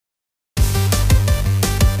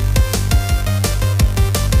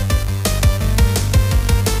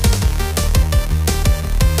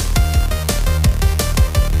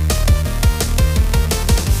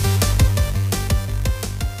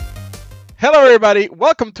Hello, everybody.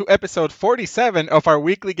 Welcome to episode 47 of our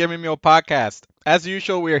weekly Gaming Meal podcast. As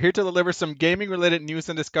usual, we are here to deliver some gaming related news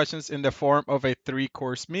and discussions in the form of a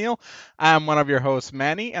three-course meal. I'm one of your hosts,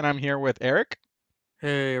 Manny, and I'm here with Eric,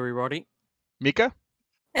 Hey everybody. Mika,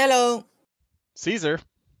 Hello. Caesar,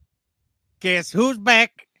 Guess who's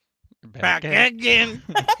back? back Back again.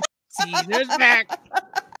 Caesar's back.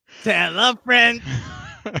 Tell a friend.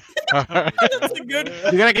 That's a good.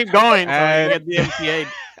 You gotta keep going so And- you get the MTA.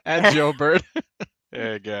 and Joe Bird.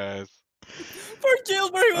 Hey guys. For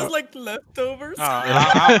Gilbert, he was like leftovers.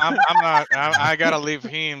 I'm not. I gotta leave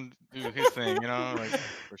him do his thing, like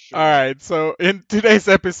for sure. All right, so in today's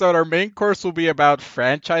episode, our main course will be about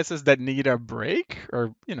franchises that need a break,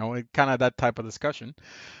 or kind of that type of discussion.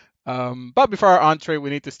 But before our entree, we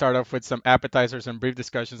need to start off with some appetizers and brief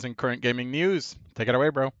discussions in current gaming news. Take it away,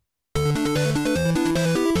 bro.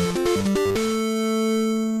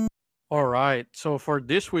 All right. So for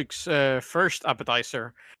this week's first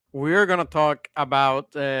appetizer, we're gonna talk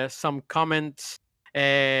about some comments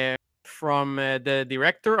from the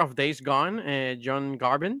director of Days Gone, John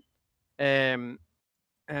Garvin, and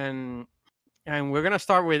we're gonna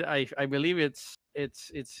start with I believe it's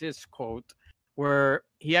his quote where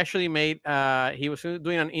he actually made he was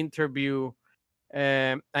doing an interview,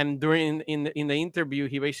 and during in the interview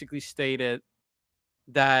he basically stated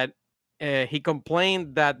that he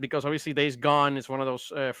complained that because obviously Days Gone is one of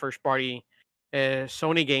those first party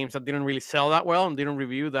Sony games that didn't really sell that well and didn't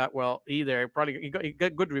review that well either. It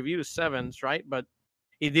got good reviews, sevens, right? But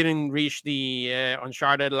it didn't reach the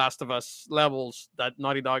Uncharted, Last of Us levels that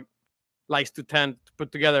Naughty Dog likes to tend to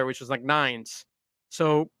put together, which is like nines.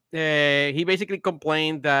 So he basically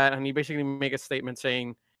complained that, and he basically made a statement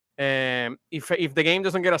saying, if the game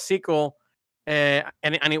doesn't get a sequel, and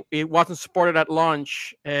it wasn't supported at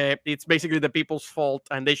launch, it's basically the people's fault,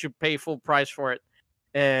 and they should pay full price for it.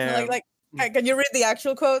 Can you read the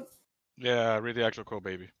actual quote? Yeah, read the actual quote,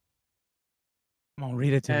 baby. Come on,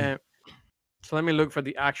 read it to me. So let me look for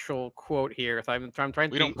the actual quote here. I'm trying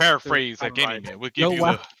We to don't paraphrase to like any find it. man. We'll give No, you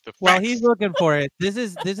while- the While facts. he's looking for it, this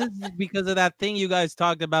is because of that thing you guys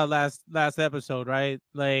talked about last episode, right?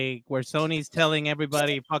 Like where Sony's telling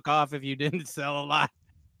everybody, "Fuck off if you didn't sell a lot.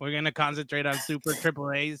 We're gonna concentrate on super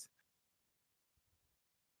triple A's."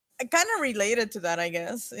 I kind of related to that, I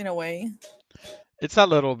guess, in a way. It's a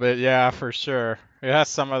little bit, yeah, for sure. It has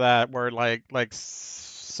some of that where like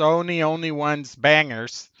Sony only wants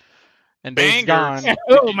bangers, and Days Bangers. Gone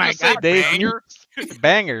Oh Did you my just say God, They- bangers.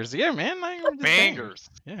 bangers. Yeah, man, like, just Bangers.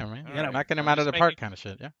 Yeah, man, All right. knocking them I'm out of just the park, making- kind of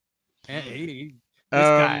shit. Yeah. Hey, this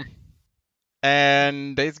guy.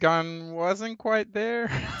 And Days Gone wasn't quite there.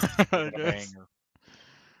 I What a guess. banger.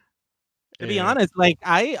 To be Yeah. honest, like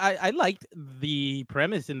I liked the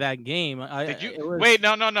premise in that game. Did you it was- wait?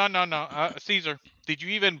 No. Caesar, did you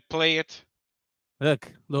even play it?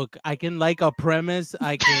 Look, I can like a premise.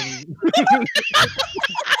 I can.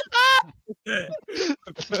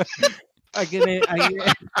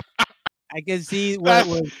 I can see what That's-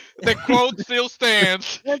 was The quote still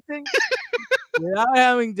stands. happening without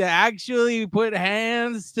having to actually put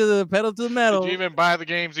hands to the pedal to the metal. Did you even buy the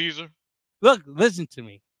game, Caesar? Look, listen to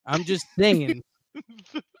me. I'm just saying.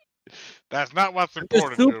 That's not what's just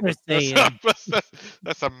important. super Gilbert.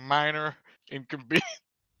 That's a minor inconvenience.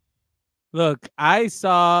 Look, I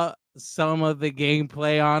saw some of the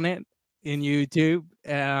gameplay on it in YouTube,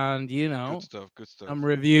 and Good stuff. Good stuff. some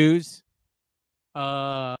reviews.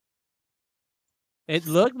 It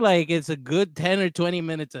looked like it's a good 10 or 20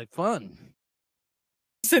 minutes of fun.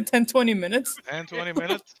 You said 10, 20 minutes. 10, 20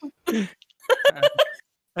 minutes.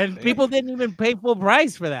 And Yeah. people didn't even pay full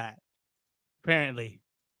price for that. Apparently.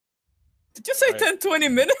 Did you say Right. 10, 20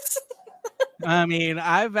 minutes? I mean,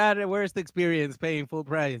 I've had a worst experience paying full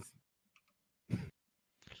price.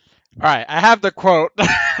 All right, I have the quote.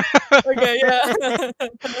 Okay, yeah.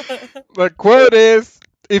 The quote is,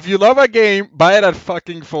 "If you love a game, buy it at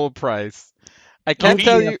fucking full price." I can't He-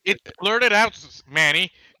 tell you. It blurted out,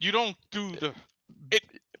 Manny. You don't do the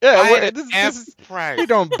Yeah, buy well, it this at is, price. we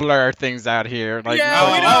don't blur things out here. Like, yeah,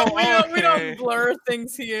 no. we Oh, don't okay. blur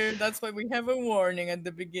things here. That's why we have a warning at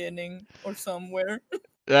the beginning or somewhere.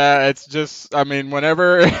 yeah, it's just. I mean,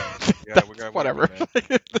 whenever. Yeah, we got whatever.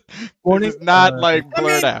 man. This is not uh, like I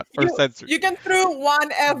blurred mean, out or censored. You can throw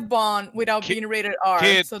one F-bomb without Ki- being rated R.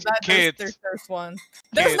 kids- so that's kids. their first one.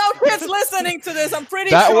 There's Kids. no kids listening to this. I'm pretty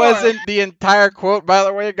That sure. wasn't the entire quote, by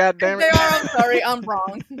the way. God If damn they it. are, I'm sorry, I'm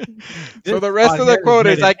wrong. So This the rest of the podcast quote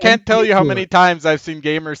is, had I an can't tell you how empty many to times I've seen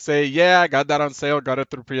gamers say, "Yeah, I got that on sale, got it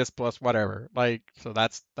through PS Plus, whatever." Like, so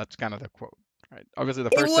that's kind of the quote, right? Obviously, the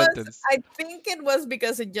It first was, sentence. I think it was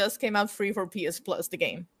because it just came out free for PS Plus, the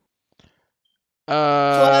game.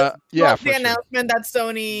 Yeah, Plus for the sure. announcement that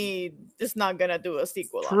Sony is not gonna do a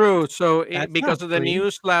sequel on it. True. So That's because not of the free.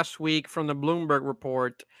 news last week from the Bloomberg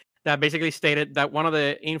report that basically stated that one of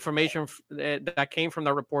the information that came from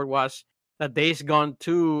that report was that Days Gone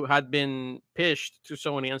 2 had been pitched to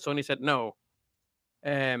Sony, and Sony said no.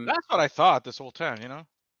 That's what I thought this whole time, you know.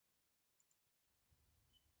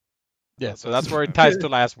 Yeah, so that's where it ties to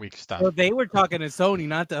last week's stuff. So they were talking to Sony,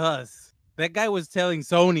 not to us. That guy was telling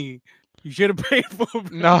Sony, you should have paid full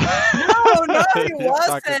price. No. No, he He's talking to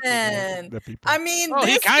wasn't. the people. I mean, Oh,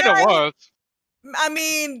 he this kind of guy. was. I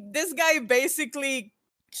mean, this guy basically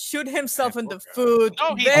shoot himself in the Okay. foot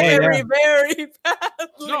No, he very, didn't. very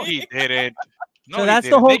badly. No, he didn't. No, So he that's the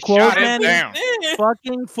didn't. whole They quote, shot him man. down. Did.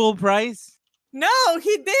 Fucking full price. No,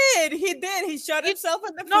 he did. He did. He shot himself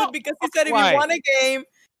in the no, foot because he said if why? you want a game,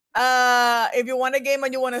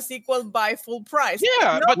 and you want a sequel, buy full price.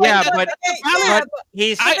 Yeah, No, but Yeah, that- but- okay, valid. yeah, But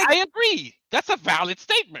he's I agree. That's a valid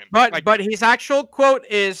statement. but Like, but his actual quote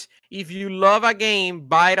is, "If you love a game,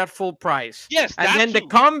 buy it at full price." yes, And that then the too.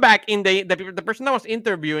 comeback in the person that was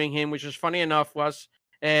interviewing him, which is funny enough, was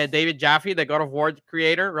David Jaffe, the God of War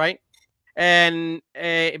creator, right? And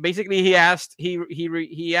basically, he asked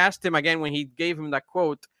he asked him again when he gave him that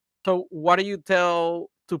quote. So, what do you tell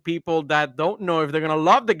to people that don't know if they're gonna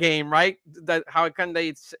love the game, right? That how can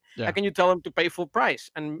they? Yeah. How can you tell them to pay full price?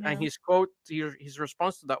 And Yeah. his quote, his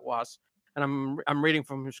response to that was, and I'm reading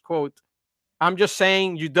from his quote. I'm just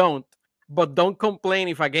saying you don't, but don't complain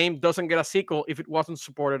if a game doesn't get a sequel if it wasn't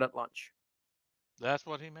supported at launch. That's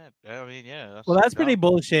what he meant. I mean, yeah. Well, that's pretty dumb.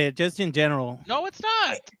 bullshit, just in general. No, it's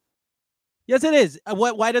not. Yes, it is.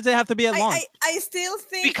 Why does it have to be at launch? I still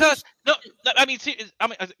think Because no, I mean, see,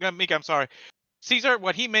 Mika, I'm sorry, Caesar.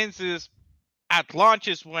 What he means is, at launch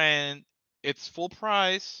is when it's full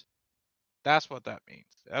price. That's what that means.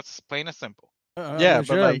 That's plain and simple. Yeah, I'm but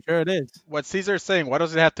sure, I'm like- sure it is. What Caesar's saying, why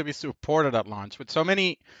does it have to be supported at launch? With so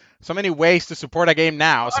many ways to support a game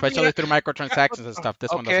now, especially through microtransactions and stuff,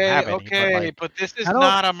 this one doesn't have any. Okay, But like, but this is I don't-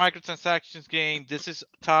 not a microtransactions game. This is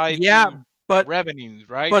tied Yeah, to but revenues,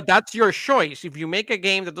 right? but that's your choice. If you make a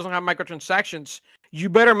game that doesn't have microtransactions, you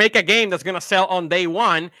better make a game that's gonna sell on day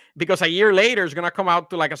one, because a year later it's gonna come out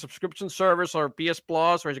to like a subscription service or PS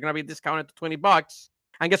Plus, or it's gonna be discounted to $20.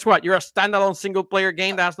 And guess what? You're a standalone single player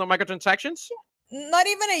game that has no microtransactions. not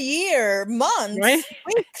even a year, months, Right?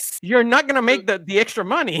 weeks. You're not gonna make the extra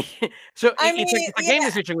money. So I it's mean, a game yeah.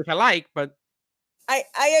 decision, which I like, but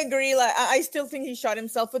I agree. Like I still think he shot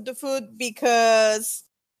himself with the foot because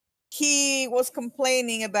he was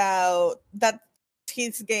complaining about that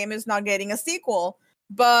his game is not getting a sequel.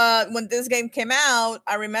 But when this game came out,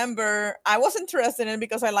 I remember I was interested in it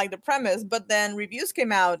because I liked the premise. But then reviews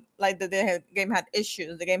came out like that the game had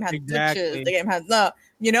issues, the game had glitches, Exactly. the game had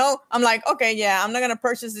I'm like, okay, yeah, I'm not gonna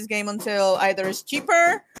purchase this game until either it's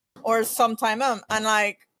cheaper or sometime. And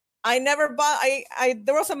like I never bought. I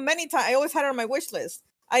there was so many times I always had it on my wish list.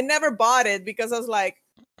 I never bought it because I was like,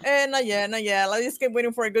 not yet. Let's just keep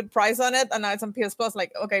waiting for a good price on it. And now it's on PS Plus.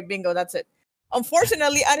 Like, okay, bingo, that's it.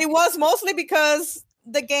 Unfortunately, and it was mostly because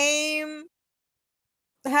the game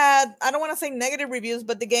had, I don't want to say negative reviews,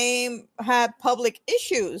 but the game had public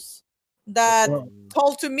issues that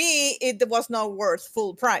told to me it was not worth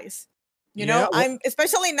full price. You know, Yeah, well- I'm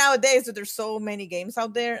especially nowadays that there's so many games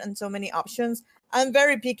out there and so many options. I'm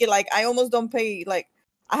very picky. Like I almost don't pay, like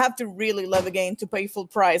I have to really love a game to pay full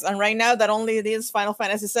price. And right now that only it is Final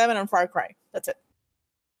Fantasy 7 and Far Cry. That's it.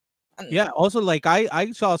 And Yeah. Also, like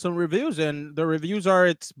I saw some reviews, and the reviews are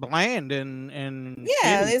it's bland and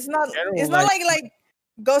yeah, shitty. it's not general, it's not like- like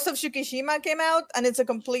Ghost of Tsukushima came out and it's a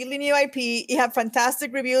completely new IP. It had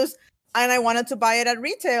fantastic reviews. And I wanted to buy it at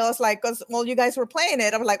retail. It's like, because well, you guys were playing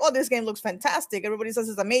it. I was like, oh, this game looks fantastic. Everybody says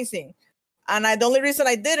it's amazing. And the only reason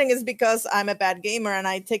I didn't is because I'm a bad gamer and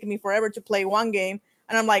it take me forever to play one game.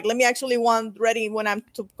 And I'm like, let me actually want ready when I'm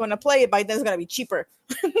gonna play it. By then it's gonna be cheaper.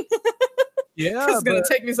 Yeah, It's gonna but,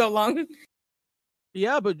 take me so long.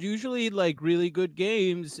 yeah, but usually like really good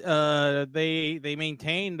games, they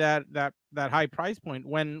maintain that high price point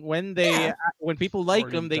when they Yeah. when people like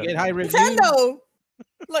Or them, they get Nintendo. high reviews. Nintendo,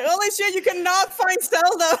 like holy shit, you cannot find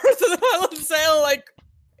Zelda on sale. Like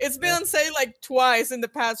it's been on sale like twice in the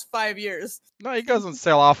past 5 years. no, it doesn't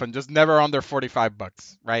sell often, just never under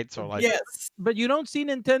 $45, right? So like, Yes. But you don't see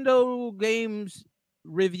Nintendo games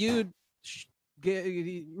reviewed.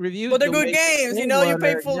 Reviewed. But they're the good way games, you they know. You were,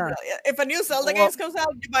 pay full. yeah. If a new Zelda Well, game comes out,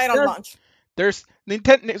 you buy it on there's- launch. there's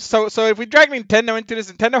Nintendo. So if we drag Nintendo into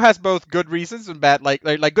this, Nintendo has both good reasons and bad, like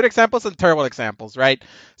good examples and terrible examples, right?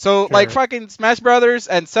 So like Sure. fucking Smash Brothers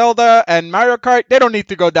and Zelda and Mario Kart, they don't need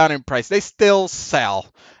to go down in price. They still sell,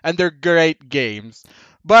 and they're great games.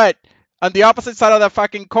 But on the opposite side of the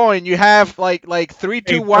fucking coin, you have like 3-2-1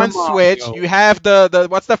 Paper switch. Mario. You have the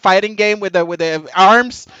what's the fighting game with the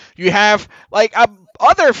arms. You have like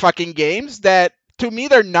other fucking games that to me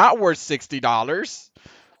they're not worth $60.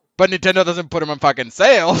 But Nintendo doesn't put them on fucking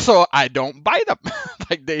sale, so I don't buy them.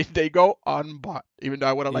 Like they go unbought, even though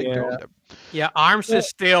I would have liked to own them. Yeah, Arms is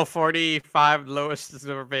still 45 lowest it's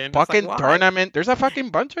ever been. It's like, Fucking why? tournament. There's a fucking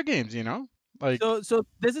bunch of games, you know. Like So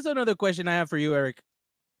this is another question I have for you, Eric.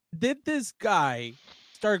 Did this guy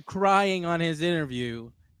start crying on his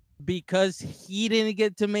interview because he didn't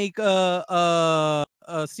get to make a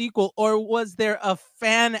sequel, or was there a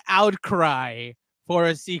fan outcry for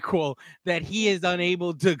a sequel that he is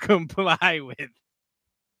unable to comply with?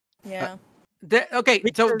 Yeah. Okay,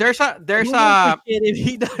 so Because there's Who gives a shit if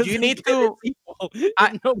he doesn't you need get a to- sequel?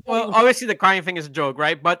 I- Nobody well, wants- obviously the crying thing is a joke,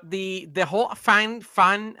 right? But the whole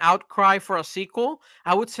fan outcry for a sequel,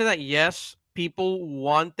 I would say that yes, people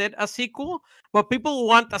wanted a sequel, but people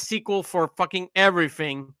want a sequel for fucking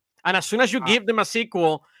everything. And as soon as you give them a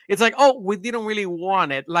sequel, it's like, oh, we didn't really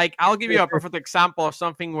want it. Like, I'll give you a perfect example of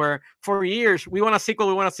something where for years we want a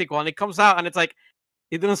sequel, and it comes out and it's like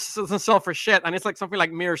it doesn't sell for shit, and it's like something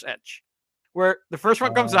like Mirror's Edge, where the first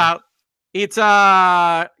one comes out, it's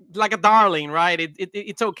like a darling, right?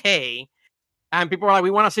 It's okay. And people are like,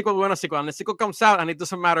 we want a sequel, And the sequel comes out, and it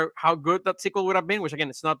doesn't matter how good that sequel would have been, which again,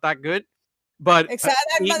 it's not that good. But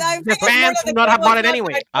Exactly. But I the think it's more fans that the would not game have was bought it not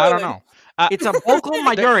anyway. that I don't good. know. It's a vocal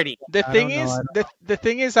majority. The I thing don't know, is, I don't the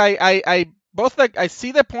thing is, I both like I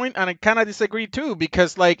see the point and I kind of disagree too,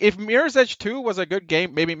 because like if Mirror's Edge 2 was a good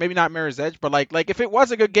game, maybe not Mirror's Edge, but like if it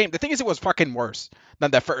was a good game, the thing is it was fucking worse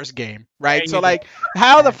than the first game, right? There So you go. like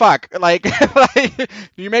how the fuck like like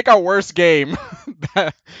you make a worse game?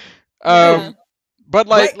 Yeah. But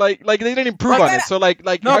But- like they didn't improve But on then- it. So like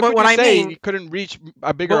No, how but could what you I say mean- it couldn't reach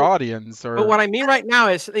a bigger But- audience or But what I mean right now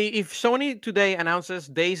is if Sony today announces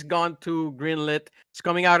Days Gone 2 greenlit, it's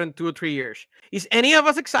coming out in 2 or 3 years. Is any of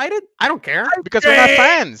us excited? I don't care. because we're not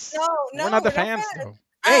fans. No, we're not the we're not fans fans. though.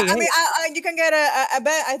 Hey, I mean, you can get a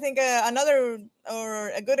bet. I think another or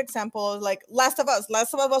a good example is like Last of Us.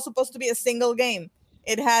 Last of Us was supposed to be a single game.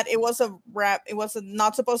 It was a wrap. It was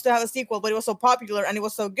not supposed to have a sequel, but it was so popular and it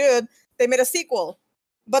was so good, they made a sequel.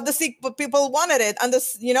 But the sequel, people wanted it, and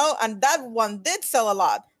and that one did sell a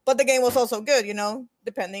lot. But the game was also good,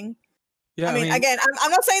 depending. Yeah, I mean, again,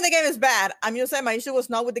 I'm not saying the game is bad. I'm just saying my issue was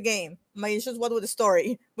not with the game. My issue was with the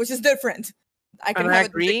story, which is different. I can And I have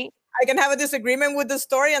agree. I can have a disagreement with the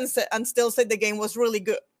story and still say the game was really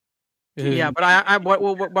good. Yeah, but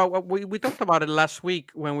what we talked about it last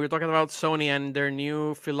week when we were talking about Sony and their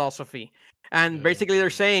new philosophy, and basically they're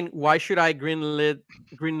saying, why should I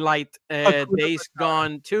greenlight Days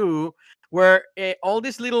Gone 2, where all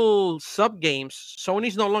these little sub games,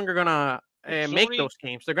 Sony's no longer gonna make Sony- those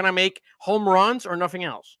games. They're gonna make home runs or nothing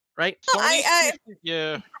else, right? Sony, I-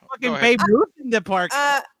 yeah. fucking Go ahead. Babe Ruth in the park.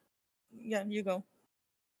 Yeah, you go.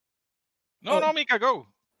 No, Mika, go.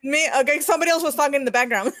 Me? Okay, somebody else was talking in the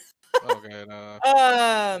background. Okay.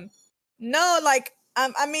 No, like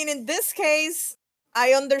I mean, in this case,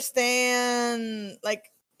 I understand. Like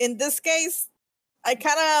in this case, I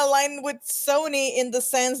kind of align with Sony in the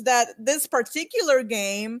sense that this particular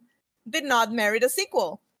game did not merit a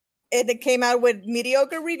sequel. It came out with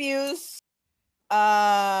mediocre reviews.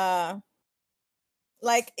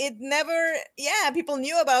 Like it never. Yeah, people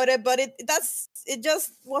knew about it, but it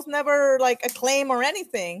just was never like acclaim or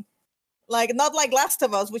anything. Like not like Last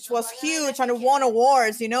of Us, which was huge and it won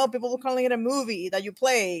awards. People were calling it a movie that you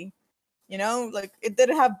play. Like it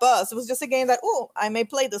didn't have buzz. It was just a game that I may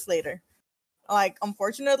play this later. Like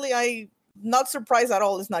unfortunately, I not surprised at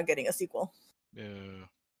all. It's not getting a sequel. Yeah.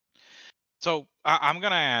 So I'm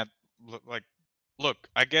gonna add, look,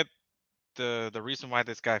 I get the reason why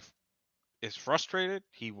this guy is frustrated.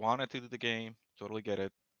 He wanted to do the game. Totally get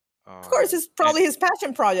it. Of course, it's probably his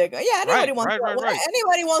passion project. Yeah, anybody wants right, to. right.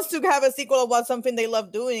 Anybody wants to have a sequel about something they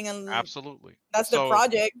love doing, and Absolutely. that's the So,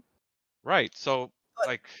 project. Right. So But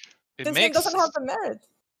like it This game makes doesn't have the merit.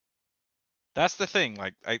 that's the thing.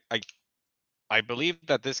 Like I believe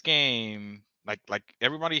that this game, like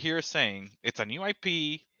everybody here is saying, it's a new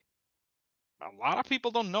IP. A lot of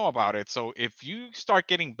people don't know about it. So if you start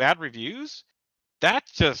getting bad reviews, that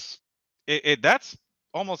just that's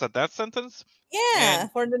almost a death sentence. Yeah,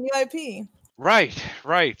 And- for the new IP. Right.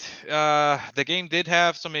 The game did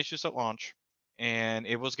have some issues at launch, and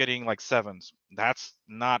it was getting like 7s. That's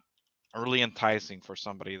not really enticing for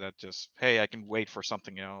somebody that just, hey, I can wait for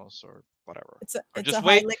something else or whatever. It's a Or it's just a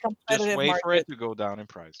wait- highly Just competitive wait market. for it to go down in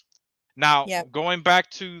price. Now, Yeah. going back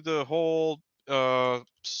to the whole,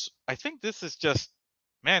 I think this is just,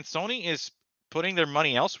 man, Sony is putting their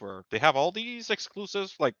money elsewhere. They have all these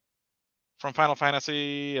exclusives like from Final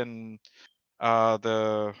Fantasy and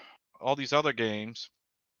the all these other games.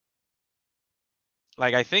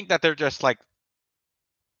 Like I think that they're just like,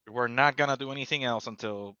 we're not gonna do anything else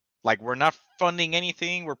until, like, we're not funding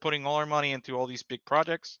anything. We're putting all our money into all these big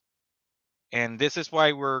projects, and this is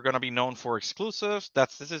why we're gonna be known for exclusives.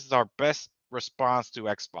 This is our best response to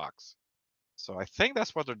Xbox. So I think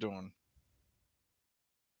that's what they're doing.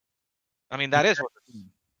 I mean, that is what they're doing.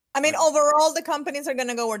 I mean, overall, the companies are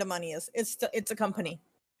gonna go where the money is. It's a company.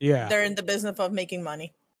 Yeah. They're in the business of making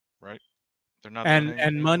money. Right? They're not And doing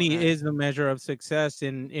anything money with that. is the measure of success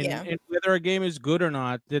in whether a game is good or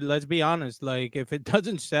not. Let's be honest. Like if it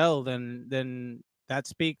doesn't sell, then that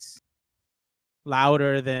speaks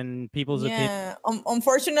louder than people's opinion. Yeah.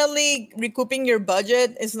 Unfortunately, recouping your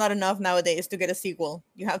budget is not enough nowadays to get a sequel.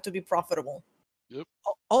 You have to be profitable.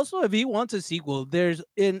 Also, if he wants a sequel,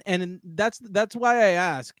 and that's why I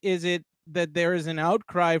ask: is it that there is an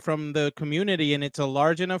outcry from the community, and it's a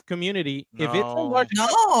large enough community? If it's a large enough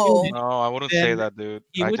No. community, No, I wouldn't say then that, dude.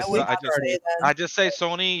 he would I would say never say that. I just say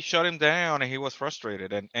Sony shut him down and he was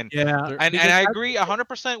frustrated. And yeah, and because I that's- agree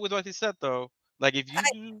 100% with what he said though. Like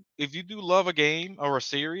if you do love a game or a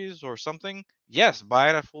series or something, yes, buy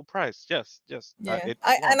it at full price. Yes. Yeah. It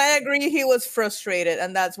And I agree he was frustrated,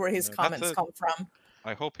 and that's where his Yeah, that's comments it. come from.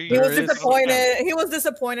 I hope he He was There is- disappointed. He was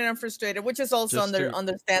disappointed and frustrated, which is also Just to- Just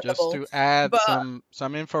understandable. to add but-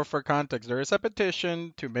 some info for context, there is a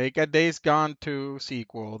petition to make a Days Gone 2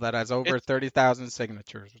 sequel that has over 30,000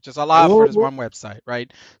 signatures, which is a lot for this one website,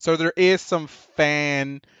 right? So there is some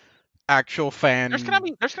actual fan. There's gonna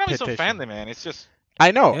be some petition. fandom, man. It's just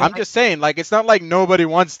I know. Yeah. I'm just saying, like, it's not like nobody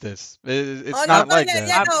wants this. It's Oh, not no, like yeah,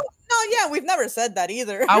 that. yeah, we've never said that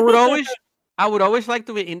either. I would always like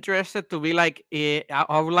to be interested to be like,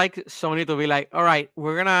 I would like Sony to be like, all right,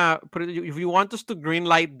 we're gonna put it. If you want us to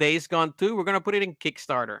greenlight Days Gone 2, we're gonna put it in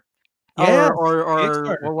Kickstarter, Yes, or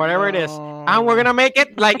Kickstarter. whatever it is, and we're gonna make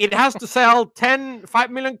it like it has to sell 5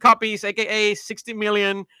 million copies, aka 60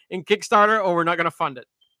 million in Kickstarter, or we're not gonna fund it.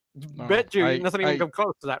 No, Bet you I- it doesn't even I- come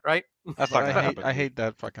close to that, right? that's But not gonna happen. I hate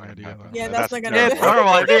that fucking idea. Though. Yeah, that's not gonna Yeah, happen. it's a horrible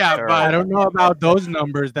idea, Terrible. but I don't know about those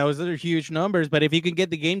numbers. Those are huge numbers. But if you can get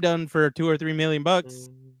the game done for $2 or $3 million bucks,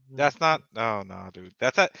 That's not. No, dude.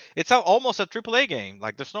 It's almost a AAA game.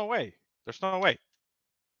 Like, there's no way. There's no way.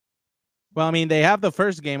 well, I mean, they have the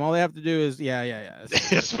first game. All they have to do is yeah.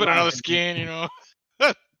 Just put another skin, you know.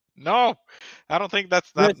 No, I don't think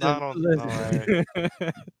that's that. No, no, no way.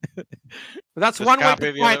 That's Just one way copy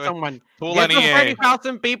to the find other way. someone. Fool Get the NEA.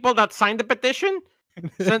 30,000 people that signed the petition.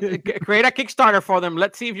 Create a Kickstarter for them.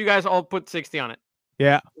 Let's see if you guys all put 60 on it.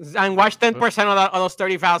 Yeah. And watch 10% of those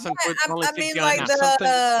 30,000 put I only 60 mean, on like it.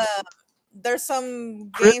 now. there's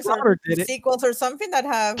some Chris games or Roberts did it. sequels or something that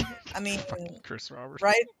have. I mean, Chris Roberts.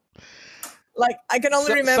 right? Like I can only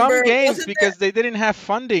So- remember some games wasn't because they didn't have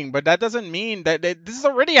funding, but that doesn't mean that this is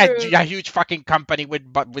already True. a huge fucking company with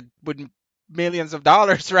millions of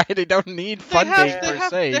dollars, right? They don't need funding per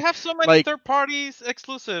se. They have so many Like- third parties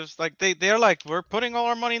exclusives. Like they're like, we're putting all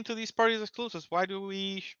our money into these parties exclusives. Why do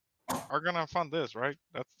we are gonna fund this, right?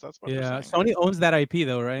 That's what Yeah. they're saying. Sony owns that IP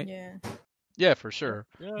though, right? Yeah. Yeah, for sure.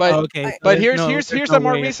 Yeah. But okay. I- so But there's here's there's a no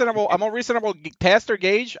more way- reasonable test or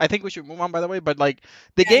gauge. I think we should move on, by the way. But like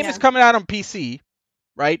the Yeah, game yeah. is coming out on PC,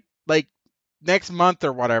 right? Like next month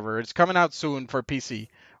or whatever. It's coming out soon for PC.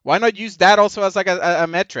 Why not use that also as like a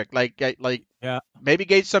metric? Like Yeah. maybe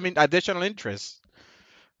gauge some additional interest.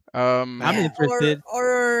 I'm Yeah, interested.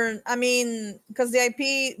 Or I mean, because the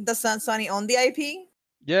IP, does Sony own the IP?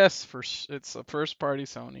 Yes, it's a first party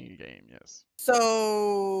Sony game. Yes.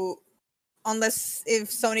 So unless if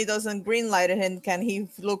Sony doesn't greenlight it, and can he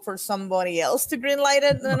look for somebody else to greenlight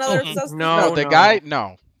it? Another system? No, No, the guy,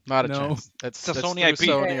 no, not a No. chance. It's It's a Sony through IP.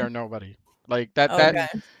 Sony Okay. or nobody. Like that. Okay.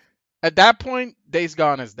 At that point, Days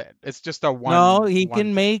Gone is dead. It's just a one. No, he one can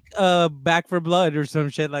thing. make Back for Blood or some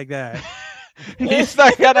shit like that. He's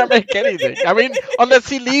not gonna make anything. I mean, unless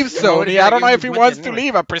he leaves Nobody's Sony. I gonna don't know give if he him the wants budget to anyway.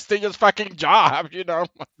 leave a prestigious fucking job. You know.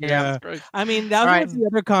 Yeah. Jesus Christ. I mean, that Alright. was the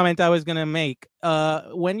other comment I was gonna make.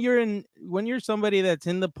 When you're somebody that's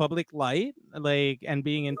in the public light, like and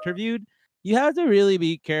being interviewed, you have to really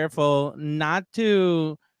be careful not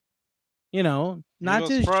to, not was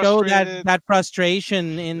to show frustrated. that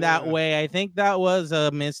frustration in that Yeah. way. I think that was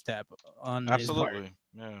a misstep on his part. Absolutely.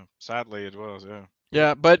 Yeah. Sadly, it was. Yeah.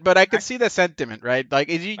 Yeah, but I could see the sentiment, right? Like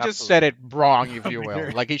he just said it wrong, if you will.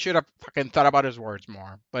 Sure. Like he should have fucking thought about his words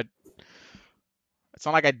more. But It's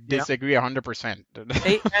not like I Yeah. disagree 100%.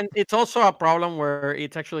 And it's also a problem where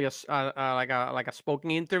it's actually like a spoken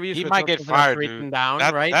interview. He So it's might not get something that's fired, written dude. down,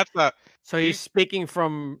 right? That's the So he's speaking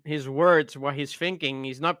from his words, what he's thinking.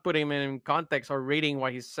 He's not putting it in context or reading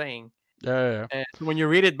what he's saying. Yeah. And when you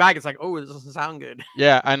read it back, it's like, oh, it doesn't sound good.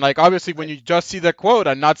 Yeah, and like obviously when you just see the quote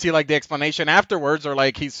and not see like the explanation afterwards or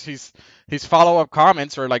like his follow-up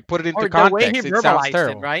comments or like put it into Or the way he context, it sounds verbalized it,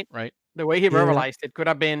 terrible, right? right? The way he Yeah. verbalized it could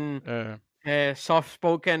have been Uh,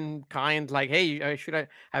 soft-spoken, kind, like, "Hey,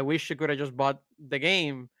 I wish you could have just bought the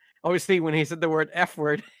game." Obviously, when he said the word "f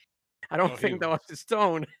word," I don't Oh, think he that was his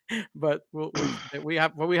tone. But we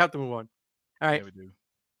have to move on. All right, yeah, we do.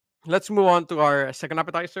 let's move on to our second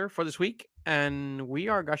appetizer for this week, and we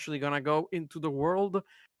are actually gonna go into the world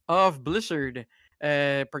of Blizzard,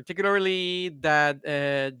 particularly that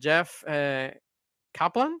Jeff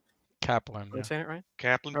Kaplan. Kaplan, Am I yeah. saying it right?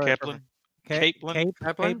 Kaplan, All right, Kaplan, Cape, Caitlin.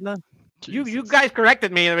 Kaplan? You Jesus. guys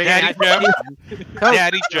corrected me in the beginning. Daddy I Jeff. said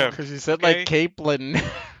Daddy Jeff. Because you said Okay. like Kaplan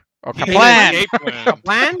or He Kaplan. said Kaplan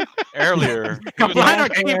Kaplan? earlier. He was Kaplan or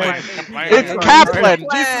like, Kaplan? Kaplan. It's Sorry, Kaplan. sorry.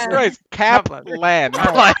 Jesus Christ, Kaplan. Kaplan.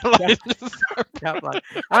 Kaplan.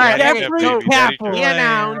 All right, Daddy okay, Jeff, so baby,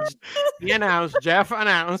 Daddy Jeff. Jeff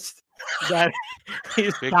announced that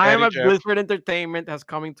his Big time Daddy at Jeff. Blizzard Entertainment has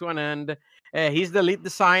coming to an end. He's the lead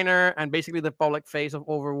designer and basically the public face of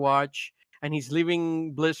Overwatch, and he's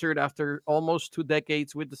leaving Blizzard after almost 2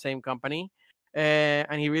 decades with the same company.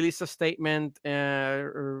 And he released a statement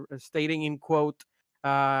stating, in quote,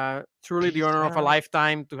 truly the Peace honor of a out.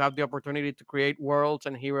 lifetime to have the opportunity to create worlds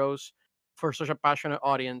and heroes for such a passionate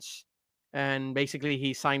audience. And basically,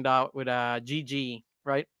 he signed out with a GG,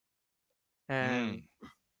 right? And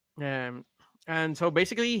and so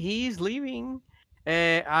basically, he's leaving.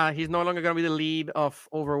 He's no longer going to be the lead of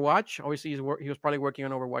Overwatch. Obviously, he was probably working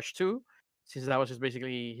on Overwatch 2, since that was his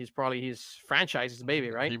probably his franchise's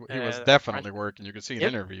baby, right? He was Franchise. definitely working. You could see in Yep.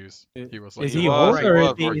 interviews. He was Is like, he He old was or is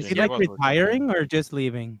working, he he like was working, retiring or just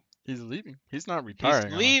leaving? he's leaving. He's not He's retiring. I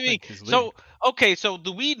don't leaving. think. He's leaving. So okay, so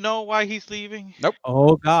do we know why he's leaving?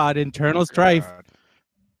 Oh God, internal strife. God.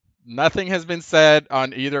 Nothing has been said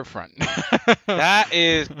on either front.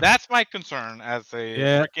 That's my concern as a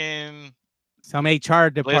Yeah. freaking Some HR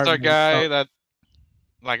department. Blizzard guy So- that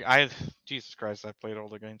like Jesus Christ, I played all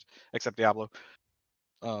the games except Diablo.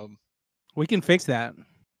 we can fix that.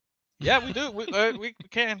 Yeah, we do. We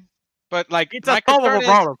can. But like It's my a solvable concern is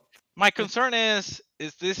problem. my concern is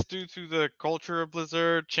this due to the culture of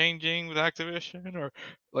Blizzard changing with Activision or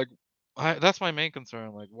like that's my main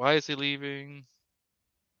concern. Like why is he leaving?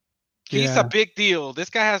 He's Yeah. a big deal. This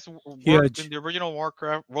guy has worked Huge. in the original World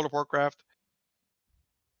of Warcraft.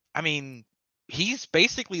 I mean, he's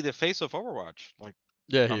basically the face of Overwatch. Like,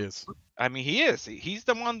 yeah, he is. I mean, he is. He's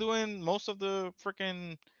the one doing most of the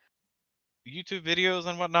freaking YouTube videos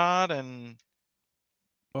and whatnot. And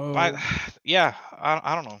yeah,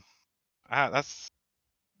 I don't know.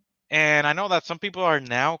 And I know that some people are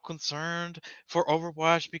now concerned for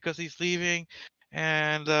Overwatch because he's leaving.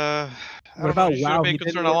 And I don't know, about he should WoW? have He been didn't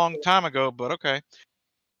concerned a work long time ago, but okay.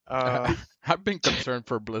 I've been concerned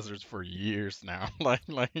for Blizzards for years now. like,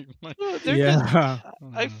 They're Yeah.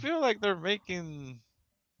 I feel like they're making.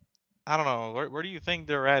 I don't know. Where do you think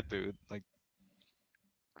they're at, dude? Like,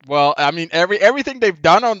 well, I mean, everything they've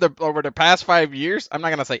done over the past 5 years. I'm not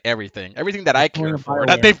gonna say everything. Everything that I care for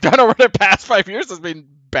that they've done over the past 5 years has been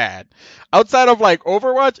bad. Outside of like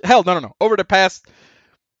Overwatch, hell, no. Over the past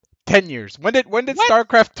 10 years. When did What?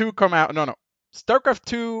 StarCraft 2 come out? No. StarCraft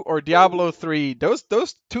 2 or Diablo 3. Those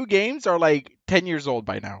two games are like 10 years old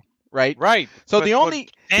by now, right? right. So but- the but only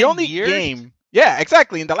 10 years? game, yeah,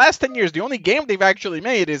 exactly. In the last 10 years, the only game they've actually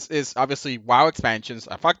made is obviously WoW expansions.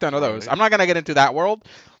 A fuck ton of those. Right. I'm not gonna get into that world.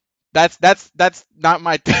 That's not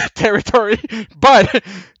my territory. But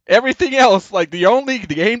everything else, like the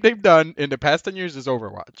game they've done in the past 10 years is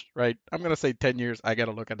Overwatch, right? I'm gonna say 10 years. I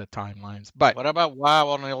gotta look at the timelines, but What about WoW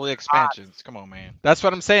on all the expansions? Come on, man. that's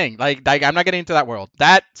what I'm saying. Like I'm not getting into that world.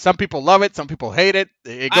 That some people love it, some people hate it.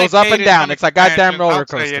 It I goes up and hated down. some It's a goddamn expansions, roller I'll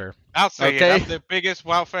say it. coaster. I'll say Okay. it. I'm the biggest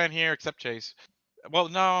WoW fan here, except Chase. Well,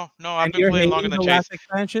 no, I've And been you're playing hating longer the than Chase. last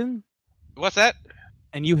expansion? What's that?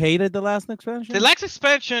 And you hated the last expansion? The last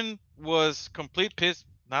expansion was complete piss,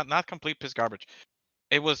 not complete piss garbage.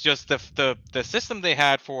 It was just the system they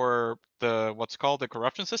had for the what's called the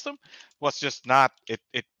corruption system was just not it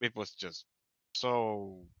was just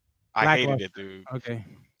so I hated it, dude. Okay.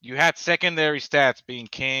 You had secondary stats being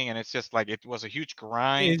king, and it's just like it was a huge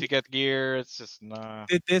grind to get gear. It's just nah.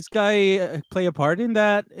 Did this guy play a part in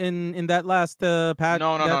that last patch?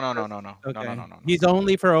 No. Okay. No. He's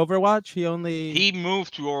only for Overwatch. He He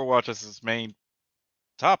moved to Overwatch as his main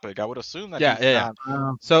topic. I would assume that Yeah, he's yeah, yeah.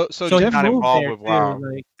 not. So So Jeff, he not moved involved there with too. WoW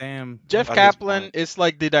Like, damn. Jeff at this Kaplan point. is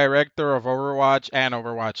like the director of Overwatch and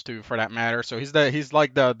Overwatch 2 for that matter. So he's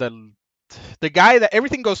like the guy that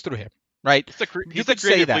everything goes through him, right? He's the You he's the could say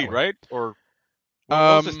creative that lead, way. right? Or what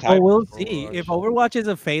was his Um, Well, title? we'll for see. If Overwatch? Overwatch is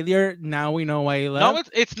a failure, now we know why he left. No,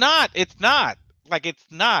 it's not. It's not. Like it's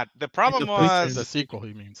not. The problem a preacher. the was sequel,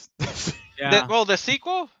 he means. Yeah. the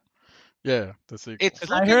sequel. Yeah, the sequel. It's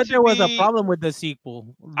 'Cause I looking heard to there was a be- problem with the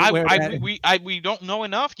sequel. where that- we don't know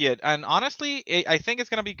enough yet, and honestly, I think it's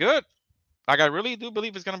gonna be good. Like I really do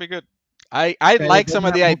believe it's gonna be good. I Okay, like then some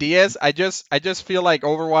of that the movie- ideas. I just feel like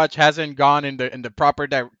Overwatch hasn't gone in the proper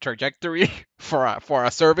trajectory for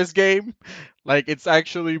a service game. Like it's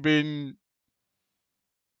actually been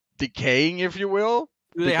decaying, if you will,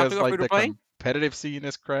 Do they have because to go like free to the play? competitive scene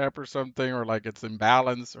is crap or something, or like it's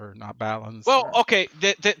imbalanced or not balanced. Well, or- okay,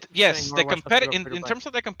 yes, Saying the Overwatch has to competitive go in, free to in play. terms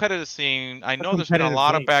of the competitive scene, I A know there's been a competitive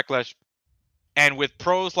lot of game. backlash, and with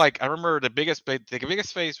pros like I remember the biggest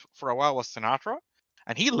phase for a while was Sinatra,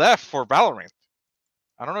 and he left for Valorant.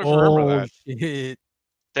 I don't know if you remember Oh that. shit!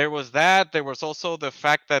 There was that. There was also the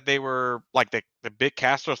fact that they were like the big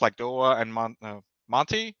casters like Doa and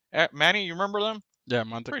Monty, Manny. You remember them? yeah,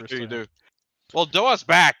 Monte Pretty Cristo. sure you yeah. do. Well, Doa's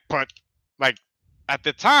back, but like at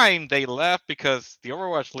the time they left because the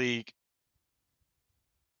Overwatch League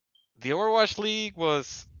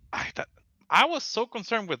was I was so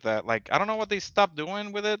concerned with that. Like I don't know what they stopped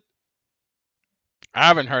doing with it. I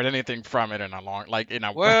haven't heard anything from it in a long, like in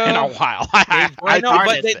a Well, while. I know,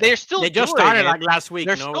 but started. they're still They just doing started it. like last week.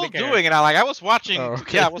 They're Nobody still cares. doing it. I was watching. Oh,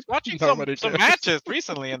 okay. Yeah, I was watching Nobody some cares. matches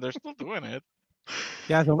recently, and they're still doing it.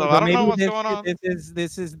 Yeah, so, So but I don't know maybe what's going on.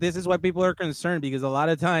 this is why people are concerned, because a lot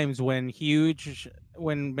of times when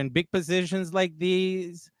big positions like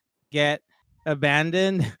these get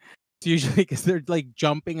abandoned, it's usually because they're like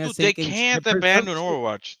jumping a Dude, they sinking can't ship or abandon something.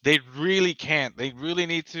 Overwatch. They really can't. They really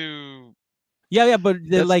need to. Yeah, but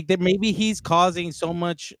That's- maybe he's causing so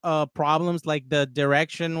much problems. Like the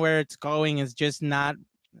direction where it's going is just not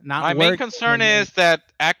My main working, concern and then- is that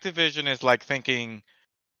Activision is like thinking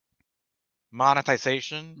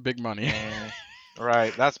monetization. Big money. and-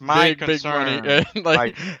 right, that's my Big money. concern. And,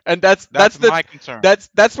 Like, and that's That's the my concern.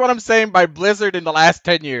 that's what I'm saying by Blizzard in the last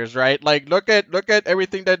 10 years, right? Like look at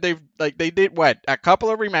everything that they did what? A couple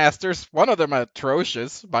of remasters, one of them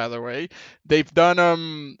atrocious, by the way. They've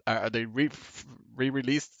done they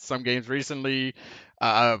re-released some games recently,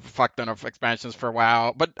 fuck ton of expansions for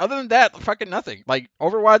WoW. But other than that, fucking nothing. Like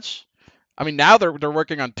Overwatch, I mean now they're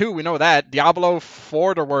working on 2, we know that. Diablo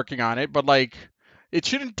 4 they're working on it, but like it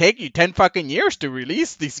shouldn't take you 10 fucking years to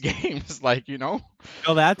release these games, like, you know?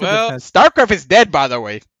 Oh, that's Well, a defense. StarCraft is dead, by the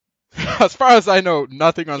way. As far as I know,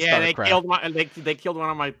 nothing on Yeah, they StarCraft. killed they killed one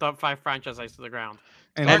of my top 5 franchises to the ground.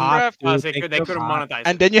 And StarCraft, Hot, Because dude, they killed couldn't Hot. monetize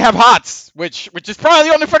And it. then you have HOTS, which is probably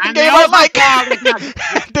the only fucking And they game I also like.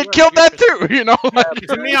 killed- They killed that too, you know?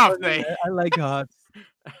 Pissing me off, they. I like Hot.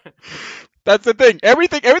 That's the thing.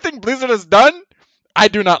 Everything Blizzard has done, I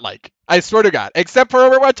do not like. I swear to God. Except for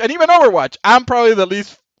Overwatch, and even Overwatch, I'm probably the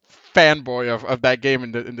least fanboy of that game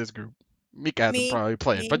in this group. Mika hasn't Me, probably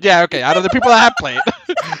played, me. but yeah, okay. Out of the people that have played,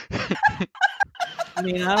 I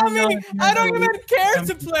mean, I mean, I don't even care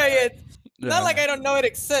to play it. Yeah. Not like I don't know it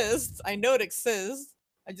exists. I know it exists.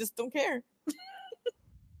 I just don't care.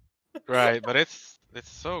 right, but it's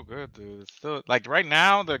so good, dude. It's still like right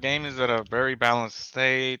now the game is at a very balanced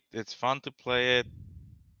state. It's fun to play it.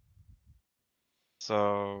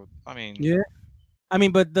 So I mean, Yeah. I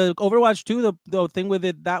mean, but the Overwatch 2, the thing with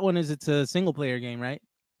it, that one is it's a single player game, right?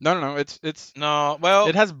 No. It's no, well,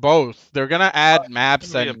 it has both. They're gonna add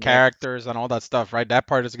maps gonna be a and mix. characters and all that stuff, right? That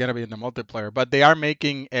part is gonna be in the multiplayer, but they are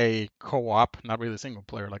making a co-op, not really single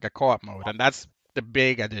player, like a co-op mode, and that's the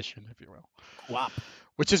big addition, if you will. Wow.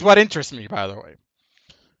 Which is what interests me, by the way.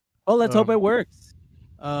 Oh, let's hope Um, it works.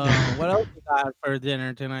 What else we got for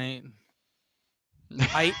dinner tonight?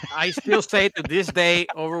 I still say to this day,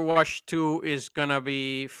 Overwatch 2 is gonna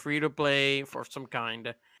be free to play for some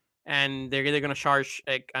kind, and they're gonna charge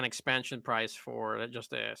an expansion price for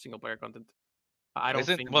just the single player content. I don't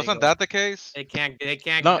think wasn't that the case? they can't. They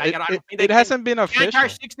can't. No, I don't think they it can- hasn't been you can't official.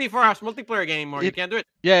 charge 60 for a multiplayer game anymore. You It- can't do it.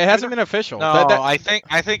 Yeah, it hasn't been official. No, I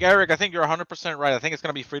think Eric, I think you're 100% right. I think it's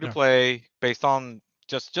gonna be free to Yeah. play based on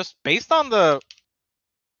just based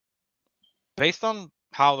on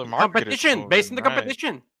how the market Competition is based on the moving, right.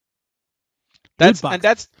 competition. that's Loot and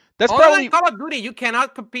box. that's Other probably than Call of Duty, you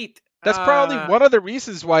cannot compete. That's probably one of the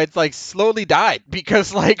reasons why it's like slowly died,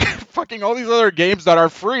 because like fucking all these other games that are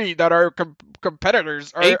free, that are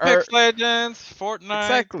competitors are Apex Legends, Fortnite,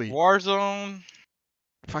 Exactly. Warzone.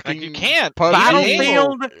 fucking you can't. PUBG.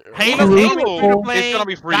 Battlefield, Halo, Halo, Halo is free to it's play. gonna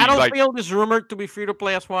be free, like- Battlefield is rumored to be free to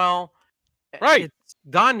play as well. Right. It's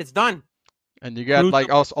done. It's done. And you got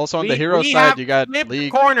like also on the hero we side, have you got flipped the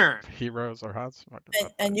League corner. Heroes or Hots.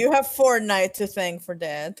 And you have Fortnite to thank for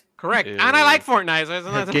that. Correct. Yeah. And I like Fortnite. So it's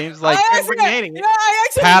You have not, games like I we're actually, hating it. no, I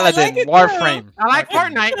actually Paladin, like it too. Warframe. I like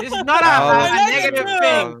fucking- Fortnite. This is not a, Oh, a I like it negative too.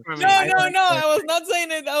 thing for me. No, I was not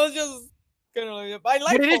saying it. I was just kind of like, I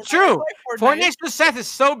like But it is Fortnite. true. I like Fortnite. Fortnite's success is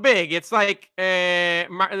so big. It's like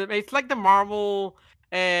it's like the Marvel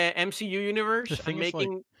MCU universe The thing and is,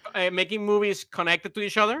 like- making movies connected to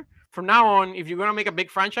each other. From now on, if you're gonna make a big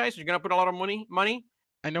franchise, you're gonna put a lot of money.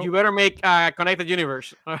 I know. You better make a connected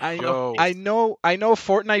universe. I Yo. know. I know.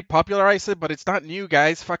 Fortnite popularized it, but it's not new,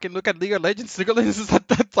 guys. Fucking look at League of Legends. League of Legends is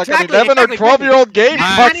that's like Exactly, an 11 exactly, or 12-year-old game.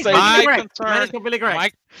 My- fuck's is sake. completely my correct. concern- Man is completely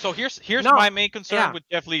correct. So here's No, my main concern yeah. with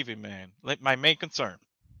Jeff Levy, man. Like my main concern.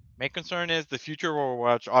 Main concern is the future of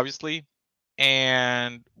Overwatch, obviously,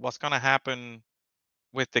 and what's gonna happen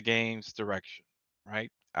with the game's direction, right?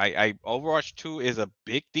 I Overwatch 2 is a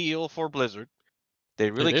big deal for Blizzard.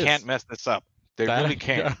 They really is. can't mess this up. They That- really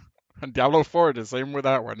can't. yeah. And Diablo 4, the same with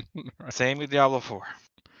that one. Same with Diablo 4.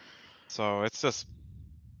 So it's just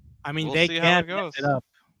I mean, We'll they see how it can't mess it goes. up.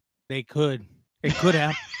 They could. It could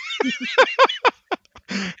happen.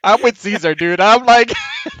 I'm with Caesar, dude. I'm like,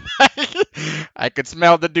 I could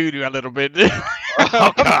smell the doo-doo a little bit.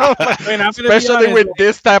 Oh, God. I mean, I'm gonna be Especially honest, with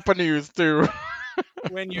this type of news too.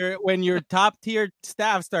 when your top tier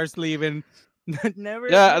staff starts leaving, never.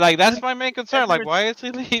 yeah, like that's my main concern. Like, never- why is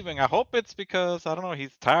he leaving? I hope it's because I don't know.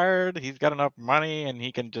 He's tired. He's got enough money, and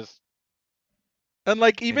he can just. And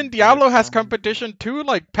like even Enjoy Diablo has time. competition too,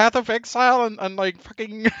 like Path of Exile and like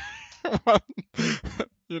fucking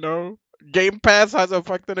you know, Game Pass has a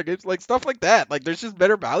fuck ton of games, like stuff like that. Like there's just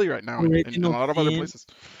better value right now in a Original lot of other Sin. places.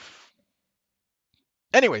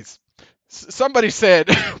 Anyways, somebody said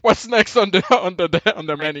what's next on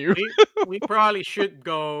the menu. we probably should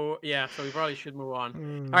go. Yeah, so we probably should move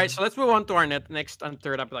on. All right, so let's move on to our next and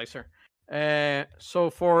third appetizer. So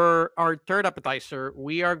for our third appetizer,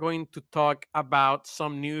 we are going to talk about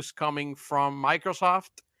some news coming from Microsoft,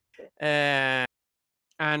 and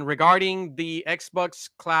regarding the Xbox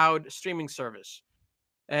Cloud streaming service.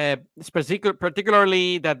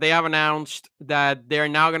 Particularly that they have announced that they're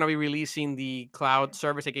now going to be releasing the cloud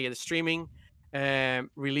service, aka the streaming,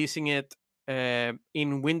 releasing it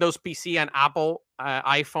in Windows PC and Apple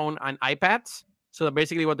iPhone and iPads. So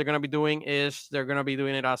basically, what they're going to be doing is they're going to be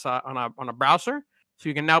doing it as on a browser. So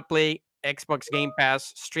you can now play Xbox Game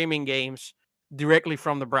Pass streaming games directly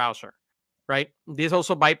from the browser, right? This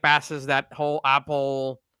also bypasses that whole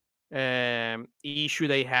Apple issue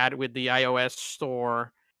they had with the iOS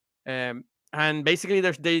store. And basically,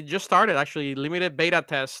 they just started actually limited beta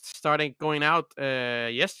tests starting going out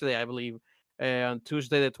yesterday, I believe, on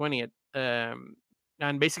Tuesday the 20th.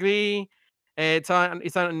 And basically, it's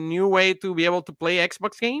a new way to be able to play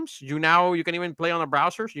Xbox games. You can even play on the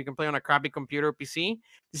browsers. You can play on a crappy computer or PC.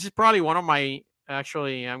 This is probably one of my I'm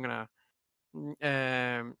gonna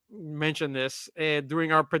mention this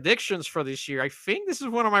during our predictions for this year. I think this is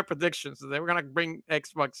one of my predictions that they were gonna bring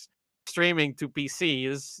Xbox streaming to PC.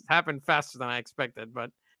 This happened faster than I expected, but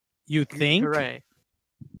You think? hooray!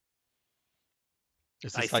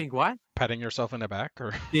 Is I this like think what? patting yourself in the back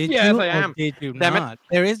or Did Yes, you I or am. Did you Damn it. not?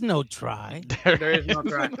 There is no try. There is no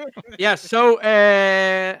try. Yeah, so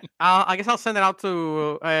I guess I'll send it out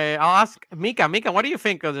to. I'll ask Mika. Mika, what do you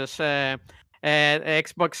think of this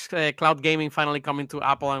Xbox cloud gaming finally coming to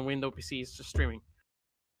Apple and Windows PCs streaming?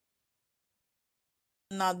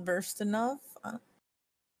 Not versed enough.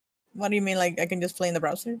 What do you mean? Like I can just play in the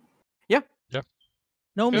browser?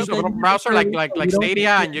 No, Just Mika, open up a you browser like don't- you don't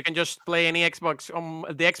Stadia, need and you can just play any Xbox.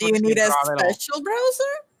 The Xbox Do you need games a are available. special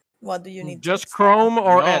browser? What do you need? to Just install? Chrome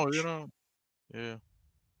or no, Edge. you know. Yeah.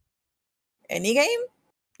 Any game?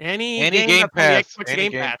 Any Any game Game that's on the Pass. Xbox Any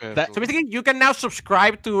Game Game Pass. Pass. That- So basically, you can now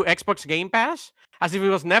subscribe to Xbox Game Pass as if it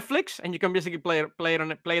was Netflix, and you can basically play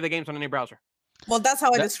the games on any browser. Well, that's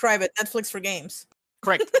how I That- describe it. Netflix for games.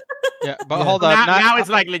 Correct. yeah, but Yeah. hold now, on. now it's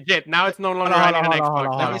like legit. Now it's no longer hold on on, an hold on, Xbox. hold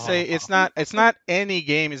on, Let hold me on, say it's not any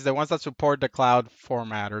game. It's the ones that support the cloud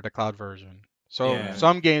format or the cloud version. So Yeah.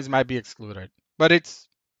 some games might be excluded, but it's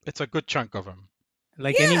a good chunk of them.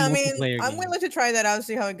 Like any Yeah, I mean, multiplayer I'm game. willing to try that out,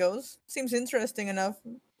 see how it goes. Seems interesting enough.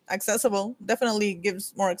 Accessible. Definitely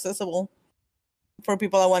gives more accessible for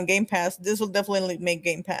people that want Game Pass. This will definitely make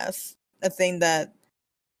Game Pass a thing that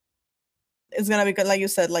is gonna be like you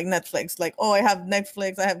said, like Netflix. Like, oh, I have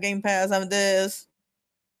Netflix, I have Game Pass, I have this.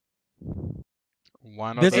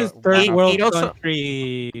 One This of the, is third It world also-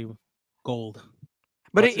 country gold.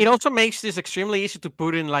 But What's it also makes this extremely easy to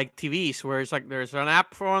put in like TVs, where it's like there's an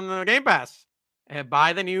app from the Game Pass.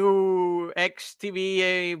 Buy the new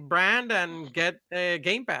XTV brand and get a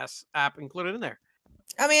Game Pass app included in there.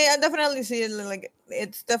 I mean, I definitely see it like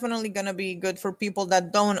it's definitely gonna be good for people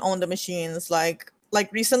that don't own the machines. Like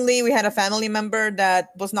recently, we had a family member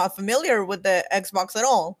that was not familiar with the Xbox at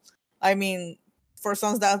all. I mean, for us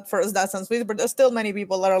that sounds weird, but there's still many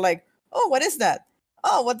people that are like, "Oh, what is that?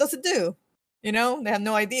 Oh, what does it do?" You know, they have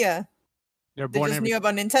no idea. They're They born just in knew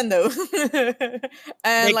about Nintendo.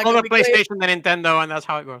 And They like call a the week later, PlayStation the Nintendo, and that's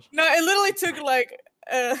how it goes. no, it literally took like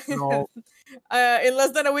No. in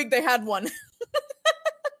less than a week they had one.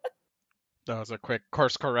 That was a quick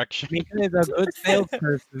course correction. Mika is a good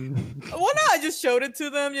salesperson. Well, no, I just showed it to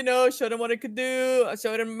them, showed them what it could do. I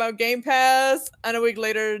showed them about Game Pass, and a week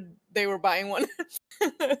later, they were buying one.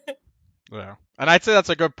 Yeah, and I'd say that's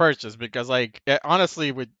a good purchase because, like,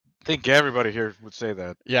 honestly, with I think everybody here would say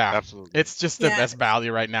that. yeah, Absolutely. it's just the Yeah. best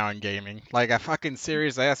value right now in gaming. Like a fucking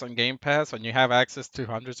Series S on Game Pass, when you have access to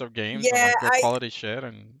hundreds of games and Yeah, like good I- quality shit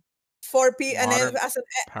and And then Modern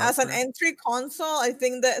as an power. entry console, I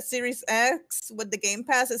think the Series X with the Game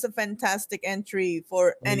Pass is a fantastic entry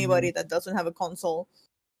for anybody that doesn't have a console.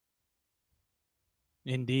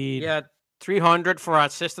 Indeed. Yeah, 300 for a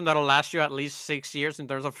system that'll last you at least 6 years in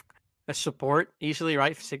terms of support easily,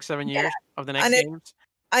 right? 6-7 Yeah, years of the next and it- games.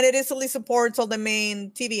 And it easily supports all the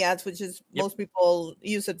main TV ads, which is Yep. most people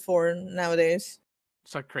use it for nowadays.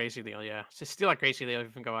 It's a crazy deal, yeah. It's still a crazy deal if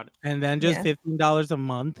you think about it. And then just Yeah. $15 a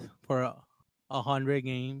month for 100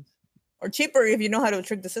 games. Or cheaper if you know how to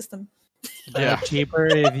trick the system. Yeah. Cheaper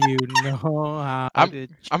if you know how to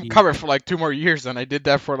I'm cheat. covered for like 2 more years, and I did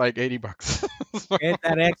that for like $80. So- Get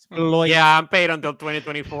that exploit. Yeah, I'm paid until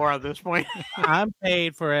 2024 at this point. I'm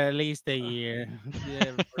paid for at least a year.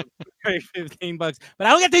 Yeah, for $15, but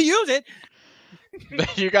I don't get to use it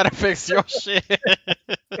You gotta fix your shit.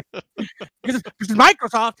 because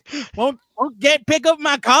Microsoft won't pick up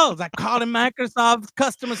my calls. I called in Microsoft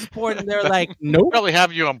customer support, and they're like, "Nope." Probably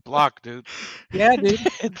have you on block, dude. Yeah, dude.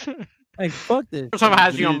 Like, fuck this. Some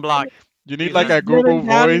has you You on need- block. You need Is like that- a Google Living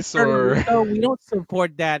down in Voice Puerto or Rico, we don't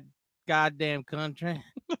support that goddamn country.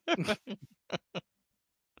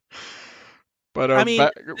 but I mean,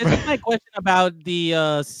 ba- this is my question about the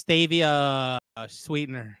stevia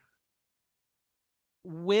sweetener.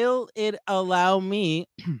 Will it allow me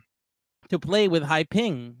to play with high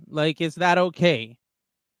ping? Like, is that okay?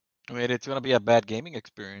 I mean, it's gonna be a bad gaming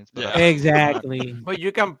experience. But Yeah. Exactly. But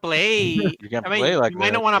you can play. You can I mean, play like you might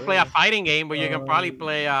that, not want to play yeah. a fighting game, but you can probably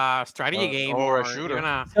play a strategy game or a you're shooter.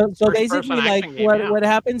 gonna- So First-person basically, like action game, what yeah. what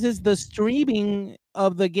happens is the streaming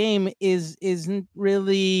of the game isn't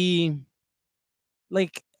really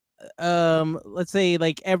like let's say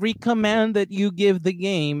like every command that you give the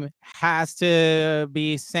game has to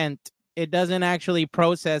be sent. It doesn't actually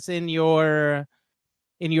process in your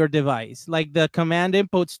device. Like the command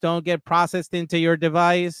inputs don't get processed into your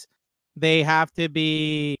device. They have to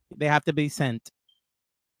be sent.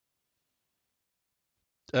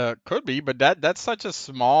 could be, but that's such a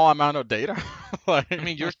small amount of data. Like, I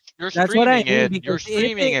mean, you're That's what I streaming mean, it. You're because if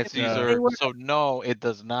streaming they- it, if they Caesar. were- So no, it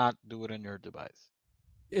does not do it on your device.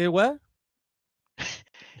 What?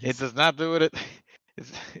 It does not do it.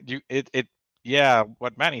 It's, it. Yeah,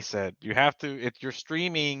 what Manny said. You have to. You're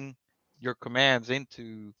streaming your commands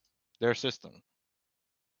into their system.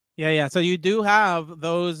 Yeah. So you do have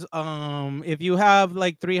those. If you have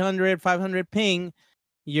like 300, 500 ping,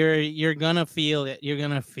 you're gonna feel it. You're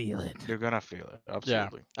gonna feel it. You're gonna feel it.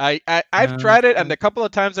 Absolutely. I've tried it, and the couple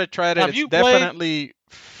of times I tried it, Have it's you played- definitely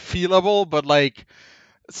feelable. But like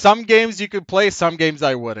some games you could play, some games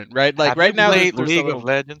I wouldn't. Right? Like Have right you now, played there's a League little- of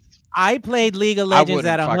Legends. I played League of I Legends wouldn't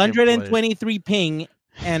at fucking play it. 123 ping,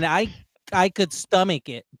 and I could stomach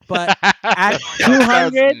it. But That sounds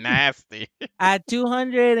 200? nasty. at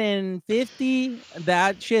 250,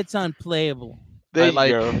 that shit's unplayable. There you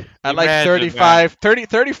like- go. I like Imagine, 35.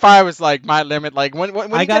 35 is like my limit. Like when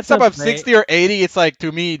I it got gets up to of play- 60 or 80, it's like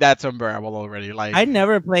to me that's unbearable already. Like I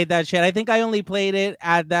never played that shit. I think I only played it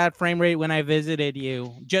at that frame rate when I visited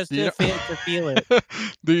you, just You to know- feel it.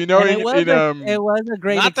 Do you know And in, it was in, it was a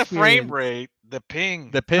great Not the frame experience. rate, the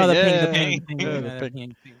ping. the ping? No, the yeah, ping, yeah, the ping, the ping, yeah, yeah, the the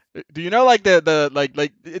ping. ping. Do you know like the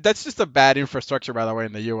like that's just a bad infrastructure by the way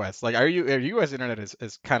in the US. Like our US internet is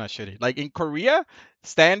kind of shitty. Like in Korea,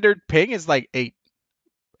 standard ping is like 8.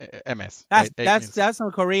 MS. That's Eight that's millisecond. that's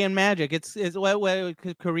some Korean magic. It's what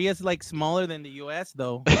Korea's like smaller than the U.S.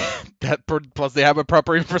 though. Plus they have a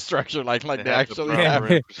proper infrastructure, like They they have the actually proper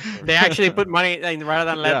have. infrastructure. They actually put money in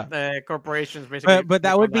rather than Yeah. let corporations basically. But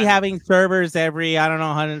that work would on be having servers every, I don't know,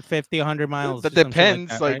 150, 100 miles. That or some shit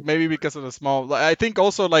depends, like that, like right? maybe because of the small. I think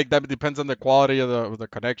also like that depends on the quality of the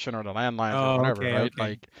connection or the landlines or Oh, whatever, okay, right? okay.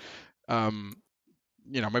 Like, um,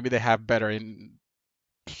 maybe they have better in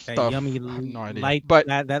That stuff. yummy I have no idea. light, But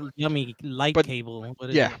that yummy light but cable. What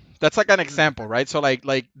is yeah, it? that's like an example, right? So like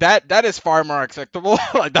that is far more acceptable.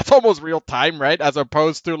 Like that's almost real time, right? As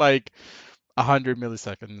opposed to like 100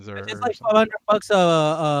 milliseconds or, It's just or like something.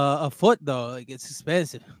 $500 a foot though. Like it's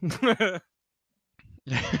expensive.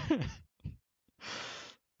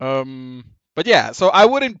 But yeah, so I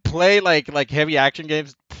wouldn't play like heavy action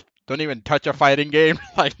games. Don't even touch a fighting game.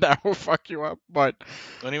 Like that will fuck you up. But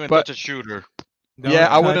Don't even but touch a shooter. yeah, Don't I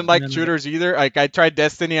touch wouldn't like none of it. shooters either. Like I tried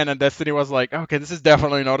Destiny and then Destiny was like, okay, this is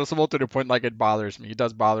definitely noticeable to the point like it bothers me. It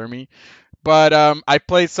does bother me. But I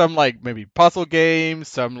played some like maybe puzzle games,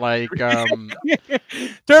 some like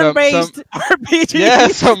Turn-based RPG. yeah,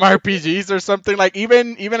 some RPGs or something like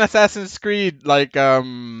even Assassin's Creed like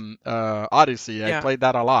Odyssey. I Yeah. played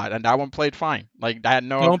that a lot and that one played fine. Like I had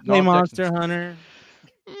no Don't play objections. Monster Hunter.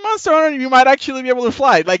 Monster Hunter, you might actually be able to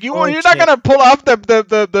fly. Like you're not Bullshit. gonna pull off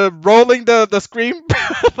the rolling the screen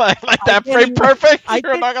like I that can't frame even- perfect. I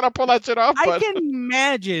You're can- not gonna pull that shit off. I But can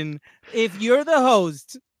imagine if you're the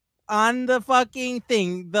host on the fucking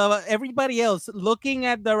thing, everybody else looking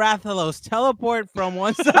at the Rathalos teleport from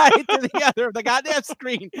one side to the other of the goddamn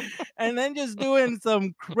screen, and then just doing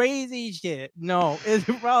some crazy shit. No, it's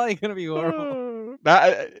probably gonna be horrible.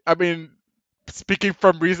 I mean, speaking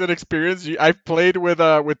from recent experience, I've played with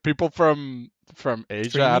people from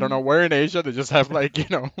Asia. I don't know Streaming? where in Asia. They just have like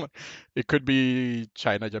it could be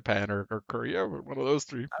China, Japan, or Korea, one of those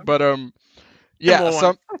three. But yeah, Simple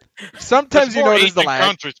one. sometimes There's you more notice the Asian lag.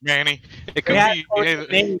 countries, Manny. It could Yeah,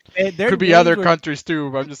 be. their Could be names other were- countries too.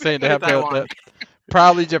 But I'm just saying they have Taiwan.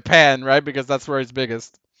 probably Japan, right? Because that's where it's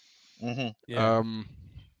biggest. Mm-hmm. Yeah.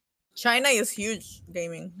 China is huge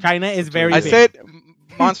gaming. China is very I big. said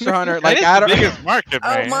Monster Hunter. That Like is I the don't. biggest market, Oh,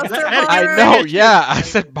 man. Monster That- I Hunter. know, yeah. I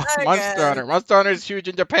said I Monster get Hunter. it. Monster Hunter is huge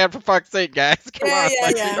in Japan, for fuck's sake, guys. Come Yeah, on, yeah,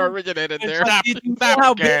 like yeah. it originated there. Stop, Did you know stop,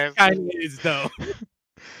 how guys. big China is, though?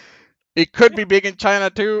 It could be big in China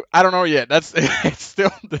too. I don't know yet. That's it's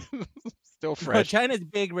still Bro, fresh. China's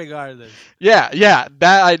big regardless. Yeah,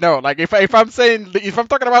 that I know. Like if I'm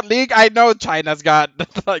talking about League, I know China's got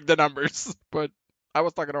like the numbers, but I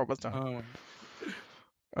was talking about Monster Hunter.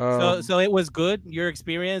 Oh. So it was good. Your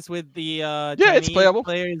experience with the yeah, it's Chinese playable.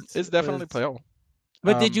 players. It's definitely was- playable.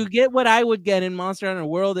 But did you Um, get what I would get in Monster Hunter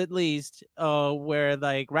World at least, where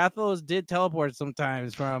like Rathalos did teleport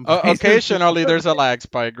sometimes from places to- occasionally there's a lag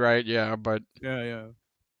spike, right? Yeah, but yeah.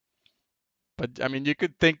 I mean you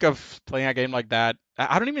could think of playing a game like that.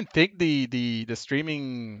 I don't even think the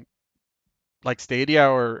streaming like Stadia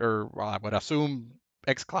or well, I would assume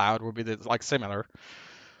xCloud would be like similar.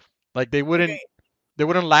 Like they wouldn't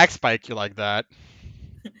lag spike you like that.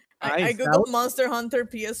 I Nice. googled Monster Hunter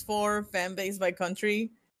PS4 fan base by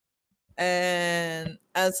country, and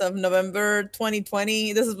as of November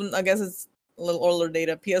 2020, this is I guess it's a little older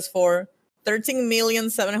data. PS4,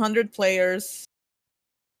 13,700,000 players.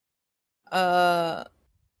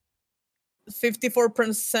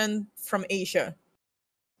 54% from Asia,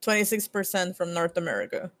 26% from North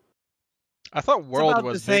America. I thought It's World about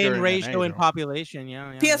was the same bigger than ratio in Asia. population.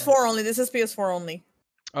 Yeah. PS4 only. This is PS4 only.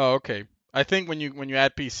 Oh, okay. I think when you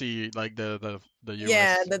add PC, like the US.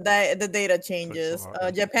 Yeah, the data changes. lot,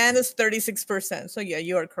 yeah. Japan is 36%. So yeah,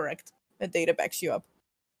 you are correct. The data backs you up.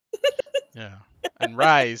 Yeah. And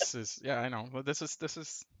Rise is I know. Well, this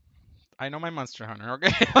is I know my Monster Hunter.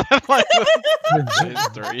 Okay. Like,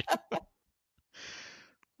 history.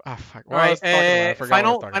 Ah, fuck. All What I right. was talking about, I forgot what I was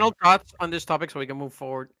Final talking final about. thoughts on this topic, so we can move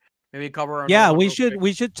forward. Maybe cover. Yeah, another one we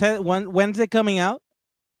real should quick. tell when's it coming out?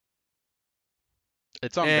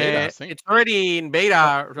 It's on beta, I think. It's already in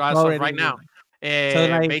beta as of already right in now. So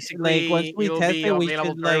like Basically, once we it'll test be it, we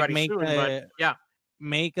available should to like everybody make soon. But yeah.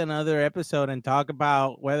 make another episode and talk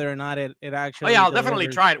about whether or not it Oh actually. yeah, I'll definitely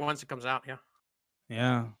delivers. try it once it comes out. Yeah.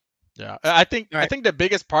 Yeah. Yeah. I think Alright. I think the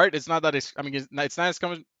biggest part is not that it's not as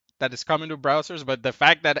coming that it's coming to browsers, but the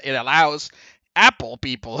fact that it allows Apple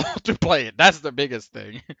people to play it. That's the biggest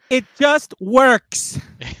thing. It just works.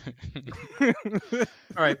 All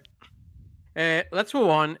right. Let's move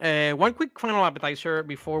on. One quick final appetizer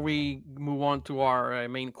before we move on to our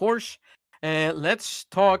main course. Let's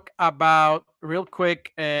talk about real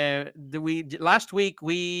quick. Last week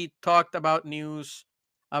we talked about news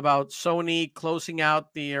about Sony closing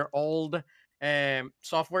out their old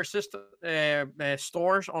software system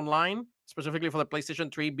stores online, specifically for the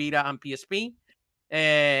PlayStation 3, Vita, and PSP.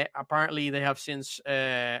 Apparently, they have since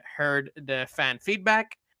heard the fan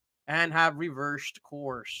feedback and have reversed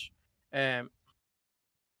course.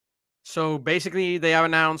 So basically, they have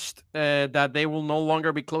announced that they will no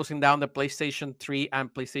longer be closing down the PlayStation 3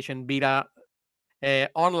 and PlayStation Vita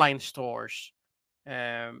online stores.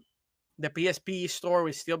 The PSP store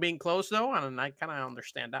is still being closed though, and I kind of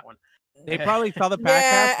understand that one. They probably saw the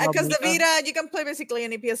Yeah, podcast. because the Vita, you can play basically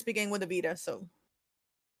any PSP game with the Vita. So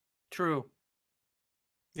True.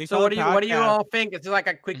 They So saw what the do you podcast. all think? It's like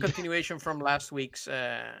a quick continuation from last week's.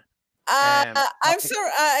 I'm topic.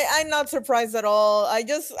 I'm not surprised at all.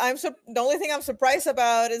 The only thing I'm surprised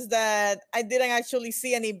about is that I didn't actually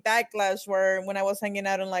see any backlash when I was hanging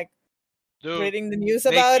out and like Dude, reading the news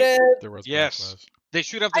they about should- it. There was Yes. backlash. they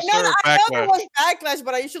should have I know, deserved I know there backlash. was backlash,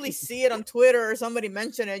 but I usually see it on Twitter or somebody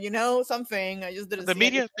mention it. Something. I just didn't. The see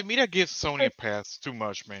media, anything. the media gives Sony a pass too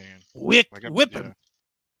much, man. Whip Like, him. yeah.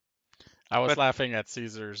 I was But- laughing at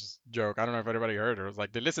Caesar's joke. I don't know if anybody heard it. It was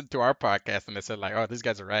like they listened to our podcast and they said like, "Oh, these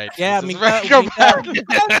guys are right." Yeah, This is Mika- right. Go Mika- back.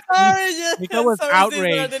 I'm sorry, yes, Mika was sorry, Caesar, I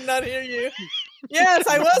outraged. did not hear you. Yes,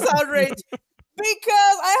 I was outraged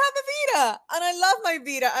because I have a Vita and I love my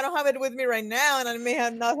Vita. I don't have it with me right now, and I may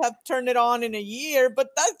not have turned it on in a year, but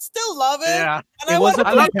I still love it. Yeah, and It I was want a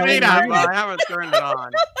I love compelling Vita, but argument. I haven't turned it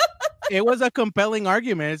on. It was a compelling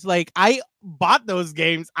argument. It's like I bought those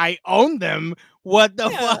games. I own them. What the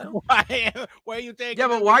Yeah. fuck? Why are you taking? Yeah,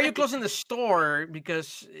 but them why are away? you closing the store?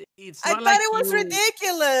 Because it's I not thought like it was you-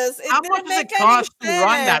 ridiculous. It How didn't much does it make any cost to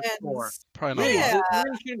run that sense. store? Probably not Really, a lot. Yeah. it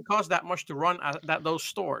really shouldn't cost that much to run those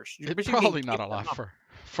stores. You're It's basically probably being not a kicked lot off.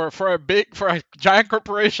 for a giant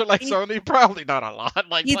corporation like It- Sony. Probably not a lot.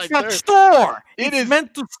 Like It's like a they're- store. It It's is-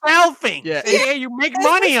 meant to sell things. Yeah, Yeah, you make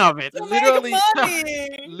money of it. To Literally- make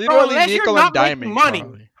money. literally unless you're nickel not and making diming. money.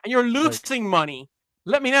 Probably. And you're losing money.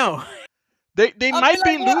 Let me know. They I'll might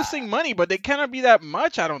be be like, "What?" losing money, but they cannot be that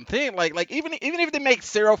much. I don't think. Like even if they make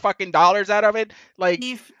zero fucking dollars out of it, like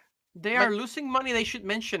If they like- are losing money, they should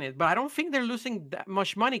mention it. But I don't think they're losing that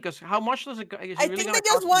much money because how much does it? Is I it really think gonna they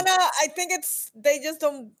just cost them? wanna. I think they just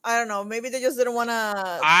don't. I don't know. Maybe they just didn't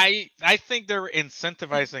wanna. I think they're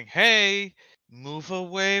incentivizing. Hey, move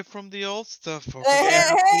away from the old stuff. Focus Hey,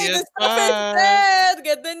 on the hey, the stuff is PS5. dead.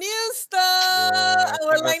 Get the new stuff. I And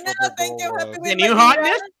we're think like, that's no, what the thank you. goal Happy was. with The my new Vita."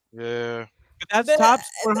 hotness? Yeah. That's the- tops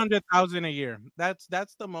 400,000 a year. That's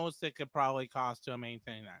the most it could probably cost to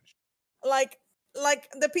maintain that. Like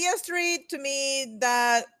the PS3 to me,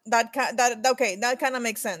 that okay, that kind of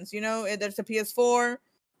makes sense. There's a PS4,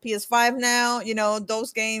 PS5 now.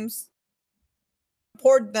 Those games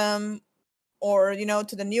port them or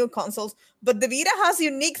to the new consoles. But the Vita has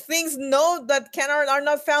unique things that are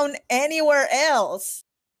not found anywhere else.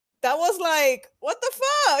 That was like, what the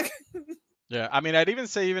fuck? yeah. I mean, I'd even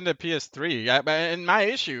say even the PS3. And my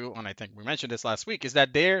issue, and I think we mentioned this last week, is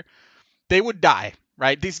that they would die.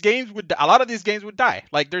 Right? A lot of these games would die.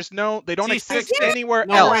 Like they don't Cease to exist exist. anywhere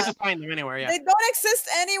No way else. to find them anywhere. Yeah. They don't exist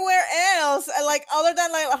anywhere else, like other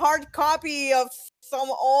than like a hard copy of some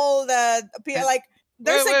old like.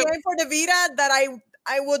 There's Wait. a game for the Vita that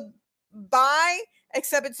I would buy,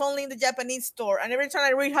 except it's only in the Japanese store. And every time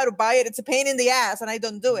I read how to buy it, it's a pain in the ass, and I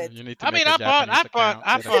don't do it. You need to I make mean, a I bought- Japanese account,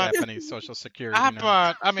 I get a bought- Japanese social security. I number.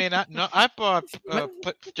 bought. I mean, I bought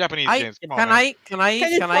Japanese games. Come on, Can man. I? Can you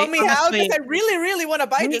Can tell me how? honestly- Because I really, really want to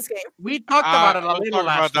buy We- this game. We talked about it a we'll little talk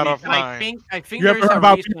last about that week. And I offline. think You there ever is heard a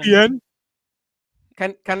about reason. VPN?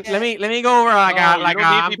 Can Yeah. let me go over like No, a you like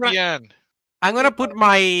don't a, need VPN. I'm gonna put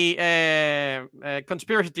my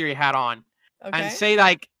conspiracy theory hat on Okay. and say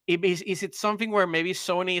like, is it something where maybe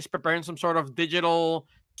Sony is preparing some sort of digital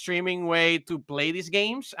streaming way to play these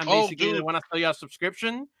games, and Oh, basically they dude. want to sell you a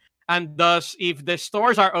subscription, and thus if the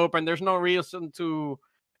stores are open, there's no reason to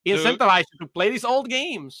Dude. incentivize you to play these old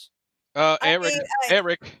games. I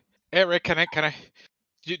Eric, mean, Eric, can I?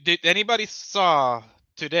 Did anybody saw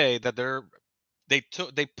today that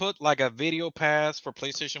they put like a video pass for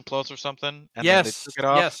PlayStation Plus or something, and then they Yes, took it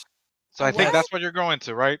off? yes. So I think What? that's what you're going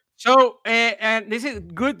to, right? So, and this is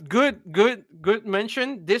good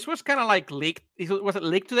mention. This was kind of like leaked. Was it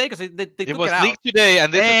leaked today? Because they It took was it out. leaked today,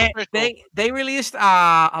 and this is official. They released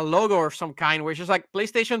a logo or some kind, which is like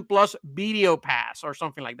PlayStation Plus Video Pass or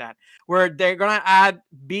something like that, where they're gonna add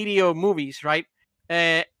video movies, right,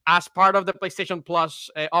 as part of the PlayStation Plus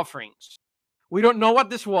offerings. We don't know what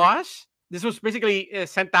this was. This was basically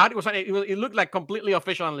sent out. It looked like completely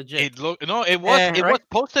official and legit. It look no, it was right? was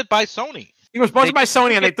posted by Sony. It was posted by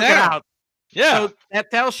Sony and they it took it down. out. Yeah, So that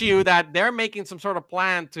tells you that they're making some sort of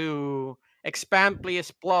plan to expand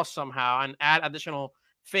PS Plus somehow and add additional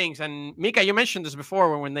things. And Mika, you mentioned this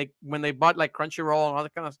before when they bought like Crunchyroll and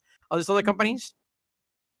all these other companies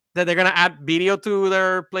that they're gonna add video to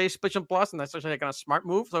their PlayStation Plus, and that's actually like a smart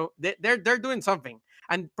move. So they're doing something,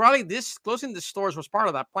 and probably this closing the stores was part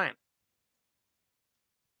of that plan.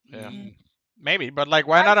 Yeah. Maybe, but like,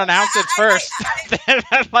 why not announce it first?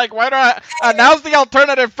 Like, why not announce the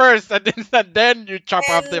alternative first, and then you chop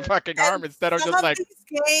off the fucking arm instead of some just of like. these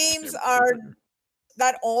games are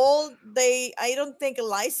that old. I don't think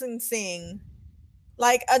licensing.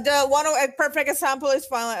 Like a perfect example is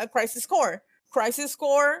Final Crisis Core. Crisis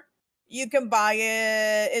Core, you can buy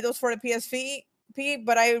it. It was for the PSP,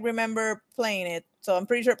 but I remember playing it, so I'm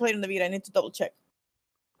pretty sure I played it on the Vita. I need to double check.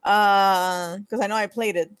 Because I know I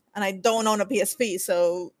played it, and I don't own a PSP,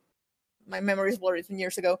 so my memory is blurry from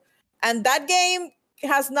years ago. And that game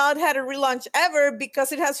has not had a relaunch ever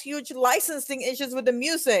because it has huge licensing issues with the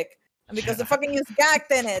music, and because the fucking use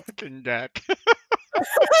GACT in it. Fucking Jack.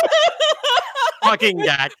 Fucking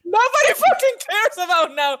Jack. Nobody fucking cares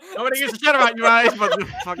about now. Nobody gives a shit about you guys, but the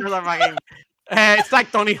fuckers are fucking. It's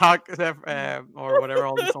like Tony Hawk or whatever,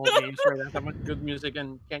 all these old games where they have much good music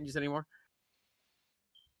and can't use it anymore.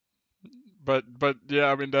 But yeah,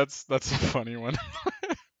 I mean that's a funny one.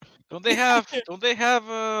 Don't they have?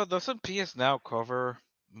 Doesn't PS Now cover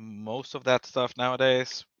most of that stuff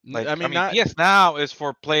nowadays? Like, I mean, not, PS Now is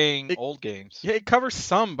for playing old games. Yeah, it covers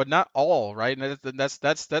some, but not all, right? And that's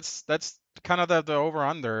kind of the over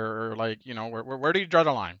under, or like, you know, where do you draw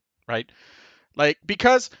the line, right? Like,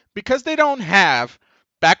 because they don't have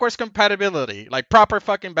backwards compatibility, like proper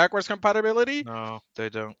fucking backwards compatibility. No, they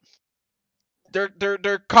don't.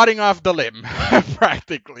 They're cutting off the limb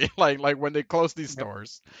practically, like when they close these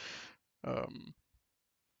stores. All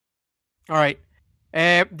right,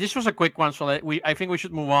 this was a quick one, so I think we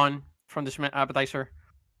should move on from this appetizer.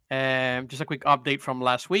 Just a quick update from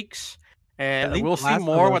last week's. We'll see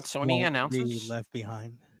more what Sony announces. Left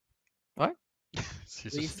behind. What?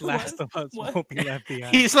 These Last of Us won't be left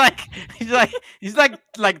behind. He's like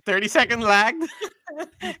 30 second lagged.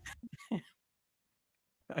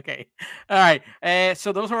 Okay. All right.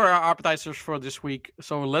 So those are our appetizers for this week.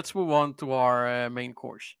 So let's move on to our main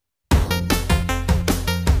course.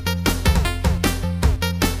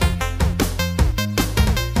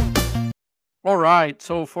 All right.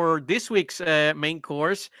 So for this week's main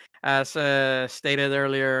course, as stated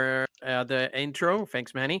earlier, the intro,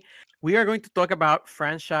 thanks, Manny, we are going to talk about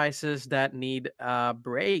franchises that need a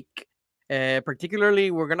break. Particularly,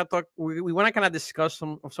 we're gonna talk. We want to kind of discuss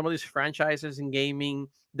some of these franchises in gaming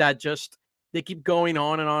that just they keep going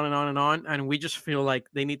on and on and on and on, and we just feel like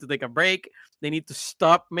they need to take a break. They need to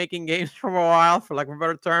stop making games for a while, for lack of a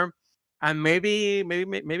better term, and maybe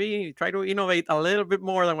try to innovate a little bit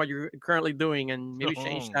more than what you're currently doing, and maybe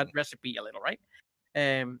change that recipe a little, right?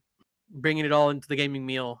 Bringing it all into the gaming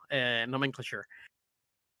meal nomenclature.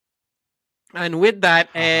 And with that,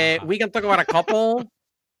 we can talk about a couple.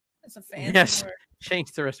 It's a fancy Yes, word.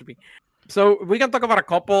 change the recipe. So we can talk about a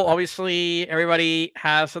couple. Obviously, everybody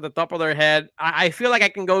has at the top of their head. I feel like I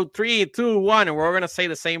can go 3, 2, 1, and we're gonna say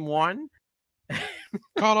the same one.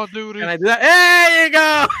 Call of Duty. Can I do that? There you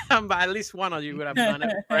go. But at least one of you would have done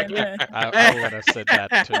it correctly. I would have said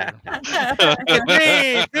that too.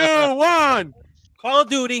 3, 2, 1. Call of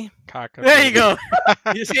Duty. There you go.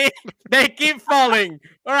 You see, they keep falling.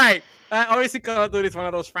 All right. Obviously, Call of Duty is one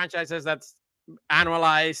of those franchises that's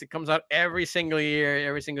annualized. It comes out every single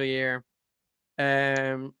year.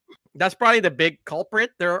 That's probably the big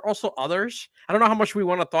culprit. There are also others. I don't know how much we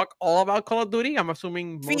want to talk all about Call of Duty. I'm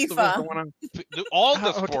assuming most of us don't want Do all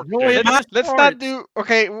the sports. okay. games. Let's not do.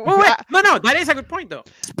 Okay, Wait. No, that is a good point though.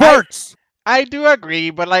 Sports. I do agree,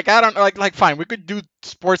 but like I don't like fine. We could do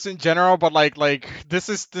sports in general, but like this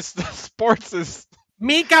sports is.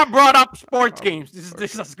 Mika brought up sports games.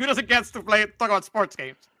 This is as good as it gets to talk about sports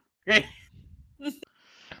games. Okay.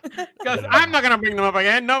 Because I'm not gonna bring them up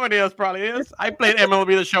again. Nobody else probably is. I played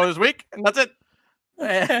MLB The Show this week, and that's it.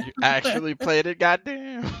 You actually played it,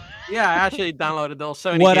 goddamn. Yeah, I actually downloaded those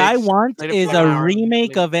 70 What I gigs, want played it is for an a hour.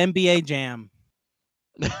 remake of NBA Jam.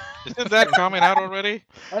 Isn't that coming out already?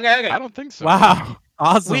 Okay. I don't think so. Wow,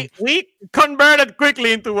 awesome. We converted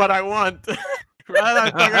quickly into what I want. Rather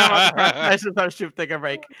than talking about franchises that should take a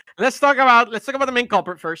break. Let's talk about the main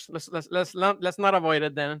culprit first. Let's not avoid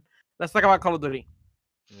it then. Let's talk about Call of Duty.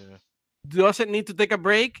 Yeah. Does it need to take a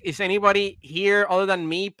break? Is anybody here other than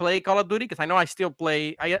me play Call of Duty? Because I know I still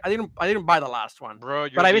play. I didn't buy the last one, Bro,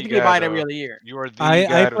 but I basically buy it every other year. You are the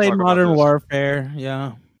guy I to played talk about Modern this. Warfare.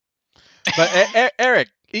 Yeah. But Eric,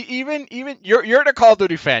 even you're the Call of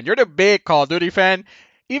Duty fan. You're the big Call of Duty fan.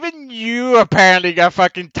 even you apparently got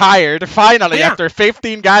fucking tired finally Yeah. after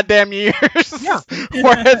 15 goddamn years. Yeah.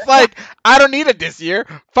 Where it's like, I don't need it this year.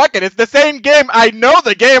 Fuck it, it's the same game. I know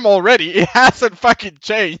the game already. It hasn't fucking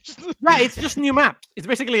changed. Yeah, it's just new maps. It's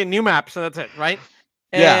basically a new map, so that's it, right?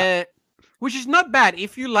 Yeah. Which is not bad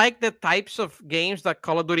if you like the types of games that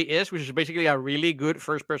Call of Duty is, which is basically a really good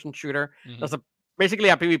first-person shooter. Mhm. That's basically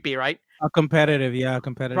a PvP, right? A competitive, yeah,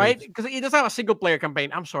 competitive. Right? Because it does have a single-player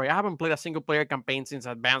campaign. I'm sorry, I haven't played a single-player campaign since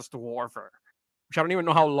Advanced Warfare, which I don't even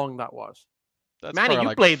know how long that was. That's Manny, for you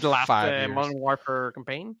like played the last 5 years. Modern Warfare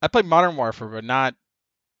campaign? I played Modern Warfare, but not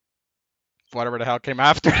whatever the hell came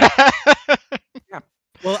after that.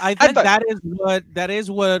 Well, I think thought- that is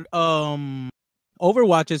what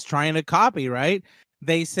Overwatch is trying to copy, right?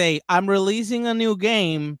 They say I'm releasing a new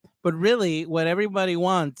game, but really what everybody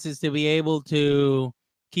wants is to be able to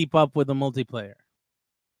keep up with the multiplayer.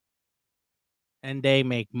 And they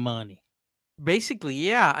make money. Basically,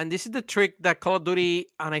 yeah. And this is the trick that Call of Duty,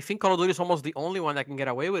 and I think Call of Duty is almost the only one that can get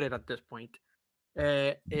away with it at this point,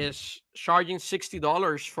 is charging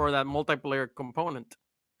 $60 for that multiplayer component,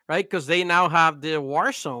 right? Because they now have the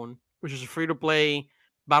Warzone, which is a free-to-play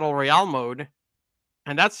battle royale mode,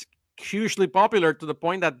 and that's hugely popular to the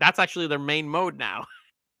point that that's actually their main mode now,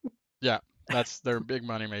 That's their big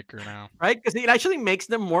money maker now. right? Because it actually makes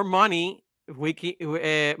them more money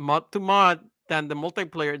mod to mod than the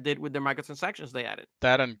multiplayer did with the microtransactions they added.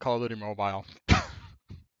 That and Call of Duty Mobile.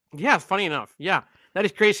 Yeah, funny enough. Yeah, that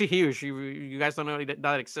is crazy huge. You guys don't know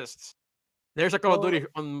that exists. There's a Call of Duty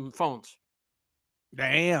on phones.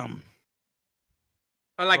 Damn.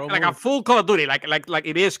 Like a Promo. full Call of Duty, like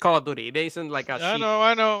it is Call of Duty. It isn't like a I cheap.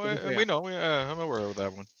 know. Yeah. We know. I'm aware of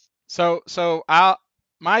that one. So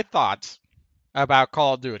my thoughts about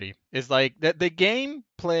Call of Duty is like that the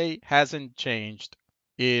gameplay hasn't changed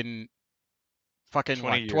in fucking 20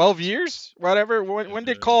 what, years. 12 years? Whatever. When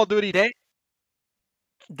did Yeah. Call of Duty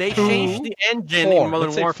They changed the engine Four, in Modern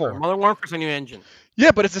let's say Warfare. four. Modern Warfare's a new engine.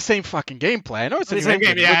 Yeah, but it's the same fucking gameplay. I know it's It's a the new same game.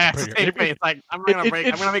 engine. It Yeah, looks it's the pretty- same thing. It's like I'm gonna it- break.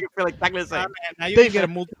 it- I'm gonna make it feel exactly the same. Now you They can get a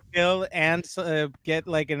fu- multi-kill and get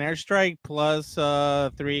like an airstrike plus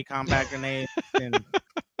 3 combat grenades and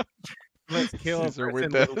let's kill a Caesar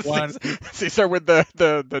person with with the one. Caesar with the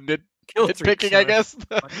Kill nitpicking, streaks, I guess.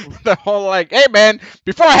 The whole like, hey man,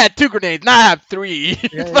 before I had 2 grenades, now I have 3.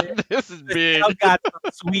 Yeah, This is big. Scout got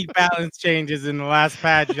some sweet balance changes in the last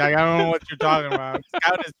patch. Like, I don't know what you're talking about.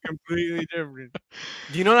 Scout is completely different.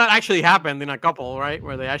 Do you know that actually happened in a couple, right?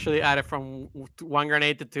 Where they actually added from 1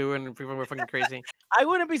 grenade to 2, and people were fucking crazy. I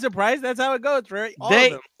wouldn't be surprised. That's how it goes, right? All of They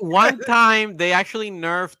them. one time they actually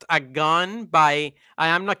nerfed a gun by I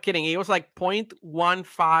am not kidding. It was like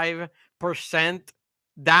 0.15%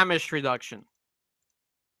 damage reduction.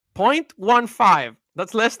 0.15.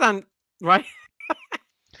 That's less than right.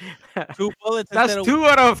 2 bullets. That's instead of 2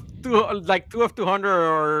 out of 2, like 2 of 200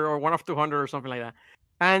 or 1 of 200 or something like that.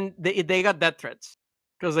 And they got death threats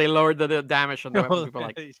because they lowered the damage on the weapon people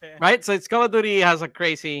like. Yeah. Right? So it's Call of Duty has a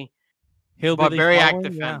crazy but Hillbilly very following,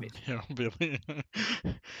 active yeah. fan base. Yeah, Billy.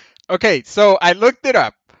 Okay, so I looked it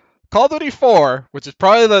up. Call of Duty 4, which is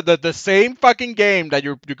probably the same fucking game that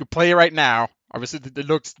you could play right now. Obviously, it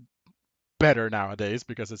looks better nowadays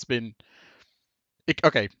because it's been. It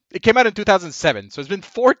came out in 2007, so it's been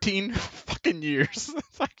 14 fucking years.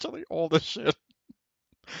 It's actually old as shit.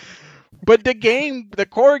 But the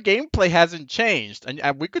core gameplay hasn't changed, and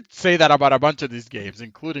we could say that about a bunch of these games,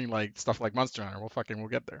 including like stuff like Monster Hunter. We'll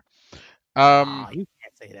get there. Aw, you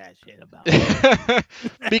can't say that shit about it.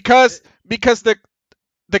 because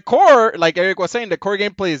the core, like Eric was saying, the core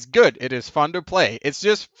gameplay is good. It is fun to play. It's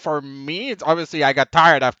just for me, it's obviously I got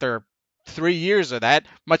tired after 3 years of that,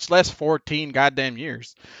 much less 14 goddamn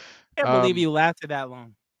years. I can't believe Um, you lasted that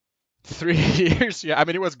long. 3 years, yeah. I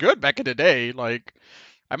mean, it was good back in the day. Like,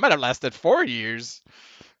 I might have lasted 4 years.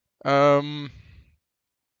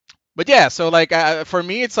 But yeah, so like for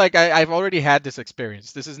me, it's like I've already had this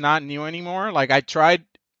experience. This is not new anymore. Like I tried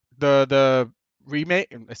the remake.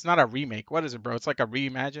 It's not a remake. What is it, bro? It's like a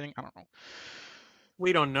reimagining. I don't know.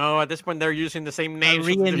 We don't know. At this point, they're using the same A names.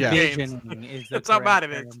 for the different games. re-envisioning is the That's how bad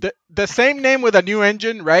correct it is. term. The same name with a new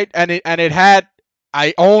engine, right? And it had.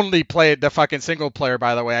 I only played the fucking single player,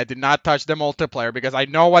 by the way. I did not touch the multiplayer because I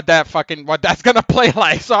know what that's gonna play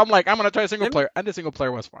like. So I'm like, I'm gonna try single Let me- player, and the single player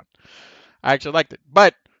was fun. I actually liked it,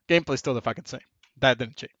 but gameplay's still the fucking same. That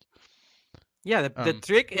didn't change. Yeah, the Um,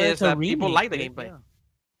 trick Well, is it's a that people remake, like the right? gameplay, Yeah.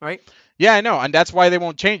 right? Yeah, I know, and that's why they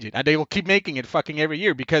won't change it, and they will keep making it fucking every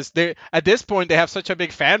year because they at this point they have such a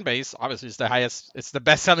big fan base. Obviously, it's the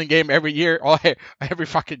best-selling game every year, every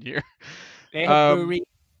fucking year. Every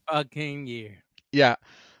fucking year. Yeah.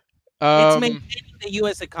 It's Um, maintaining the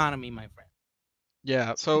U.S. economy, my friend.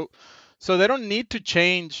 Yeah, so they don't need to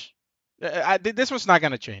change. This was not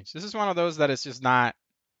gonna change. This is one of those that is just not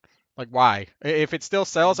like why. If it still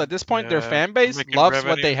sells at this point, their Yeah, fan base making loves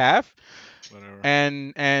what they revenue. have, Whatever.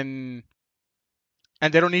 and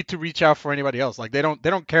they don't need to reach out for anybody else. Like they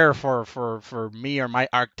don't care for me or my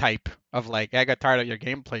archetype of like I got tired of your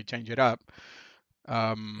gameplay, change it up.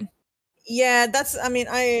 Um, Yeah, that's. I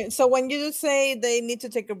mean, so when you say they need to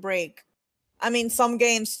take a break, I mean, some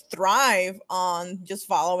games thrive on just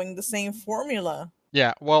following the same formula.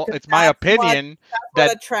 yeah, well, 'Cause it's my opinion what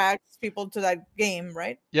that attracts people to that game,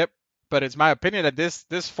 right? yep, but it's my opinion that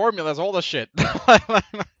this formula is all the shit.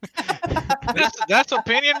 That's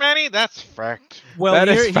opinion, Manny. That's fact. Well, That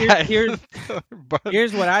is fact. here's But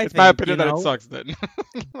here's what I it's my think. opinion that it sucks then.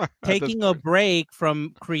 At this Taking a point. break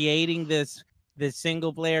from creating this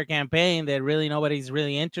single player campaign that really nobody's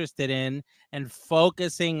really interested in and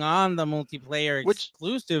focusing on the multiplayer Which-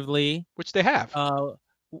 exclusively. Which they have.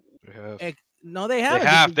 Yeah. No, they They haven't.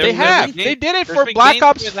 have. They There's have. been They did it there's for been Black games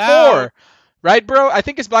Ops without- 4. Right, bro? I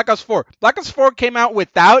think it's Black Ops 4. Black Ops 4 came out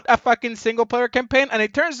without a fucking single player campaign, and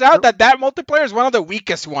it turns out that multiplayer is one of the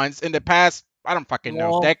weakest ones in the past, I don't fucking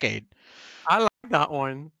know, Well, decade. I like that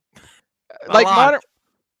one. A Like lot.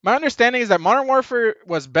 my understanding is that Modern Warfare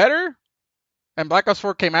was better and Black Ops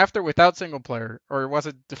 4 came after without single player, or was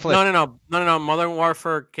it the flip? No. Modern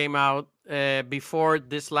Warfare came out before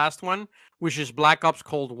this last one, which is Black Ops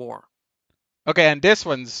Cold War. Okay, and this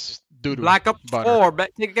one's doo-doo. Black Ops butter. 4,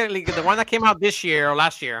 but technically the one that came out this year or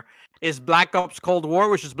last year is Black Ops Cold War,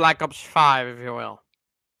 which is Black Ops 5, if you will,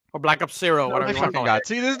 or Black Ops 0, Oh whatever my you want to fucking call god.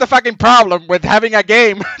 See, this is the fucking problem with having a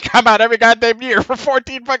game come out every goddamn year for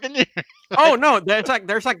 14 fucking years. it. Oh no,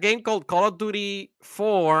 there's a game called Call of Duty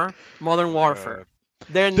 4 Modern Warfare.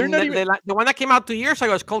 They're not even- The one that came out 2 years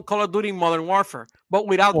ago is called Call of Duty Modern Warfare, but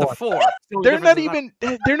without the 4. They're not even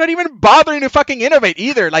bothering to fucking innovate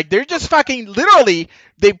either. Like they're just fucking literally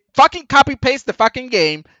they fucking copy paste the fucking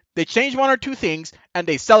game. They change one or two things and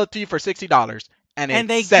they sell it to you for $60 and it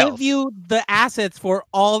they sells. give you the assets for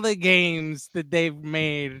all the games that they've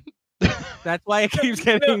made. That's why it keeps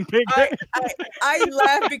getting bigger. I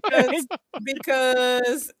laugh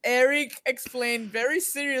because Eric explained very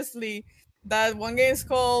seriously that one game is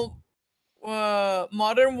called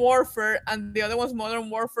Modern Warfare and the other one's Modern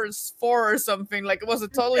Warfare 4 or something. Like it was a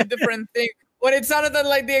totally different thing. When it sounded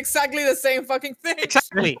like exactly the same fucking thing.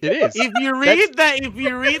 Exactly. It is. If you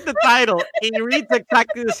read the title, it reads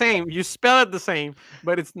exactly the same. You spell it the same,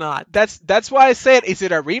 but it's not. That's why I said, is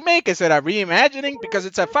it a remake? Is it a reimagining? Because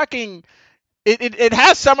it's a fucking it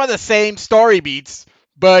has some of the same story beats,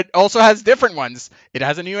 but also has different ones. It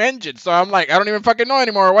has a new engine, so I'm like, I don't even fucking know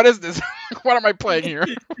anymore. What is this? What am I playing here?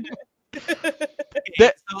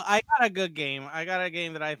 So I got a good game. I got a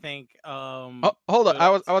game that I think. Oh, hold on.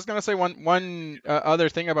 good. I was gonna say one other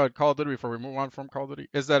thing about Call of Duty before we move on from Call of Duty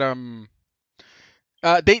is that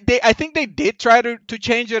they I think they did try to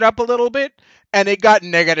change it up a little bit, and it got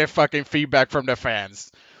negative fucking feedback from the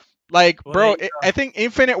fans. Like, Well, bro, there you I think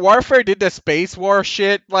Infinite Warfare did the space war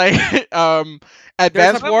shit. Like,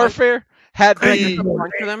 Advanced a- Warfare had There's a the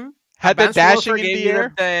bunch of them. had the Advanced dashing Warfare in gave the you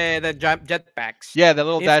air. the jetpacks. Yeah, the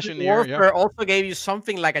little dash in Infinite the air. Yeah. Warfare also gave you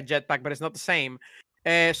something like a jetpack, but it's not the same.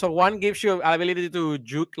 So one gives you ability to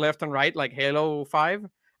juke left and right, like Halo 5.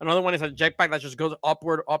 Another one is a jetpack that just goes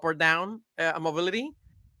upward, up or down mobility.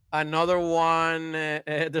 Another one,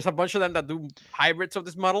 there's a bunch of them that do hybrids of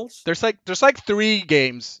these models. There's like 3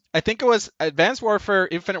 games. I think it was Advanced Warfare,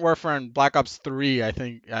 Infinite Warfare, and Black Ops 3. I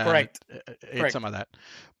think. Correct. Ate Correct. some of that.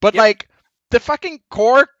 But Yep. like the fucking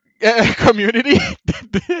core community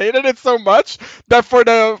they hated it so much that for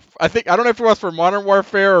I don't know if it was for Modern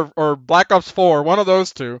Warfare or Black Ops 4, one of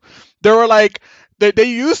those two, they were like. They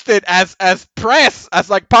used it as press, as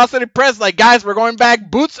like positive press, like guys, we're going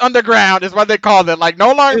back, boots on the ground is what they called it. Like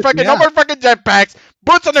no more fucking jetpacks,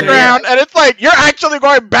 boots on the So, ground, and it's like you're actually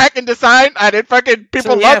going back in design, and it fucking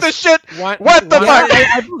people love yes, this shit. What the fuck?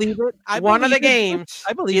 I believe it. One of the believe it. games,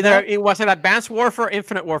 I believe either that. it was an Advanced Warfare,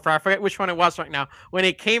 Infinite Warfare. I forget which one it was right now. When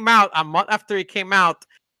it came out, a month after it came out,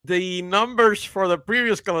 the numbers for the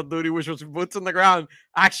previous Call of Duty, which was boots on the ground,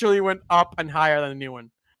 actually went up and higher than the new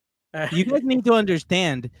one. You guys need to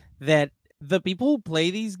understand that the people who play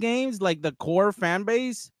these games, like the core fan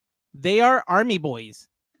base, they are army boys.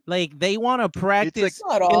 Like they want to practice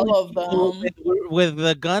Not all of killing them. people with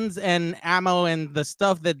the guns and ammo and the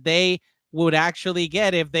stuff that they would actually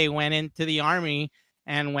get if they went into the army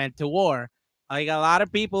and went to war. Like a lot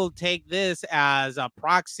of people take this as a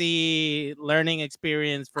proxy learning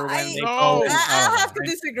experience for when I they No. go. I have to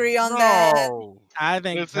disagree on that. No. I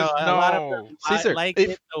think This so. is A lot of no. them Caesar, like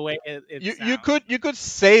if it the way it you sounds. could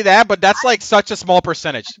say that, but that's like such a small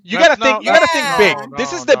percentage. You That's gotta think. no- You gotta think Yeah. big. no,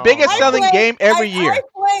 This is no, the biggest no. selling game every year. I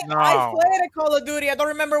No. played a Call of Duty. I don't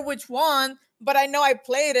remember which one, but I know I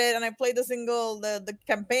played it, and I played the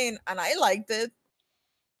campaign, and I liked it.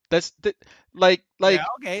 That's the, like Yeah,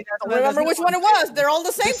 okay. I don't remember which one it was. They're all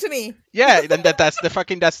the same This- to me. yeah, and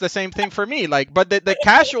that's the same thing for me. Like, but the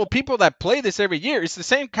casual people that play this every year, it's the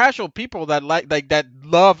same casual people that like that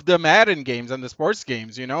love the Madden games and the sports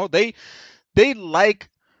games. You know, they like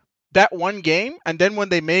that one game, and then when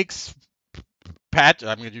they make patch,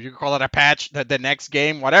 I mean, you can call it a patch, the next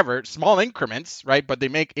game, whatever, small increments, right? But they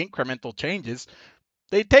make incremental changes.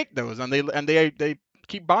 They take those and they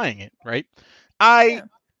keep buying it, right? I Yeah.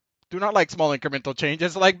 do not like small incremental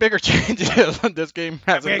changes. I like bigger changes. This game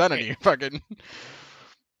hasn't done any fucking.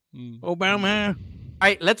 Obama. All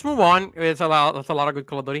right, let's move on. That's a lot of good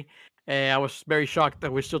Call of Duty. I was very shocked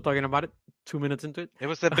that we're still talking about it 2 minutes into it. It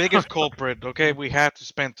was the biggest culprit. Okay, we had to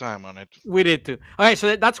spend time on it. We did too. All right,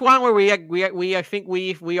 so that's one where we I think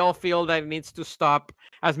we all feel that it needs to stop.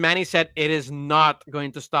 As Manny said, it is not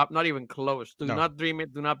going to stop. Not even close. Do No. not dream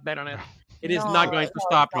it. Do not bet on it. No. It is No, not going to no,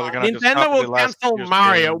 stop. it's not. Probably gonna just Nintendo copy the will last cancel year's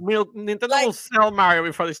Mario. game. Nintendo Like- will sell Mario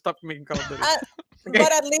before they stop making Call of Duty. Okay.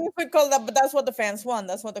 But at least we call that. But that's what the fans want.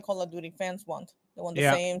 That's what the Call of Duty fans want. They want the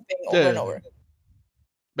Yeah. same thing over and Yeah. over.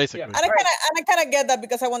 Basically. And I kind of get that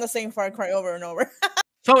because I want the same Far Cry over and over.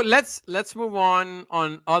 So let's move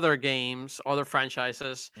on other games, other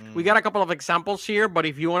franchises. We got a couple of examples here, but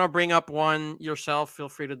if you want to bring up one yourself, feel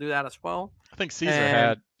free to do that as well. I think Caesar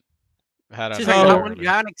And- had a. Caesar, you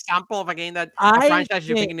have an example of a game that a I franchise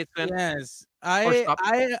you think think- needs to end? Yes, stop.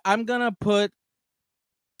 I'm gonna put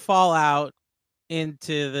Fallout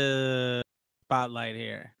into the spotlight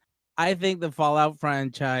here. I think the Fallout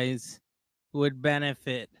franchise would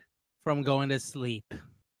benefit from going to sleep.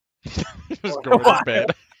 Just going to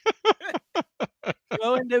bed.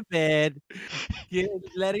 Going to bed,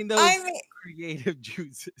 letting those I mean, creative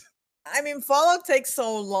juices. Fallout takes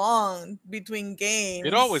so long between games.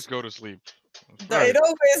 It always go to sleep. That's That right. it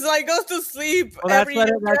always like goes to sleep Well, that's every what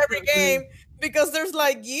year it- for that's every what it game because there's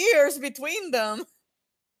like years between them.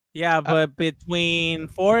 Yeah, but between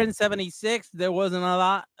 4 and 76, there wasn't a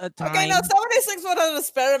lot of time. Okay, no, 76 was an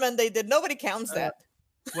experiment they did. Nobody counts that.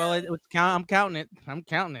 Well, it was I'm counting it. I'm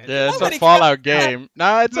counting it. Yeah, it's a Nobody Fallout game.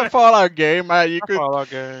 No, it's a Fallout game. You could, Fallout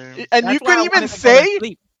game. and That's you why I could even wanted to go to say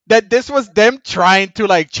sleep. that this was them trying to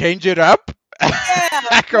like change it up.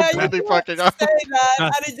 Yeah, Completely you fucking can up. say that,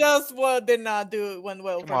 and it just did not do went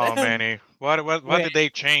well Come for on, them. Manny. What Wait. did they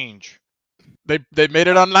change? They made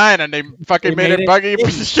it online and they fucking They made made it it buggy.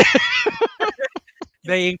 easy.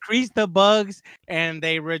 They increased the bugs and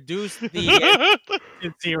they reduced the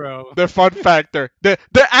to zero. The fun factor, the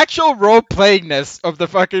actual role playingness of the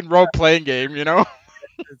fucking role playing game, you know.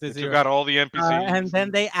 To You zero. got all the NPCs. And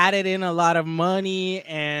then they added in a lot of money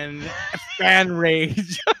and fan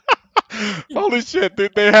rage. Holy shit,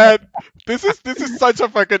 dude! They had this is such a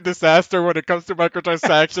fucking disaster when it comes to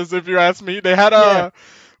microtransactions. If you ask me, they had a Yeah.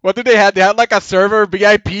 what did they have? They had like a server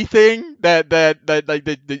VIP thing that like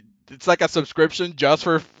it's like a subscription just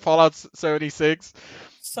for Fallout 76.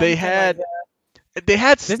 Something had- like They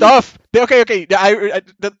had This is- stuff. Okay.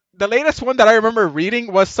 The latest one that I remember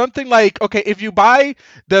reading was something like, okay, if you buy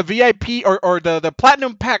the VIP or the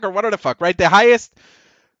platinum pack or whatever the fuck, right? The highest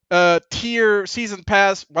tier season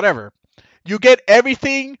pass, whatever. You get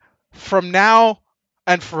everything from now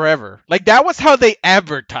and forever. Like that was how they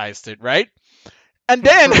advertised it, right? And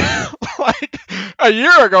then, like a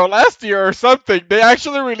year ago, last year or something, they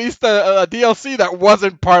actually released a DLC that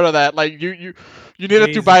wasn't part of that. Like you needed to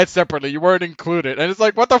Jesus. buy it separately. You weren't included, and it's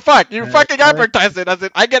like, what the fuck? You fucking advertised it as in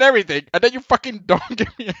I get everything, and then you fucking don't give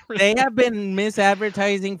me everything. They have been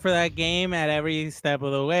misadvertising for that game at every step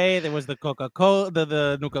of the way. There was the Coca-Cola,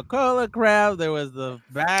 the Nuka-Cola crowd. There was the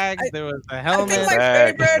bags. There was the I helmet. think my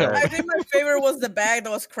Bag, favorite. bag. I think my favorite was the bag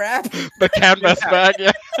that was crap. The canvas bag,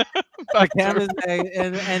 yeah. the canvas bag,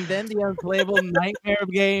 and then the unplayable nightmare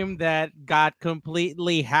game that got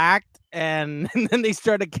completely hacked. And then they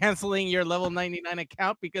started canceling your level 99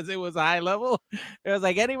 account because it was high level. It was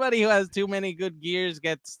like anybody who has too many good gears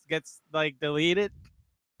gets like deleted.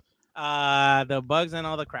 The bugs and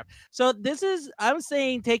all the crap. So this is I'm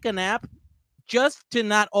saying take a nap just to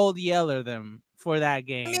not all yell at them for that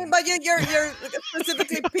game. I mean, but you're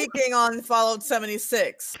specifically picking on Fallout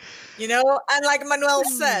 76, you know, and like Manuel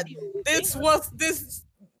said, this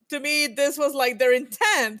to me this was like their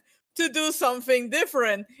intent to do something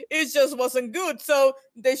different. It just wasn't good. So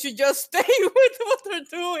they should just stay with what they're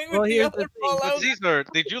doing Well, with the here's other the thing, But Fallout. Caesar,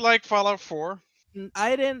 did you like Fallout 4?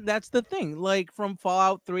 I didn't. That's the thing. Like from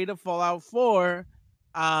Fallout 3 to Fallout 4,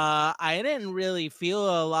 I didn't really feel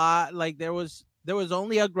a lot. Like there was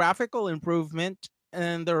only a graphical improvement,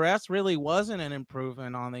 and the rest really wasn't an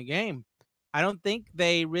improvement on the game. I don't think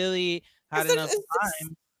they really had It's, a- enough it's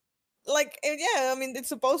time. like yeah, I mean it's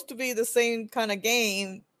supposed to be the same kind of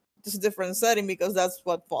game, just a different setting because that's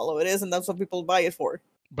what Fallout is and that's what people buy it for.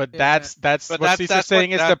 But Yeah. that's But what Caesar's that's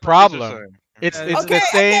saying is the Caesar's problem. saying. It's Okay, it's okay, the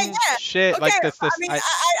same yeah. shit. Okay, Like this. I mean,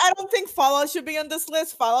 I don't think Fallout should be on this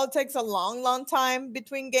list. Fallout takes a long time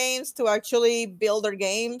between games to actually build their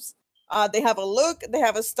games. They have a look, they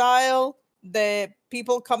have a style. The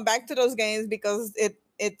people come back to those games because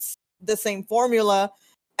it's the same formula.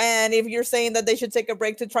 And if you're saying that they should take a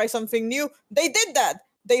break to try something new, they did that.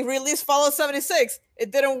 They released Fallout 76.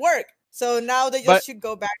 It didn't work. So now they just But- should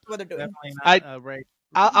go back to what they're doing. Definitely I- not right.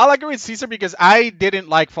 I'll agree with Caesar because I didn't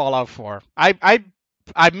like Fallout 4. I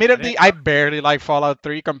admittedly I barely like Fallout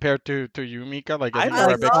 3 compared to you, Mika. Like I I think you're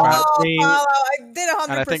a like big Fallout fan, Oh, 3. Fallout. I did 100%.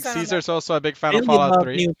 and I think on that. Caesar's also a big fan I of really Fallout love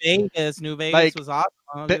 3. New Vegas. New Vegas Like, was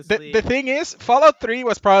awesome. The Obviously. thing is, Fallout 3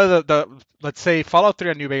 was probably the let's say Fallout 3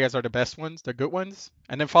 and New Vegas are the best ones, the good ones,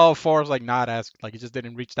 and then Fallout 4 is like not as like it just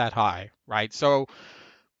didn't reach that high, right? So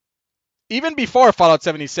even before Fallout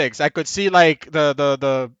 76, I could see like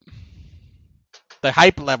the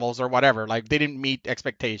hype levels or whatever, like they didn't meet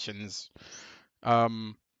expectations.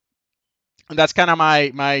 And that's kind of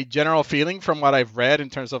my general feeling from what I've read in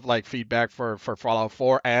terms of like feedback for Fallout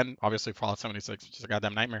 4 and obviously Fallout 76, which is a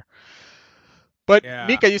goddamn nightmare. But Yeah.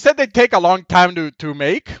 Mika, you said they take a long time to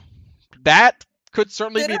make. That could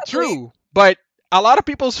certainly Did be I? true, but a lot of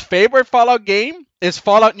people's favorite Fallout game is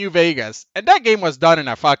Fallout New Vegas, and that game was done in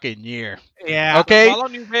a fucking year. yeah. Okay,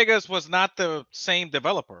 Fallout New Vegas was not the same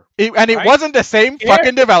developer. It Right? wasn't the same Yeah.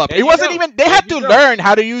 fucking developer. There It you wasn't go. even. They There had you to go. learn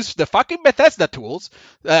how to use the fucking Bethesda tools,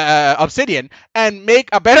 Obsidian, and make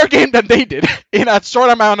a better game than they did in a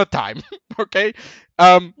short amount of time. Okay,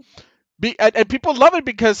 and people love it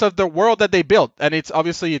because of the world that they built, and it's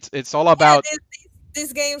obviously it's all about.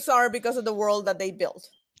 These games are because of the world that they built.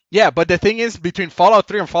 Yeah, but the thing is, between Fallout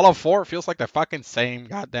 3 and Fallout 4, it feels like the fucking same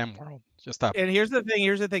goddamn world. Just up. And here's the thing.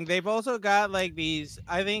 Here's the thing. They've also got like these.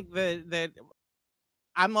 I think that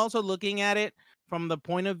I'm also looking at it from the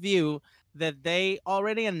point of view that they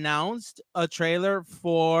already announced a trailer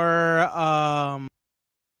for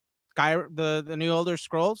the new Elder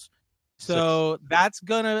Scrolls. So that's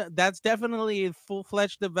definitely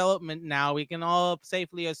full-fledged development now. We can all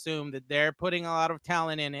safely assume that they're putting a lot of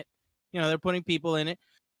talent in it. You know, they're putting people in it.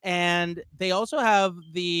 And they also have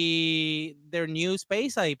their new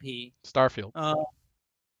space IP. Starfield.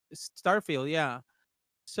 Starfield, yeah.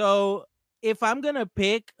 So if I'm gonna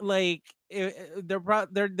pick, like, you're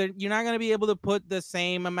not gonna be able to put the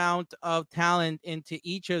same amount of talent into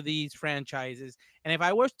each of these franchises. And if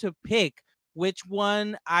I was to pick which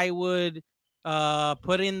one I would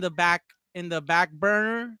put in the back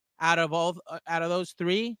burner out of those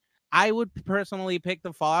three, I would personally pick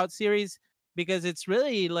the Fallout series because it's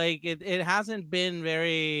really like it hasn't been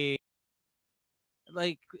very.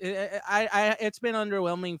 Like it's been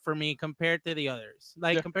underwhelming for me compared to the others.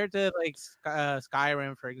 Like Yeah. compared to like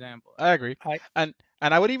Skyrim, for example. I agree. I- And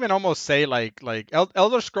I would even almost say like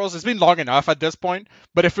Elder Scrolls has been long enough at this point.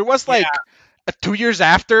 But if it was like 2 years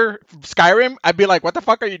after Skyrim, I'd be like, what the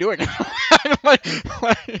fuck are you doing? like,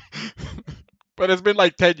 but it's been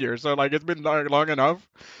like 10 years, so like it's been long enough.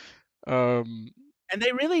 And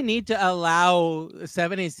they really need to allow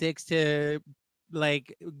 76 to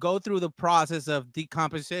like go through the process of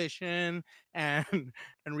decomposition and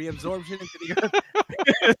reabsorption into the earth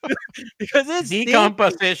because it's stinky.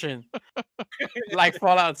 Decomposition, like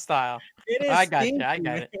Fallout style. It is I got you. I stinky, got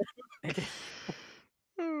man. it.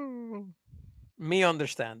 Me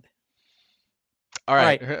understand. All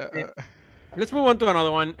right. Let's move on to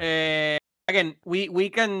another one. Again, we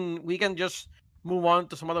can just move on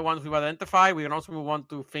to some other ones we've identified. We can also move on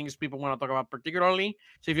to things people want to talk about particularly.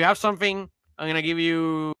 So if you have something, I'm gonna give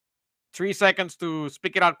you 3 seconds to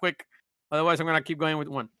speak it out quick. Otherwise, I'm gonna keep going with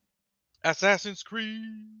one. Assassin's Creed.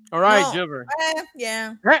 All right, No. Gilbert.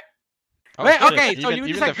 Yeah. Oh, Wait, shit. okay, so you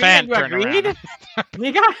Even the disagree fan and you turned around. agreed?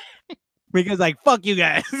 Mika? Because like fuck you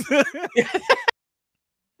guys.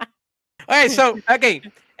 Okay, so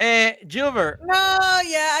Gilbert. No,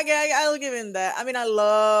 yeah, I'll give him that. I mean, I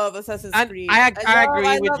love Assassin's And Creed. I agree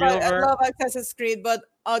with I Gilbert. love Assassin's Creed, but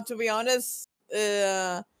to be honest,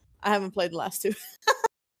 I haven't played the last two.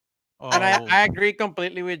 And Oh, I agree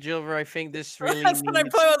completely with Gilver. I think this really That's what I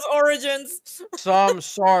needs put as Origins, some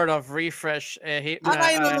sort of refresh. and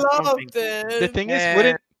I Something. loved The it. thing is,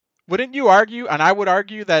 Uh, wouldn't you argue, and I would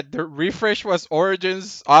argue that the refresh was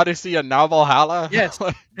Origins, Odyssey, and now Valhalla? Yes.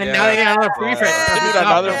 Like, And now they need another Yeah. refresh. you need Yeah,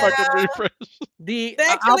 another Now, fucking yeah. refresh. the They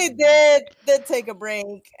actually did take a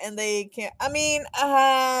break, and they can't. I mean,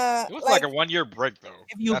 It was like a 1 year break though.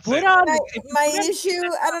 if you That's put it. on, my, if you my put on-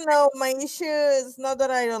 issue, I don't know. My issue is not that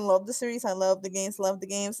I don't love the series. I love the games. Love the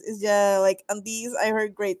games. It's just like on these, I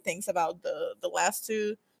heard great things about the last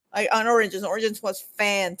two. Like on Origins. Origins was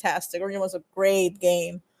fantastic. Origins was a great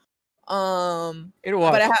game. it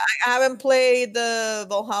was. But I haven't played the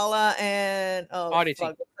Valhalla and Odyssey.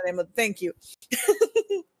 fuck, what's the name of? Thank you.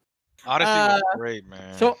 Odyssey was great,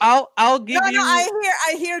 man. So I'll give No, you.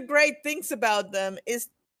 I hear great things about them. It's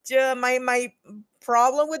just my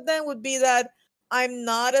problem with them would be that I'm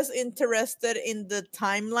not as interested in the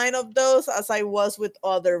timeline of those as I was with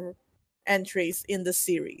other entries in the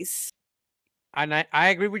series. And I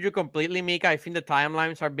agree with you completely, Mika. I think the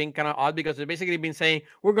timelines are being kind of odd because they've basically been saying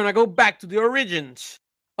we're gonna go back to the origins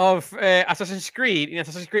of Assassin's Creed in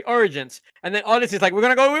Assassin's Creed Origins, and then Odyssey is like we're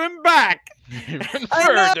gonna go even back. Even I know.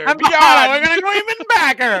 further, And beyond. we're gonna go even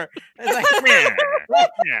backer. It's like,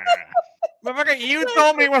 motherfucker, you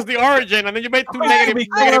told me it was the origin, and then you made two negative movies.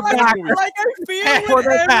 Like I feel For with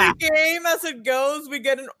the every back. game as it goes, we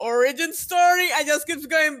get an origin story. I just keeps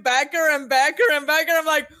going backer and backer and backer. I'm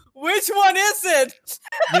like, which one is it?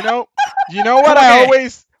 You know what I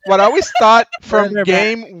always thought from Further back.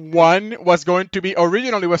 game one was going to be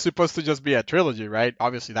originally was supposed to just be a trilogy, right?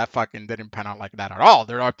 Obviously that fucking didn't pan out like that at all.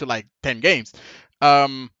 They're up to like 10 games.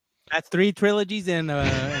 that's 3 trilogies and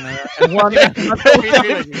one.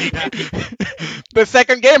 The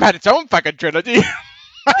second game had its own fucking trilogy.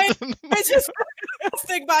 Which is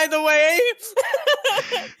fantastic, by the way.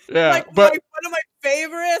 Yeah, like but one of my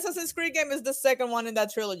favorite Assassin's Creed game is the second one in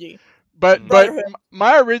that trilogy. but Brotherhood.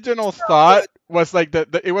 my original thought was like that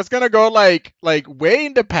it was gonna go like way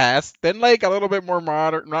in the past, then like a little bit more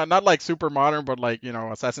modern, not like super modern, but like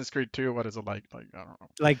Assassin's Creed 2. What is it like? Like I don't know.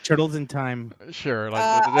 Like Turtles in Time. Sure,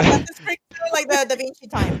 like Assassin's Creed 2, like the Da Vinci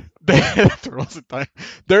time.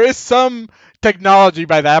 There is some technology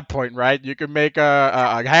by that point, right? You can make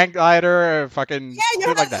a hang glider, fucking Yeah, you shit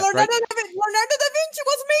have like that, Leonardo, right? Leonardo da Vinci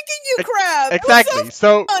was making you crap. It was Exactly.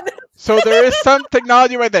 So fun. so there is some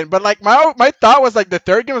technology by then, but like my thought was like the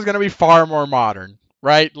third game was gonna be far more modern,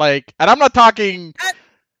 right? Like, and I'm not talking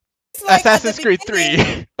It's like, at the Assassin's Creed beginning,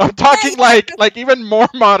 3. I'm talking yeah. like even more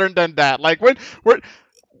modern than that. Like when we're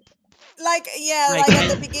like Like- at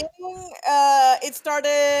the beginning, it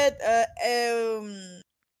started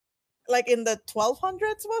like in the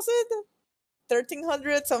 1200s, was it?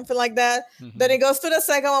 1300s, something like that. Then it goes to the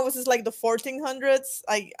second one, which is like the 1400s.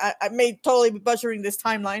 I may totally be butchering this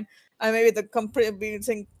timeline. I may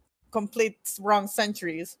be complete wrong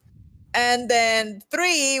centuries. And then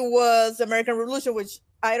 3 was American Revolution, which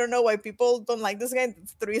I don't know why people don't like this game.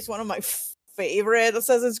 3 is one of my favorite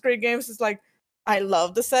Assassin's Creed games. It's like I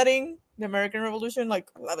love the setting, the American Revolution. Like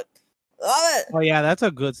love it. Oh yeah, that's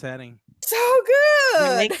a good setting. So The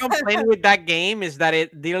good. main complaint with that game is that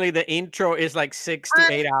literally the intro is like 6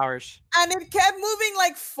 to 8 hours. And it kept moving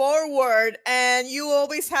like forward, and you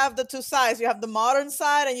always have the two sides. You have the modern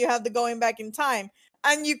side and you have the going back in time.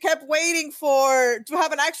 And you kept waiting to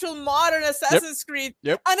have an actual modern Assassin's Creed.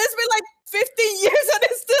 Yep. And it's been like 15 years and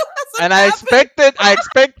it still hasn't and I happened.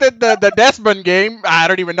 expected the Desmond game. I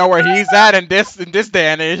don't even know where he's at in this day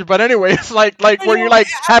and age. But anyway, it's like where you like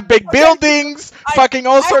have big buildings, fucking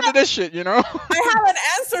all sorts of this shit, you know? I have an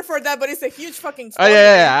answer for that, but it's a huge fucking Oh spoiler.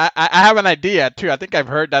 yeah. I have an idea too. I think I've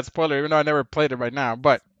heard that spoiler, even though I never played it right now.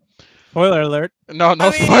 But Spoiler alert. no I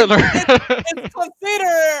mean, spoiler. It's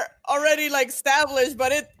considered already like established,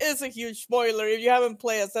 but it is a huge spoiler if you haven't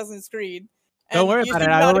played Assassin's Creed. Don't worry you about should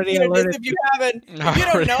it, I not already hear this alerted if you haven't. No, If you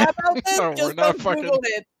don't know about this, no, we're just not don't fucking- Google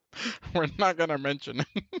it. We're not gonna mention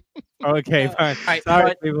it. Okay, Yeah. fine. Right, Sorry,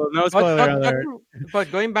 but- people. No But, spoiler but, alert.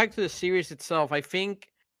 but going back to the series itself, I think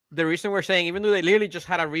the reason we're saying, even though they literally just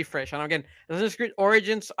had a refresh, and again, Assassin's Creed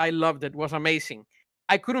Origins, I loved it, was amazing.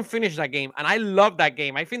 I couldn't finish that game, and I love that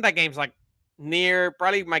game. I think that game's like near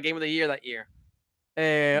probably my game of the year that year. I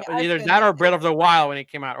Either finished that or it. Breath of the Wild when it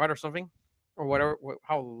came out, right, or something, or whatever.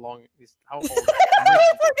 How long is how old?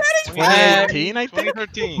 I'm forgetting. 2018, I think.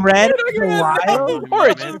 2013. Breath of don't the even Wild. know.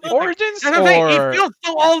 Origins That's what I'm saying, or it feels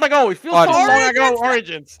so long ago. It feels so Odyssey. long ago. Origins-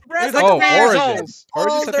 Origins. Breath It's of like the 3 Wild years is old. Origins.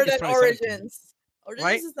 Origins, I older think, is than 2017. Origins. Origins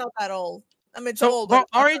Right? is not that old. I mean, it's So, old, but but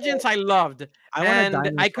it's not that Origins old. I loved, I want a and I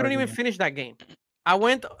dinosaur couldn't even game. finish that game. I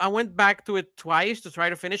went back to it twice to try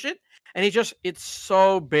to finish it, and it's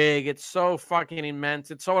so big, it's so fucking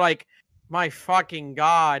immense, it's so like my fucking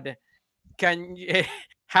god. Can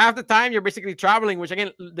half the time you're basically traveling, which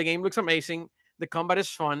again the game looks amazing, the combat is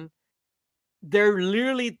fun. They're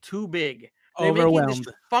literally too big. They're making these Overwhelmed.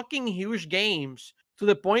 fucking huge games to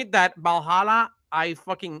the point that Valhalla I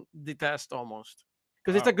fucking detest almost.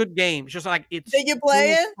 Because it's a Wow. good game. It's just like it's Did you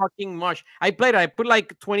play too it? fucking much. I played it. I put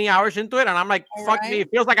like 20 hours into it, and I'm like, All fuck me. right. It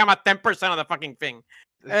feels like I'm at 10% of the fucking thing.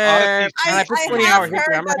 Odyssey And I put 20 have hours into it.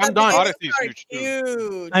 heard I'm like, that I'm the done. beginnings Odyssey's are huge, too.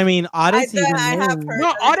 huge. I mean, Odyssey. I have heard. No,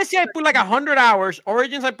 that. Odyssey, I put like 100 hours.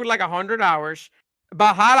 Origins, I put like 100 hours.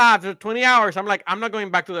 Valhalla, after 20 hours, I'm like, I'm not going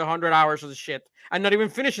back to the 100 hours of the shit. I'm not even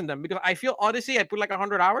finishing them because I feel Odyssey, I put like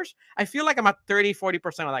 100 hours. I feel like I'm at 30-40%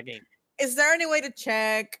 of that game. Is there any way to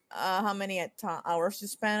check how many hours you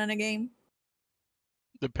spend in a game?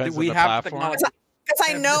 Depends We on the have platform. technology. Because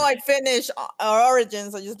I know I finished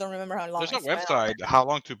Origins, I just don't remember how long. There's I a spent. website, how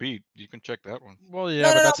long to beat. You can check that one. Well, yeah, No,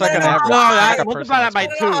 but no, that's no, like no, an no, average. no, That's I- like a multiply that by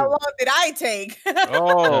personal I don't know how two. long did I take?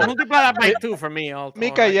 Oh, Multiply that by 2 for me.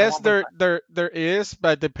 Mika, yes, there is,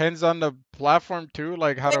 but depends on the platform too,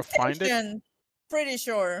 like how to find it. PlayStation, pretty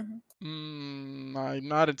sure. I'm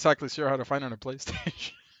not exactly sure how to find it on a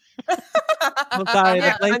PlayStation. I'm sorry,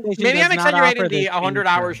 Yeah, the and PlayStation maybe does I'm not exaggerating offer the this 100 feature.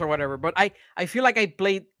 hours or whatever, but I feel like I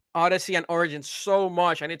played Odyssey and Origins so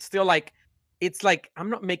much, and it's still like, it's like I'm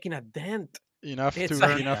not making a dent. enough It's to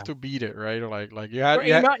like- enough to beat it, right? Like you Or had,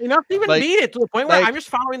 yeah, enough to even like- beat it to the point where like- I'm just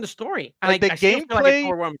following the story. And like the I still feel like it's gameplay-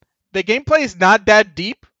 overwhelming. the gameplay is not that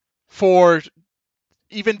deep for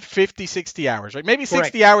even 50, 60 hours, right? Maybe Correct.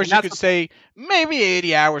 60 hours And you that's could say, maybe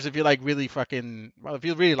 80 hours if you like really fucking, well, if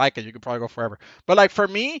you really like it, you could probably go forever. But like for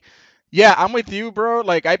me, yeah, I'm with you, bro.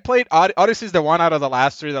 Like I played Odyssey is the one out of the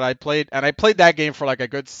last 3 that I played, and I played that game for like a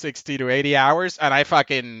good 60 to 80 hours, and I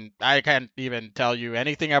can't even tell you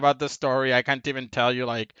anything about the story. I can't even tell you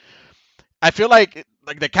like, I feel like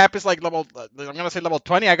the cap is like level, I'm gonna say level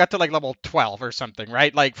 20. I got to like level 12 or something,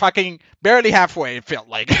 right? Like fucking barely halfway. It felt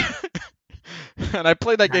like, and I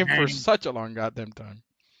played that game for Dang. such a long goddamn time.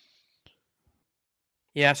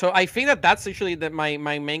 Yeah, so I think that's actually my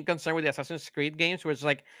main concern with the Assassin's Creed games, which is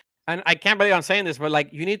like, and I can't believe I'm saying this, but like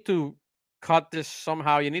you need to cut this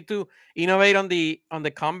somehow. You need to innovate on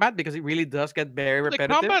the combat because it really does get very the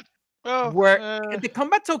repetitive. combat. Well, Where and the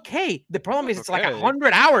combat's okay. The problem is That's it's like okay.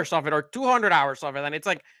 100 hours of it or 200 hours of it, and it's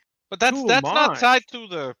like, but that's too not much. tied to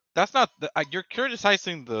the. That's not the. You're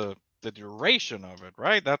criticizing the duration of it,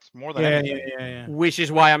 right? That's more than Yeah, anything. yeah. which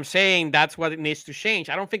is why I'm saying that's what it needs to change.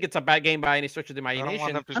 I don't think it's a bad game by any stretch of the I don't want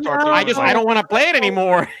imagination. them to I start mean, doing. I like- don't want to play it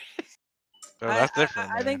anymore. So that's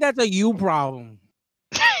different. I man. think that's a you problem.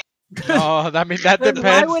 No, I mean that Why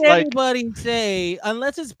depends. would Like anybody say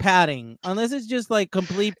unless it's padding, unless it's just like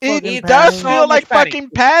complete? it fucking does padding? feel like padding. fucking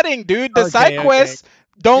padding, dude. The Okay, side okay. quests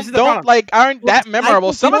This is the don't problem. like aren't Well, that side memorable.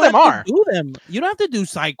 quests, Some you of them don't have are. to do them. You don't have to do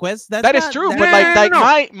side quests. That's That is not- true, that's but No, like no, no,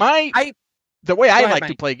 no. my I- the way I Go ahead, like to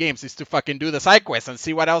Manny. play games is to fucking do the side quests and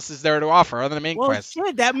see what else is there to offer other than the main well, quest.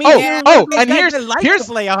 shit, that means Oh, you're oh, one of those and guys that like here's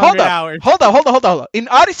to play hold 100 up, hours. hold up. In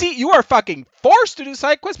Odyssey, you are fucking forced to do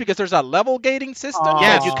side quests because there's a level gating system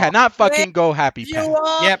that you Aw. cannot fucking go happy You path.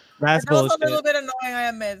 are. Yep. That's That was a bullshit. little bit annoying, I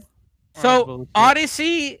admit. So bullshit.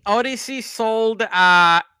 Odyssey sold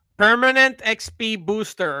a permanent XP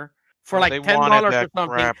booster for Oh, like they $10 wanted or that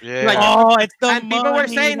something. crap, yeah. Like, Oh, it's the and people were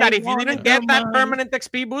money. saying that They if you wanted didn't the get that money. permanent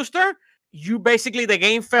XP booster, you basically the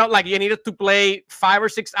game felt like you needed to play 5 or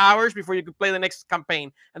 6 hours before you could play the next campaign,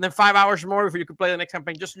 and then 5 hours more before you could play the next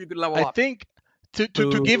campaign, just so you could level I up. think to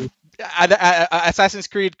Boo. give Assassin's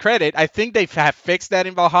Creed credit, I think they have fixed that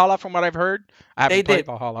in Valhalla from what I've heard. I haven't They played did.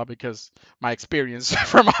 Valhalla because my experience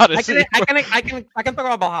from I Odyssey. can talk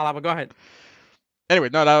about Valhalla, but go ahead. Anyway,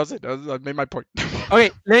 no, that was it. I made my point.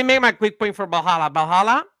 Okay, let me make my quick point for Valhalla.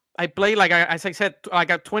 Valhalla, I played like as I said,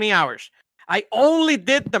 like 20 hours. I only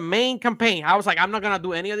did the main campaign. I was like, I'm not gonna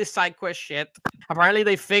do any of this side quest shit. Apparently,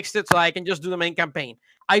 they fixed it so I can just do the main campaign.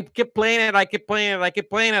 I kept playing it.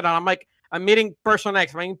 And I'm like, I'm meeting person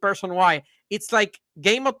X, I'm meeting person Y. It's like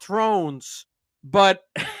Game of Thrones, but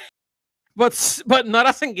but not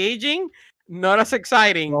as engaging, not as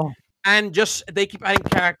exciting. Oh. And just they keep adding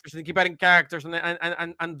characters,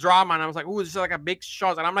 and drama, and I was like, "Ooh, this is like a big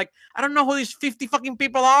shot." And I'm like, I don't know who these 50 fucking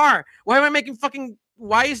people are. Why am I making fucking?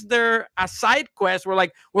 Why is there a side quest where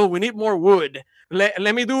like, well, we need more wood.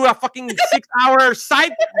 Let me do a fucking 6-hour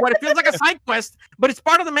side. What it feels like a side quest, but it's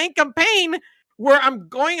part of the main campaign where I'm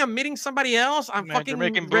going, I'm meeting somebody else. I'm Man, you're fucking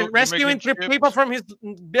making you're rescuing making 3 people ships. from his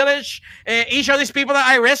village. Each of these people that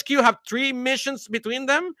I rescue have 3 missions between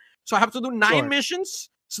them, so I have to do 9 Sure. missions.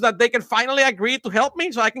 so that they can finally agree to help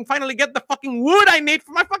me, so I can finally get the fucking wood I need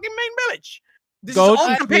for my fucking main village. This Go is all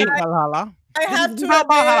to campaign. sleep, Valhalla. I This have is to about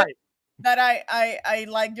Valhalla. admit that I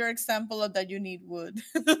like your example of that you need wood.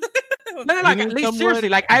 No, no, You like, need at least some seriously,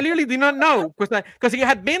 wood. like I literally did not know because it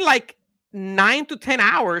had been like 9 to 10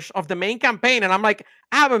 hours of the main campaign, and I'm like,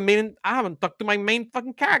 I haven't talked to my main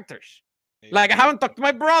fucking characters. Like I haven't talked to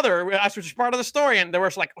my brother, as which is part of the story, and there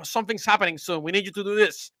was like, oh, something's happening soon. We need you to do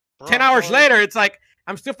this. Bro, 10 I'm hours sorry. later, it's like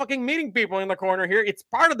I'm still fucking meeting people in the corner here. It's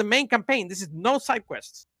part of the main campaign. This is no side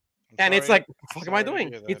quests, I'm and it's sorry- like, what the fuck I'm am I sorry to doing?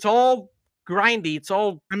 hear that. It's all grindy. It's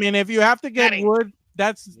all I mean, if you have to get Daddy. wood,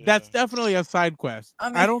 that's Yeah. definitely a side quest. I I,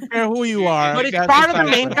 mean- don't care who you Dude, are. but it's that's part a of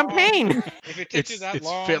the side main quest. campaign. If it takes you that It's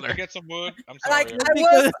long filler. to get some wood, I'm sorry. Like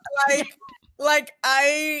I was like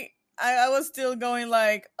I was still going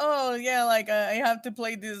like, oh yeah, like I have to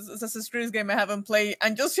play this Assassin's Creed game I haven't played,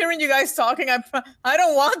 and just hearing you guys talking, I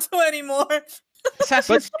don't want to anymore.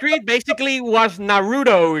 Assassin's Creed basically was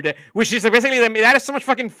Naruto'd, which is basically that is so much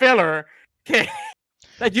fucking filler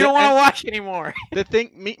that you don't want to watch anymore. The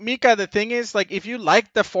thing, Mika, the thing is, like, if you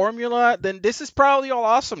like the formula, then this is probably all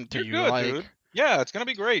awesome to You're you. good, like, dude. Yeah, it's gonna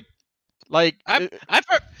be great. like, I've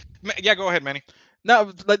heard. Yeah, go ahead, Manny.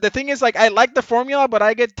 no, like the thing is, like, I like the formula, but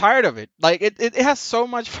I get tired of it. Like, it has so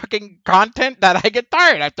much fucking content that I get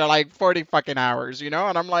tired after like 40 fucking hours, you know.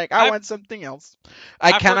 And I'm like, I I've- want something else. I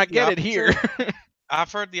I've heard cannot the get it here.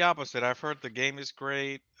 I've heard the opposite. I've heard the game is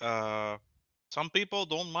great. Some people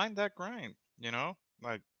don't mind that grind. You know,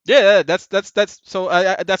 like Yeah, that's so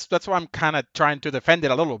that's why I'm kind of trying to defend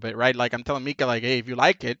it a little bit, right? Like I'm telling Mika, like, hey, if you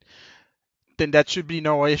like it, then that should be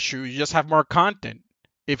no issue. You just have more content.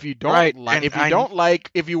 If you don't Right, like, and if you I- don't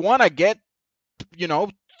like, if you want to get, you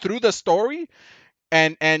know, through the story,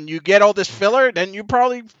 and you get all this filler, then you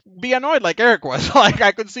probably be annoyed, like Eric was. Like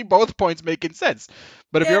I could see both points making sense.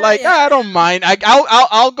 But if you're Yeah, like, yeah. I don't mind,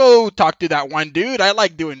 I'll go talk to that one dude. I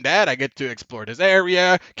like doing that. I get to explore this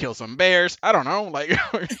area, kill some bears. I don't know, like.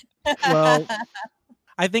 Well,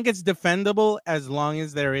 I think it's defendable as long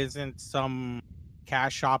as there isn't some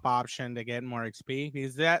cash shop option to get more XP,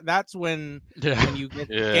 because that's when Yeah. you get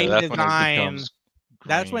yeah, game that's when it design. becomes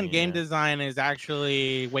That's when grainy, game yeah. design is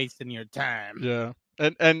actually wasting your time. Yeah.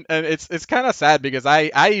 And it's kind of sad because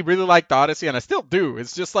I really liked Odyssey and I still do.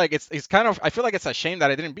 It's just like it's kind of, I feel like it's a shame that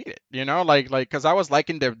I didn't beat it, you know, like because I was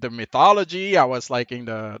liking the mythology, I was liking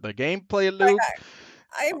the gameplay loop.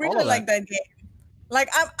 I All really of like that game. Like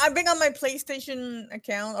I've been on my PlayStation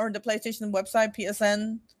account or the PlayStation website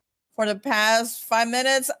PSN for the past 5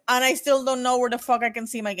 minutes, and I still don't know where the fuck I can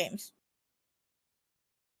see my games.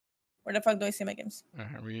 Where the fuck do I see my games?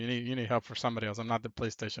 You need help for somebody else. I'm not the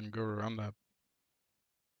PleStation guru. I'm the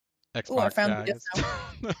Ooh, I Xbox found guy. it just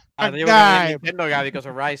now. They were guy. gonna be Nintendo guy because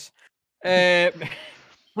of Rice. No,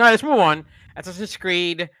 let's move on. Assassin's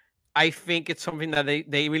Creed. I think it's something that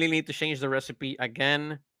they really need to change the recipe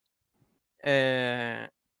again.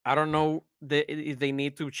 I don't know if they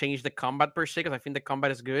need to change the combat per se, because I think the combat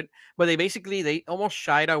is good. But they almost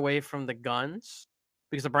shied away from the guns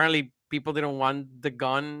because apparently people didn't want the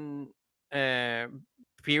gun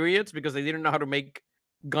periods because they didn't know how to make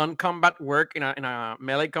gun combat work in a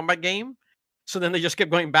melee combat game. So then they just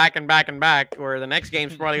kept going back and back and back. Where the next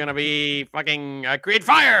game's probably gonna be fucking Create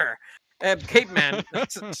Fire, Cape Man.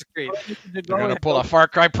 That's great. You're gonna pull a Far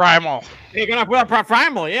Cry Primal. You're gonna put up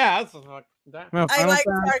Primal, yeah. That's that. Well, I Final like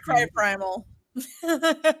Far Cry Fantasy- Primal.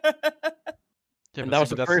 Yeah, And but that was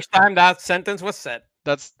see, the but first time that sentence was said.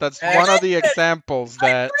 That's I one of like the it. examples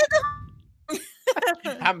that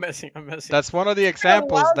I'm messing. that's one of the I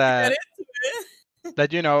examples love to that get into it.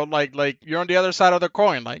 that you know, like you're on the other side of the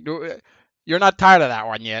coin. Like you're not tired of that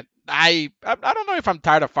one yet. I don't know if I'm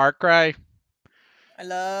tired of Far Cry. I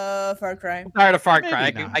love Far Cry. I'm tired of Far Maybe Cry.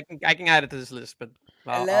 not. I can add it to this list, but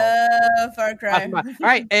I I'll- love Far All Cry.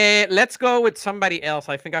 right, let's go with somebody else.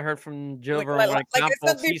 I think I heard from Jill for Like one I example.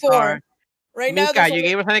 said Cesar. before, right now, Mika, there's you only-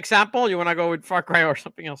 gave us an example. You want to go with Far Cry or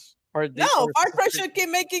something else? Or no, Far Cry should keep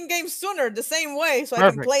making games sooner, the same way, so I can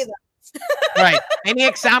Perfect. play them. Right. Any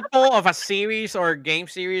example of a series or game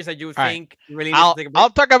series that you All right. think really needs I'll to take a I'll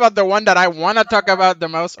talk about the one that I want to talk about the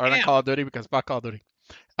most, or not Damn. Call of Duty, because fuck Call of Duty.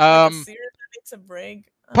 Like a Um, series that needs a break.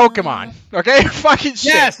 Pokemon. Okay, fucking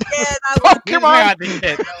shit. Yes. Yeah, that was This is Pokemon. where I think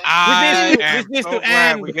it. I this am needs so to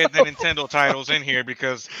glad end. we get the Nintendo titles in here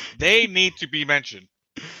because they need to be mentioned.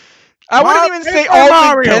 I wouldn't even say all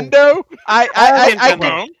Mario. Nintendo. I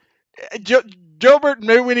Nintendo. Gilbert,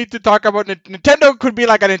 maybe we need to talk about Nintendo. Could be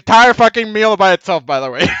like an entire fucking meal by itself, by the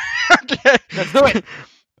way. Okay. Let's do it.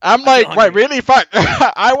 I'm like, hungry. wait, really? Fuck.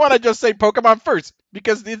 I want to just say Pokemon first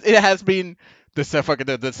because it has been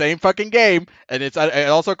the same fucking game, and it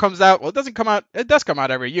also comes out. Well, it doesn't come out. It does come out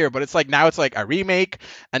every year, but it's like now it's like a remake,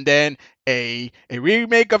 and then a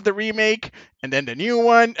remake of the remake, and then the new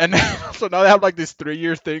one, and so now they have like this 3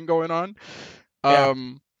 year thing going on. Yeah.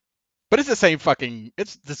 But it's the same fucking.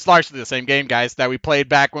 It's largely the same game, guys, that we played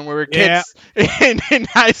back when we were kids in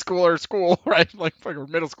high school or school, right? Like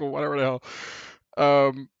fucking middle school, whatever the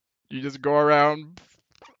hell. You just go around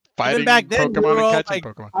fighting back then, we Pokemon were and all catching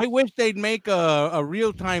like, Pokemon. I wish they'd make a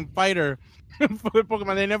real time fighter for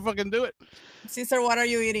Pokemon. They never fucking do it. Caesar, what are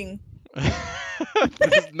you eating?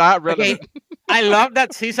 This is not relevant. I love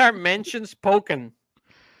that Cesar mentions Pokken.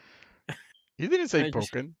 He didn't say I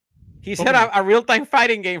just- Pokken. He said a real-time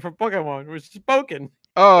fighting game for Pokemon, which is Pokken.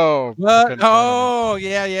 Oh. What? Pokken. Oh,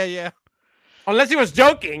 yeah. Unless he was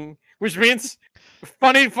joking, which means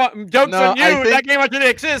funny jokes No, on you. I That think- game actually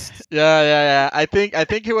exists. Yeah. I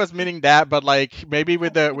think he was meaning that, but like maybe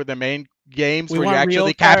with the main games We where you want real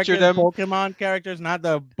actually capture them. Pokemon characters, not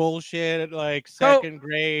the bullshit like So- second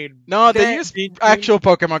grade. No, they That- use actual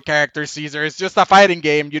Pokemon characters, Caesar. It's just a fighting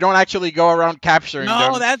game. You don't actually go around capturing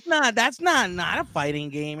No, them. that's not a fighting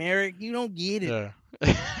game, Eric. You don't get it.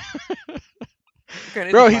 Yeah. Okay,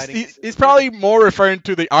 it's Bro, a he's, fighting he's game. he's probably more referring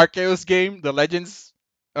to the Arceus game, the Legends.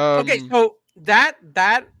 Okay, so that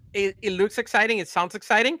it looks exciting. It sounds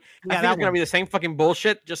exciting. I think that it's gonna one. be the same fucking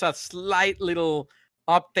bullshit, just a slight little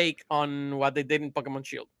uptake on what they did in Pokemon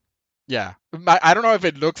Shield. Yeah. I don't know if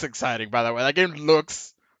it looks exciting, by the way. That game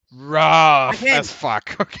looks rough Again, as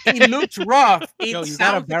fuck. Okay. It looks rough. It Yo, you got a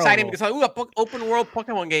sounds barrel exciting roll. because like, open world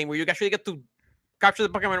Pokemon game where you actually get to capture the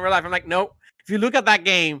Pokemon in real life. I'm like, no. If you look at that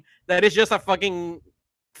game, that is just a fucking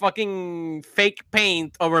fake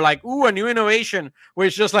paint over like, ooh, a new innovation. Where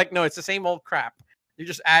it's just like, no, it's the same old crap. You're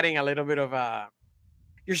just adding a little bit of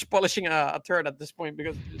you're just polishing a turd at this point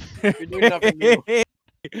because you're doing nothing new.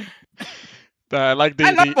 I like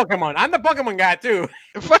I love the Pokemon. I'm the Pokemon guy too.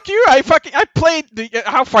 fuck you. I played the.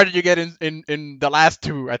 How far did you get in the last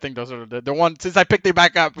two? I think those are the one since I picked it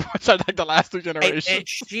back up. Which I like the last two Hey, generations.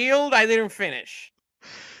 Shield, I didn't finish.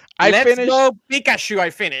 I Let's finished. Go Pikachu, I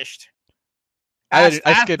finished. I As, didn't-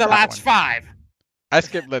 I as skipped the that last one. 5. I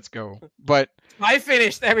skipped Let's Go, but I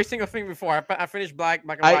finished every single thing before. I finished Black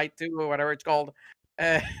and White 2 or whatever it's called.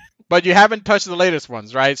 but you haven't touched the latest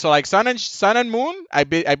ones, right? So like Sun and Moon, I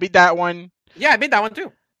beat that one, Yeah, I beat that one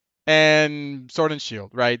too. and Sword and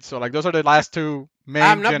Shield, right? So like those are the last two main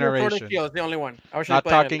I'm not Sword and generation. Shield. It's the only one. I was Not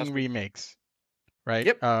playing it talking last week. remakes, right?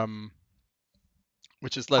 Yep.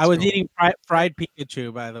 Which is Let's I was Go. eating fried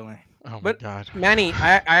Pikachu, by the way. Oh my but- god. Manny,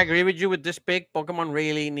 I agree with you with this pick. Pokemon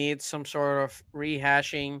really needs some sort of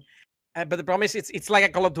rehashing. But the problem is, it's like a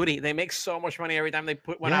Call of Duty. They make so much money every time they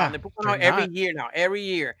put one out. Yeah, And they put one out they're every not- year now. Every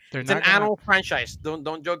year. They're It's an not gonna- annual franchise.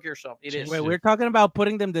 Don't joke yourself. It is. Wait, we're talking about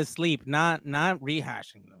putting them to sleep, not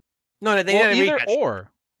rehashing them. No, they Well, need a either rehash.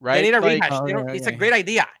 or, right? They need a Like, rehash. Oh, They don't- yeah, it's a yeah. great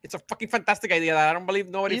idea. It's a fucking fantastic idea that I don't believe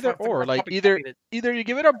nobody. Either fucking or, like, copied it. either you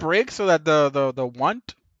give it a break so that the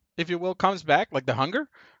want, if you will, comes back, like the hunger.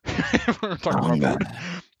 We're talking about food.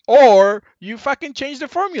 Or you fucking change the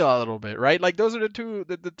formula a little bit, right? Like those are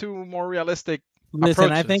the two more realistic. Listen,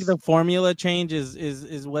 I think Approaches. the formula change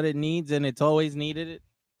is what it needs, and it's always needed it.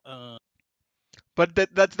 But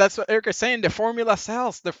that's what Eric is saying. The formula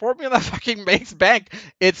sells. The formula fucking makes bank.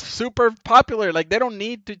 It's super popular. Like they don't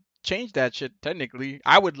need to change that shit. Technically,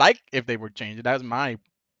 I would like if they would change it. That's my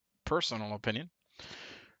personal opinion.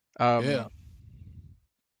 Yeah.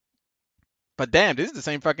 But damn, this is the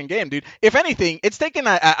same fucking game, dude. If anything, it's taken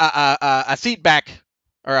a seat back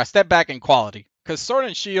or a step back in quality. Because Sword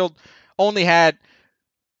and Shield only had.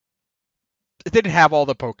 It didn't have all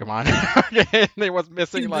the Pokemon. It was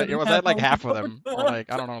missing like it was at like half of them. Or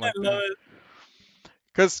like I don't know, like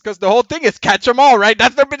because the whole thing is catch them all, right?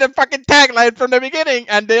 That's the fucking tagline from the beginning,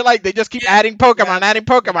 and they just keep adding Pokemon, adding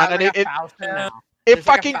Pokemon, and it There's like a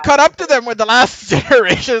fucking cut up to them with the last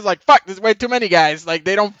generation. It's like fuck, there's way too many guys. Like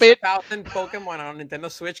they don't fit. 1,000 Pokemon on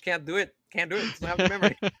Nintendo Switch can't do it. Can't do it. It doesn't have the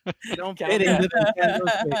memory. They don't Count fit that. into the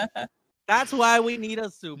Nintendo Switch. That's why we need a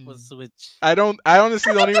Super Switch. I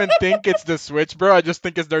honestly don't even think it's the Switch, bro. I just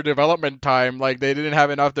think it's their development time. Like they didn't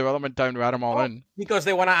have enough development time to add them all Oh. in. Because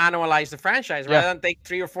they want to annualize the franchise Yeah. rather than take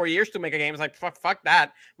 3 or 4 years to make a game. It's like fuck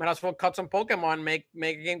that. Might as well cut some Pokemon, make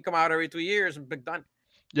a game come out every 2 years and be done.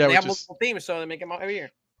 Yeah, They have which is multiple teams, so they make them out every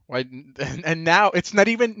year. why. And now it's not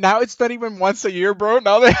even once a year, bro.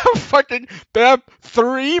 Now they have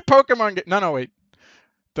 3 Pokemon. No, wait.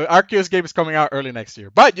 The Arceus game is coming out early next year,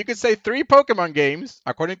 but you could say 3 Pokemon games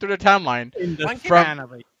according to the timeline In the One span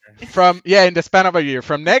of a year. from in the span of a year.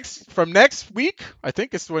 From next week, I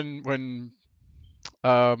think it's when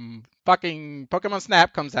fucking Pokemon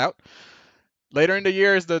Snap comes out. Later in the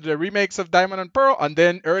year is the remakes of Diamond and Pearl, and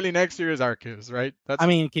then early next year is Arceus, right? That's I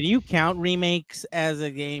mean, can you count remakes as a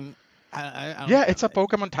game? I don't yeah, count it's a it.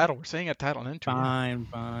 Pokemon title. We're saying a title entry. Fine,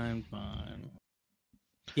 fine, fine.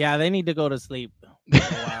 Yeah, they need to go to sleep.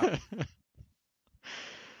 Wow.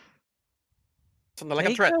 Something like a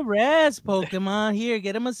Take threat. a rest, Pokemon. Here,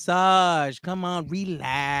 get a massage. Come on,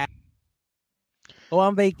 relax. Go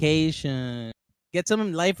on vacation. Get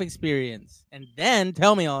some life experience, and then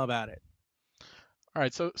tell me all about it. All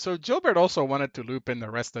right, so Gilbert also wanted to loop in the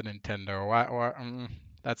rest of Nintendo.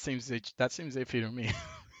 That seems iffy to me.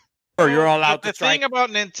 Or you're So, allowed the to strike. thing about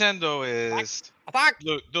Nintendo is, Attack!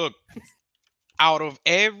 look, out of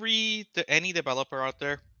any developer out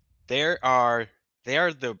there, they are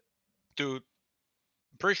the dude.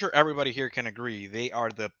 I'm pretty sure everybody here can agree they are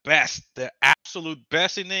the best, the absolute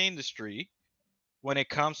best in the industry when it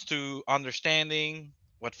comes to understanding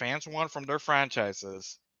what fans want from their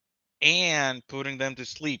franchises and putting them to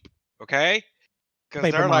sleep. Okay? Because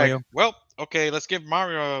Paper they're Mario. like, well, okay, let's give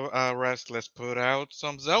Mario a rest. Let's put out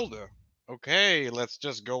some Zelda. Okay, let's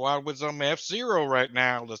just go out with some F-Zero right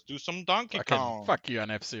now. Let's do some Donkey Kong. Fuck you on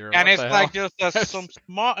F-Zero. And what it's the like hell? just some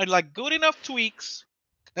small, like good enough tweaks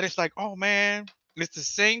that it's like, oh man, it's the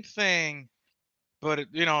same thing, but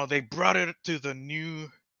they brought it to the new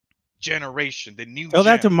generation, the new. Tell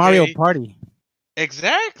that to gen, Mario okay? Party.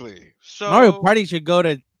 Exactly. So Mario Party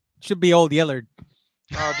should be Old Yeller.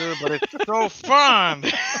 Oh, dude, but it's so fun.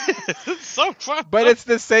 It's so fun. But it's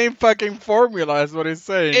the same fucking formula, is what he's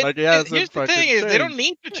saying. Like, yeah, here's the thing: is they don't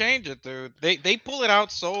need to change it, dude. They pull it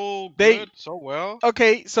out so good, so well.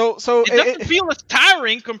 Okay, so It doesn't feel as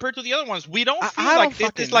tiring compared to the other ones. We don't feel I like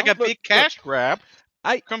don't this is fucking like know. a big Look, cash grab.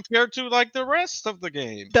 I- compared to like the rest of the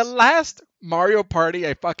games. the last Mario Party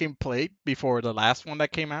I fucking played before the last one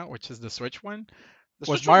that came out, which is the Switch one, The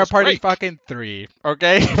was Switch one Mario Party great. fucking 3.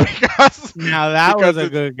 Okay, because Now that Because was a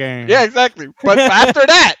it's- good game. yeah, exactly. But after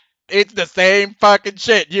that, it's the same fucking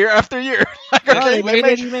shit year after year. Like, No, okay, they made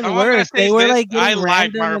it even I'm gonna worse. say They were this, like I getting like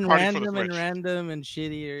random Mario and Party for the random and Switch. random and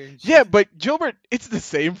shittier. And shit. yeah, but Gilbert, it's the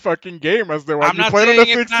same fucking game as the one I'm you not played on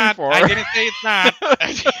saying the it's not. 64. I didn't say it's not.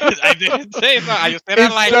 I didn't say it's not. I just said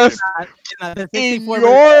It's I like just- it. The in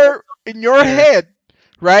 64 in your head,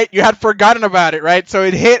 right? You had forgotten about it, right? So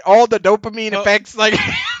it hit all the dopamine So- effects, like.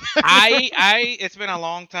 It's been a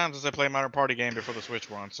long time since I played Mario Party game before the Switch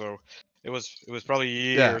one, so it was probably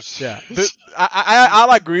years. Yeah.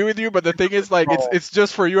 I'll agree with you, but the thing is, like, it's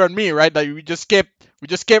just for you and me, right? Like we just skip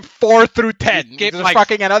 4 through 10. skip, There's like,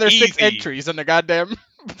 fucking another 6 easy. entries in the goddamn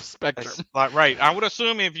spectrum. That's like, right. I would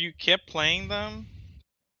assume if you kept playing them,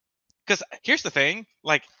 because here's the thing: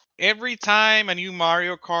 like every time a new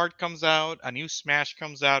Mario Kart comes out, a new Smash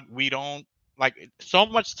comes out, we don't like so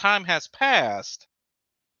much time has passed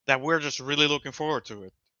that we're just really looking forward to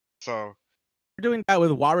it. So They're doing that with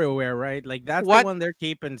WarioWare, right? Like that's What? the one they're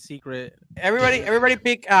keeping secret. Everybody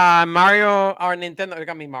pick Mario or Nintendo.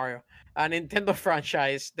 I mean Mario, a Nintendo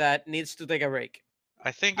franchise that needs to take a break.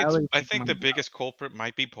 I think I it's already I picked think the mine. biggest culprit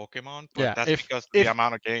might be Pokemon, but Yeah, that's if- because if- the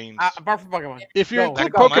amount of games. Apart from Pokemon, If you Go,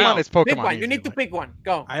 include go Pokemon, now. it's Pokemon. pick one. You easy, need to like. pick one.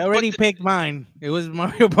 Go. I already the- picked mine. It was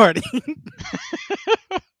Mario Party.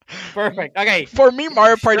 Perfect. Okay. For me,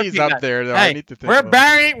 Mario Sure Party is pick up that. there, though. I Hey, need to think. we're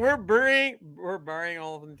about it. burying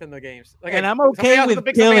all of Nintendo games. Okay, and I'm somebody okay else with to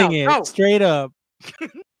pick something killing it else. Go. straight up.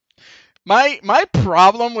 My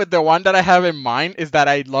problem with the one that I have in mind is that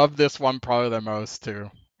I love this one probably the most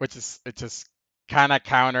too, which is it's just kind of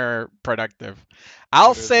counterproductive. I'll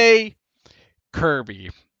What is it? say Kirby.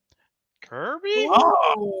 Kirby?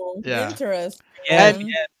 Oh, Yeah. interesting. Yes, And-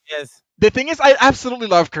 yes. The thing is, I absolutely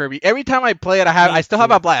love Kirby. Every time I play it, I Me still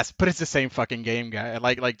have too. a blast. But it's the same fucking game, guy.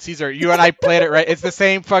 Like Caesar, you and I played it, right? It's the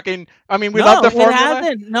same fucking. I mean, we love the it formula.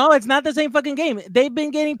 hasn't. No, it's not the same fucking game. They've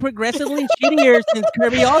been getting progressively shittier since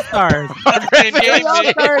Kirby All Stars. Same game, Kirby All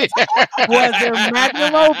dude. Stars was their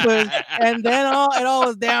magnum opus, and then it all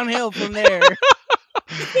was downhill from there.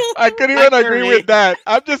 I couldn't Like even agree Kirby. with that.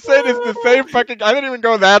 I'm just saying it's the same fucking. I didn't even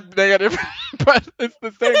go that negative, but it's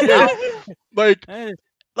the same game.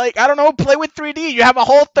 Like I don't know, play with 3D. You have a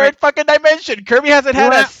whole third fucking dimension. Kirby hasn't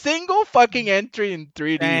had a wanna- single fucking entry in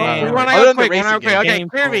 3D. Damn. We other want to than go the quick. racing game. Okay, Game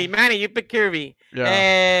Kirby, phone. Manny, you pick Kirby.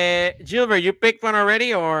 Yeah. Gilbert, you picked one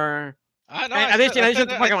already, or I know. addition to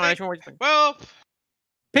Pokemon? Addition, what you think? Well,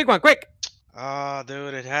 Pick one, quick.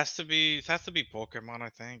 dude, it has to be Pokemon. I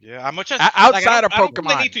think. Yeah, I'm much as Outside of I don't think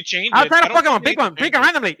Pokemon. they need to change it. Outside I of don't think Pokemon, they pick need one. to Pick change it it.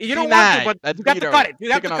 randomly. You don't P9, want to, but that's you got to Vito. cut it.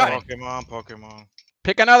 You have Pick to another cut it. Pokemon.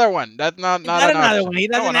 Pick another one. That's not Not an another option. one. He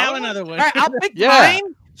doesn't have another another one. All right, I'll pick Yeah.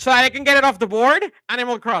 mine so I can get it off the board.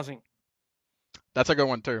 Animal Crossing. That's a good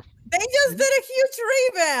one too. They just did a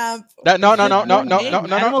huge revamp. No, no, It's no, just no, one no, game. no, no,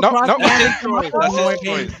 no, Animal no, Crossing no. That's his hasn't come out choice. with That's more his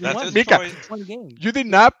games choice. than That's one. his Mika, choice. One game. You did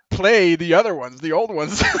not play the other ones, the old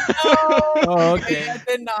ones. Oh, okay. I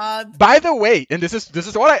did not. By the way, and this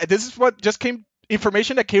is what just came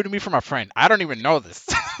information that came to me from a friend. I don't even know this.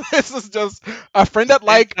 This is just a friend that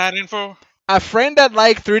liked That info.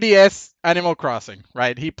 3DS Animal Crossing,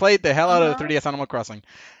 right? He played the hell out of the Uh-huh. 3DS Animal Crossing.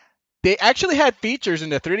 They actually had features in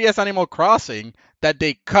the 3DS Animal Crossing that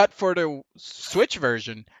they cut for the Switch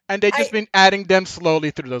version, and they've just I- been adding them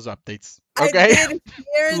slowly through those updates. I Okay? did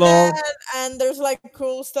hear Lol. that, and there's like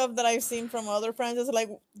cool stuff that I've seen from other friends. It's like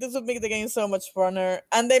this would make the game so much funner.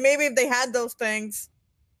 And they maybe if they had those things,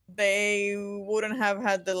 they wouldn't have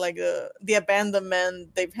had the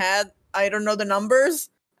abandonment they've had. I don't know the numbers.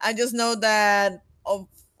 I just know that of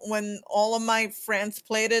when all of my friends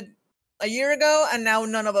played it a year ago, and now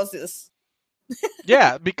none of us is.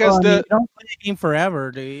 Yeah, because Well, I mean, the you don't play the game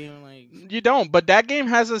forever, do you? Like, you don't, but that game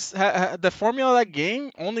has the formula of that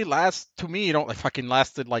game only lasts to me. It only fucking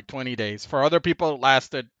lasted like 20 days. For other people, it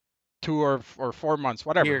lasted 2 or 4 months,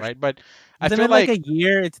 whatever, Years. right? But I isn't feel it like a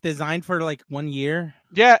year? It's designed for like 1 year.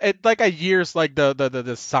 yeah, it like a year's like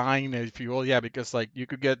the sign, if you will. Yeah, because like you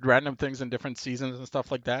could get random things in different seasons and stuff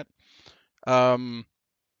like that.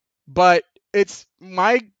 But it's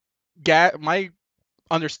my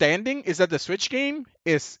understanding is that the Switch game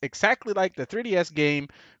is exactly like the 3DS game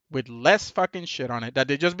with less fucking shit on it that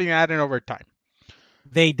they've just been adding over time.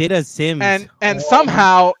 They did a Sims. And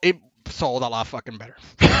somehow it sold a lot fucking better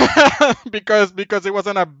because it was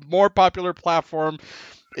on a more popular platform.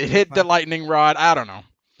 It hit the lightning rod. I don't know.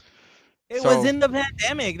 It So- was in the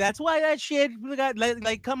pandemic. That's why that shit got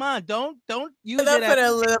like come on, don't use it.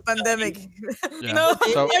 Definitely the pandemic. Yeah. No,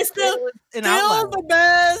 So- I still An Still,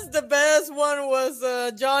 outlier. the best one was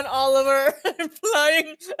John Oliver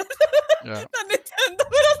flying Yeah. the Nintendo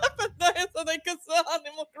middle of the night so they could sell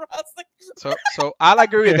Animal Crossing. So I'll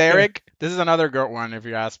agree with Eric. This is another good one if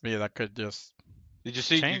you ask me that could just Did you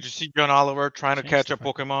see? Did Change- you see John Oliver trying to change catch the a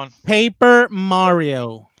fuck- Pokemon? Paper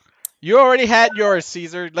Mario. You already had yours,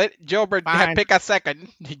 Caesar. Let Gilbert Fine. pick a second.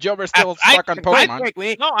 Gilbert's still I- stuck on Pokemon.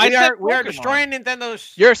 Quick, No, I we said are Pokemon. destroying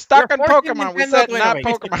Nintendo's. You're stuck You're on forcing Pokemon. We Nintendo said to not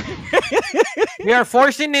innovate. Pokemon. We are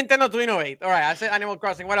forcing Nintendo to innovate. All right, I said Animal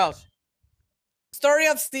Crossing. What else? Story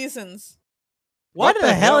of Seasons. What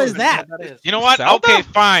the hell is that? You know what? Zelda? Okay,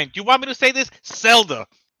 fine. Do you want me to say this? Zelda.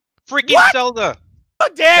 Freaking What? Zelda. How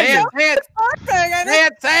dare you? Say it! Okay, I know. Say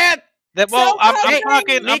it! Say it! That, well, I'm Zelda,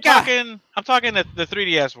 talking. Mika. I'm talking the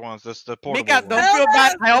 3DS ones. That's the portable Mika, ones. don't feel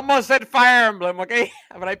bad. I almost said Fire Emblem, okay?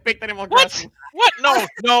 But I picked Animal What? Crossing. What?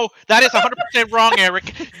 No, that is 100% wrong,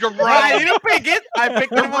 Eric. You're Right, you wrong. didn't pick it. I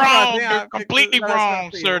picked You're Animal wrong. Crossing. I You're picked completely the rest of wrong,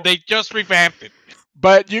 the sir. people. They just revamped it.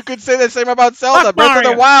 But you could say the same about Zelda. Fuck Breath of the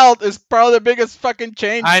Mario. Wild is probably the biggest fucking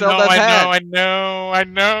change I know, Zelda's had. I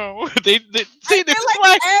know. They see. This I is feel why.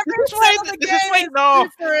 like every This is why. Zelda This is game why. is No.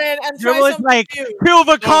 different and There try was something like new. kill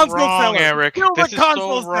the So console wrong, seller. Eric. Kill the This is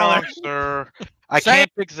console so wrong, seller. sir. I Say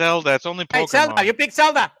can't pick Zelda. It's only Hey, Pokemon. Zelda. You picked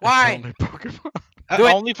Zelda. Why? Only Pokemon. Do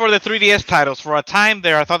it. Only for the 3DS titles. For a time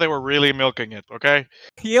there, I thought they were really milking it. Okay,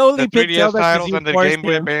 He only the picked 3DS Zelda 'cause titles you and the forced Game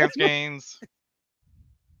Boy him. Advance games.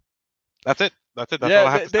 That's it. That's all I Yeah,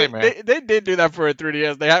 have to say, man. they did do that for a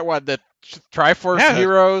 3DS. They had what the Triforce Yeah,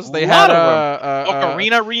 Heroes. They a had lot of a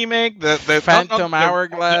Ocarina remake, the Phantom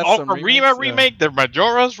Hourglass. the some Ocarina remakes, yeah. remake, the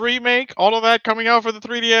Majora's remake, all of that coming out for the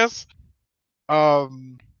 3DS.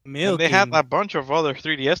 And they had Milking. a bunch of other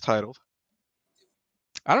 3DS titles.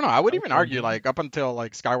 I don't know. I would even Okay, argue dude. like up until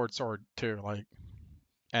like Skyward Sword too, like,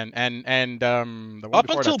 and the one Up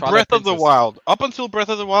before until that, Twilight Breath of the Princess. Wild. Up until Breath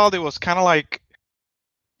of the Wild, it was kind of like,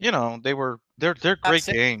 they're great That's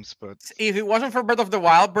it. games, but If it wasn't for Breath of the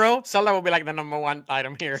Wild, bro, Zelda would be like the #1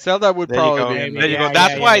 item here. Zelda would there you probably go. be in There you there. go.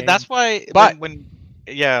 That's yeah, why. yeah. That's why. But- when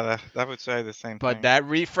yeah, that would say the same But thing. that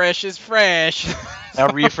refresh is fresh.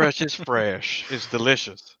 That refresh is fresh. It's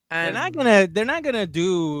delicious. They're And not gonna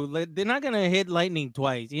hit lightning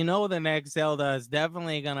twice. You know, the next Zelda is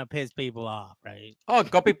definitely gonna piss people off, right? oh,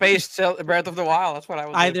 copy paste Breath of the Wild. That's what I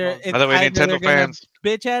was. Either doing. By the way, either they're Nintendo gonna fans,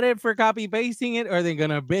 bitch at it for copy pasting it, or they're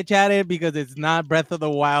gonna bitch at it because it's not Breath of the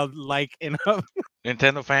Wild like enough.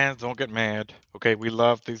 Nintendo fans, don't get mad. Okay, we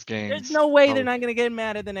love these games. There's no way Oh. they're not gonna get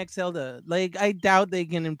mad at the next Zelda. Like, I doubt they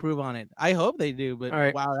can improve on it. I hope they do, but All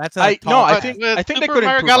right. wow, that's a I tall they task. think they Super could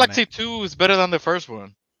Mario improve on Galaxy it. 2 is better than the first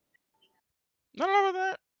one. No, no,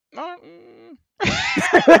 that. No.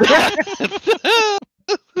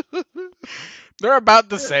 They're about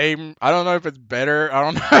the same. I don't know if it's better. I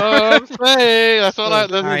don't know. I'm saying, that's what I.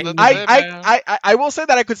 That's, Alright. that's I, it, man. I will say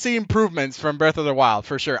that I could see improvements from Breath of the Wild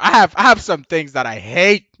for sure. I have some things that I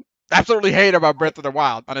hate absolutely hate about Breath of the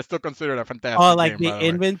Wild, and I still consider it a fantastic Oh, like game. By the the way.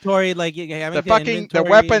 inventory, like having The fucking the inventory.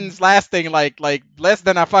 weapons lasting like less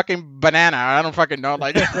than a fucking banana. I don't fucking know.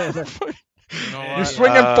 Like you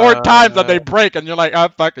swing them 4 times and they break, and you're like, oh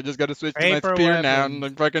fuck, I just gotta switch to my Paper spear now and weapons.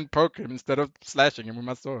 then fucking poke him instead of slashing him with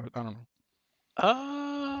my sword. I don't know.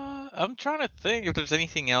 I'm trying to think if there's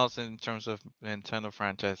anything else in terms of Nintendo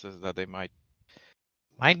franchises that they might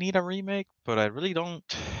need a remake, but I really don't.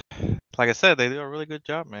 Like I said, they do a really good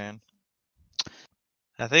job, man.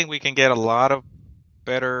 I think we can get a lot of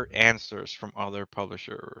better answers from other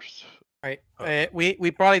publishers. Right.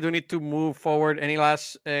 We probably do need to move forward. Any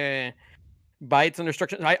last bites and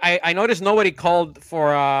instructions? I noticed nobody called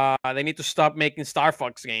for they need to stop making Star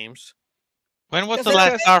Fox games. When was Because the it's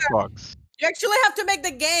last a- Star Fox? You actually have to make the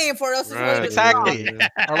game for us to Right. really Exactly.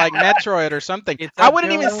 Or like Metroid or something. It's I a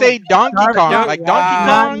wouldn't even joke. say Donkey Star Kong. Fox- Like Wow. Donkey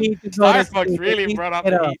Not Kong. need to go Star to Fox sleep. It really needs brought to up get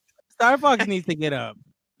the up. heat. Star Fox needs to get up.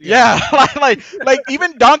 Yeah, like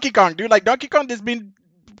even Donkey Kong, dude. Like Donkey Kong has been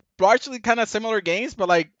largely kind of similar games, but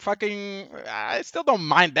like fucking, I still don't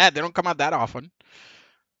mind that. They don't come out that often.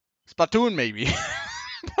 Splatoon maybe.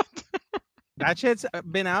 That shit's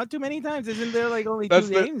been out too many times. Isn't there like only That's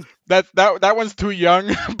 2 the- games? that one's too young,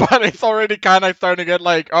 but it's already kind of starting to get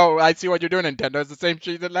like, oh, I see what you're doing, Nintendo. It's the same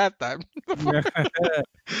shit you did last time.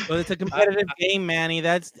 Well, it's a competitive game, Manny.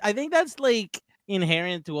 I think that's like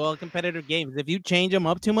inherent to all competitive games. If you change them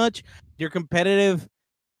up too much, your competitive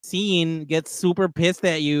scene gets super pissed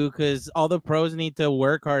at you because all the pros need to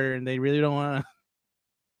work harder and they really don't want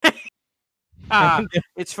Ah, to.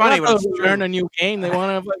 it's funny when it's learn true. a new game. They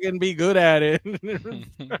want to fucking be good at it.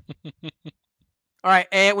 All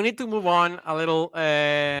right, we need to move on a little.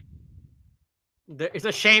 It's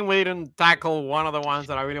a shame we didn't tackle one of the ones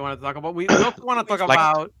that I really wanted to talk about. We also want to talk Like-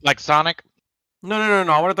 about. Like Sonic? No.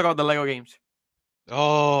 I want to talk about the Lego games.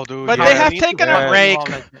 Oh, dude. But How they we have need to taken a fucking do break. all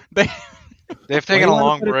that shit. They- They've Why taken you a wanna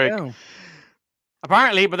long put it break. down?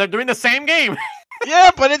 Apparently, but they're doing the same game.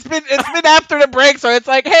 yeah, but it's been after the break, so it's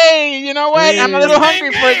like, hey, you know what? I'm a little Same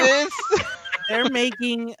hungry for game. this. They're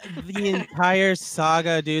making the entire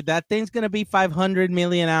saga, dude. That thing's gonna be 500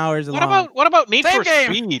 million hours long. What about Need Same for game.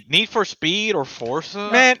 Speed? Need for Speed or Forza?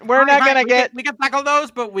 Man, we're not Fine, gonna get We can tackle those,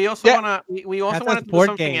 but we also Yeah. want to. We also That's a want to do sport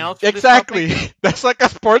something game. else. for this topic. exactly. That's like a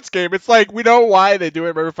sports game. It's like we know why they do it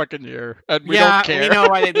every fucking year, and we Yeah, don't care. we know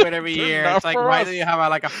why they do it every year. Not It's like for why us. do you have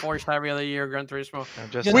like a Forza every other year, Gran Turismo? I'm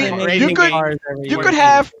just Just We- saying. like you racing could- cars every You year. could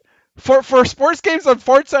have for sports games on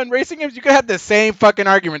Forza and racing games, you could have the same fucking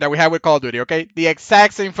argument that we had with Call of Duty. Okay, the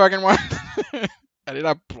exact same fucking one, and it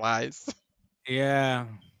applies. Yeah.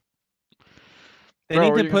 They Bro,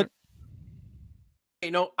 need are to you put.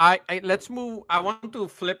 You know, I let's move. I want to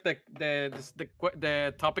flip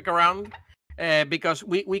the topic around, because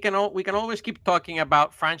we can always keep talking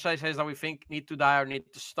about franchises that we think need to die or need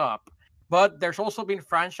to stop, but there's also been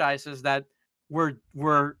franchises that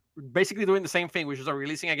were basically doing the same thing, which is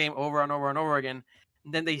releasing a game over and over and over again.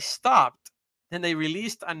 And then they stopped. Then they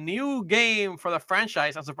released a new game for the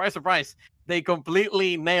franchise, and surprise, surprise, they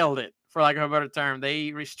completely nailed it. For lack of a better term,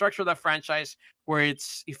 they restructured that franchise where it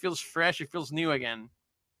feels fresh, it feels new again.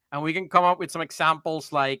 And we can come up with some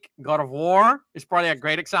examples like God of War is probably a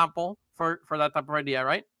great example for that type of idea,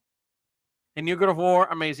 right? A new God of War,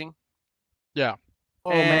 amazing. Oh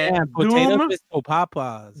man, potato Doom, pistol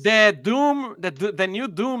papas. the Doom, the new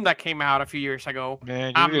Doom that came out a few years ago,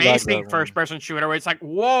 Man, you really like amazing that one. first-person shooter where it's like,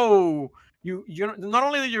 whoa, you not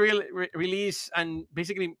only did you release and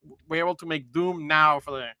basically were able to make Doom now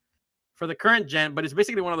for the current gen, but it's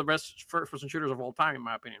basically one of the best first-person shooters of all time, in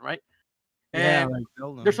my opinion, right? Yeah, And like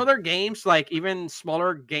Zelda. there's other games, like even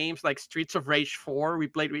smaller games like Streets of Rage 4 we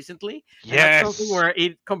played recently. And that's Yes. something where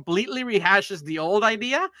it completely rehashes the old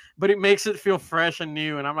idea, but it makes it feel fresh and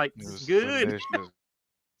new. And I'm like, It this is was good.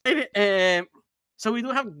 delicious. So we do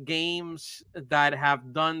have games that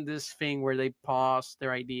have done this thing where they pause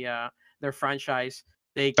their idea, their franchise.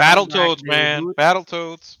 They come back, Battletoads, they man. reboot.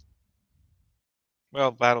 Battletoads.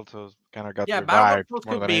 Well, Battletoads kind of got Yeah, revived Battletoads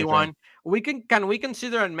more could than be anything. one. Can we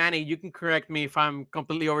consider, and Manny, you can correct me if I'm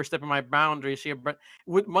completely overstepping my boundaries here, but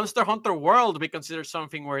would Monster Hunter World be considered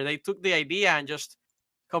something where they took the idea and just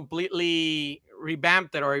completely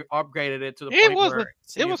revamped it or upgraded it to the It point wasn't- where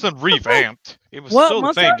It wasn't revamped. It was What still the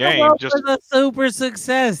Monster same Hunter game. World Just was a super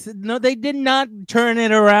success. No, they did not turn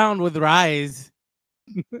it around with Rise.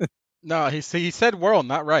 No, he said world,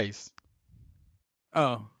 not rice.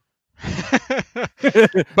 Oh.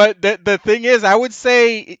 But the thing is, I would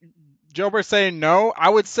say, Jobert's saying no. I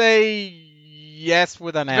would say yes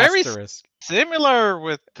with an Very asterisk.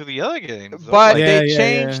 similar to the other games. though. But Like, they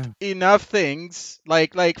changed enough things.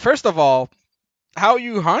 Like first of all, how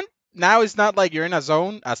you hunt now it's not like you're in a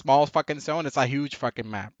zone, a small fucking zone. It's a huge fucking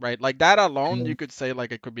map, right? Like that alone, you could say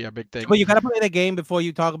like it could be a big thing. But you gotta play the game before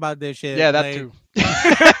you talk about this shit. Yeah, that like, too.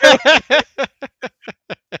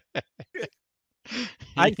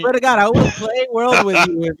 I swear to God, I will play World with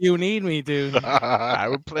you if you need me to. I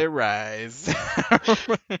would play Rise.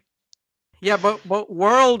 Yeah, but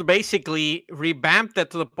World basically revamped it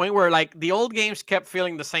to the point where like the old games kept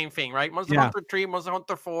feeling the same thing, right? Monster Yeah. Hunter 3, Monster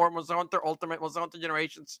Hunter 4, Monster Hunter Ultimate, Monster Hunter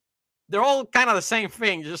Generations. They're all kind of the same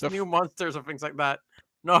thing, just The f- new monsters and things like that.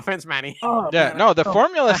 No offense, Manny. Oh, Yeah, man, no, the I-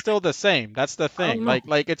 formula is still the same. That's the thing. know.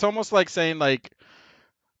 Like it's almost like saying like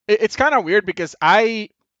it's kind of weird because I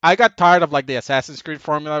got tired of like the Assassin's Creed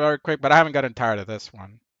formula very quick, but I haven't gotten tired of this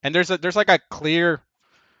one. And there's like a clear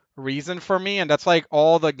reason for me, and that's like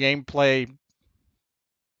all the gameplay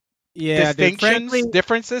yeah, dude, distinctions, frankly,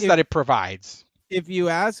 differences if- that it provides. if you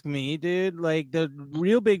ask me, dude, like the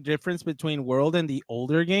real big difference between World and the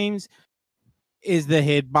older games is the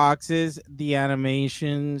hitboxes, the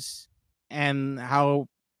animations, and how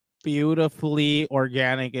beautifully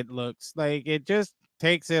organic it looks. Like it just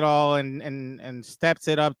takes it all and steps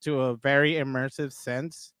it up to a very immersive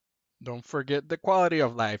sense. Don't forget the quality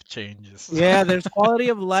of life changes. Yeah, there's quality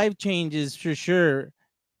of life changes for sure,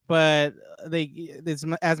 but this,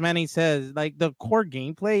 as Manny says, like the core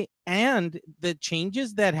gameplay and the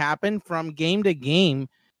changes that happen from game to game,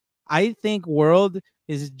 I think World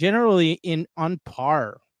is generally in on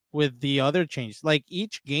par with the other changes. Like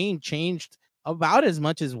each game changed about as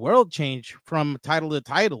much as World changed from title to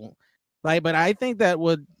title. Right, but I think that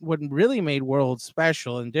what really made World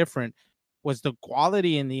special and different was the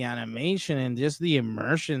quality and the animation and just the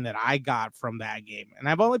immersion that I got from that game. And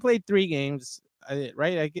I've only played 3 games,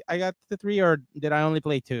 right? I got the 3, or did I only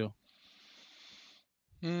play 2?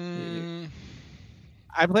 Mm,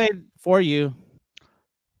 I played For You,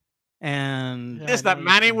 and Yeah, Yes, I that know you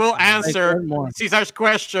Manny played will some. I answer played more. Caesar's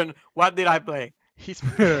question. What did I play? He's.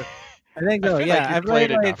 I think I so. feel Yeah, like you I played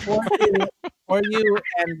played like enough. For You,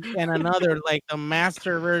 and another like the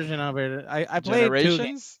master version of it. I played 2 games.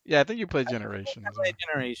 Generations? Yeah, I think you played Generations. I played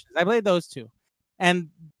Generations. I played those 2, and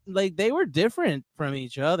like they were different from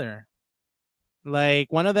each other.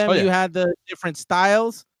 Like one of them, Oh, you yeah. had the different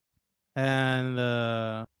styles and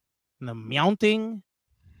the mounting,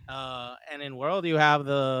 and in World you have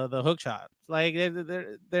the hook shot. Like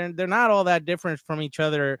they're not all that different from each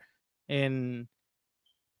other in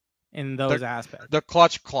those aspects. The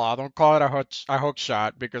clutch claw. Don't call it a hook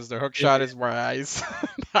shot because the hook shot Yeah. is Rise.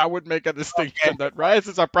 I would make a distinction that Rise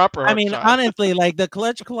is a proper hook I mean, shot. honestly, like the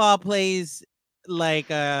clutch claw plays like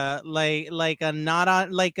a not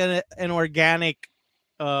on like an organic,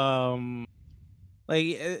 like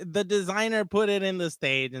the designer put it in the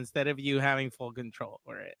stage instead of you having full control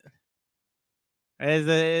over it.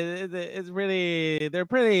 It's really, they're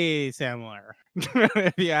pretty similar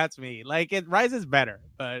if you ask me. Like Rise is better,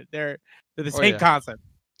 but they're the Oh, same yeah. concept.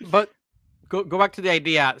 But go back to the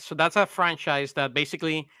idea. So that's a franchise that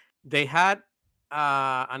basically they had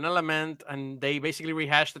an element and they basically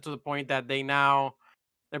rehashed it to the point that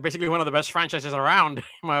they're basically one of the best franchises around, in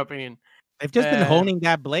my opinion. They've just been Uh, honing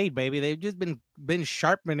that blade, baby. They've just been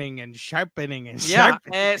sharpening and sharpening and Yeah.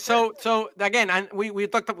 sharpening. So again, and we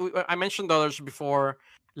talked. I mentioned others before.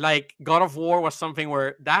 Like God of War was something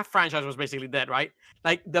where that franchise was basically dead, right?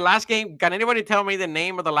 Like the last game. Can anybody tell me the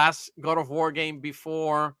name of the last God of War game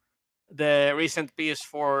before the recent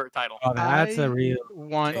PS4 title? Oh, that's I a real.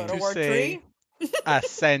 want God to of War say 3.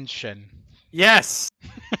 Ascension. Yes.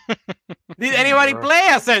 Did anybody Bro. play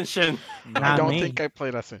Ascension? I Not don't me. think I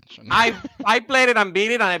played Ascension. I played it and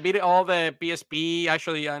beat it, and I beat it all the PSP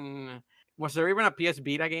actually. And was there even a PS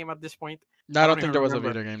Vita game at this point? No, I don't even think there was a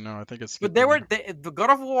remember. Vita game. No, I think it's. But there were the God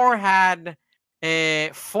of War had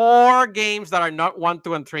 4 games that are not 1,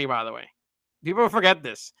 2, and 3. By the way, people forget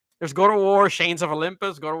this. There's God of War, Chains of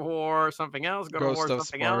Olympus, God of War, something else, God of Ghost War, of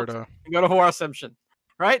something else, Sparta. and God of War Assumption.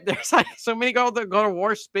 Right? There's like so many God of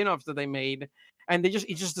War spin-offs that they made, and it's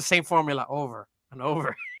just the same formula over and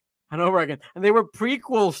over and over again. And they were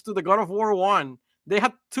prequels to the God of War 1. They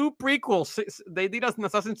had 2 prequels. They did as an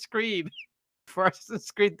Assassin's Creed before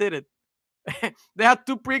Assassin's Creed did it. They had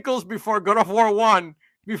 2 prequels before God of War 1,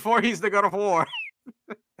 before he's the God of War.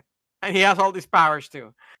 And he has all these powers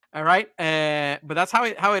too. All right. But that's how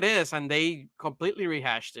it is. And they completely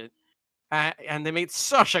rehashed it. And they made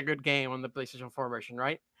such a good game on the PlayStation 4 version,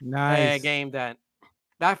 right? Nice. Game that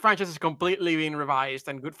franchise is completely being revised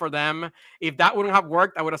and good for them. If that wouldn't have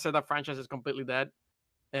worked, I would have said that franchise is completely dead.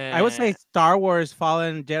 I would say Star Wars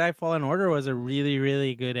Jedi Fallen Order was a really,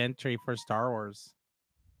 really good entry for Star Wars.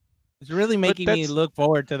 It's really making me that's- look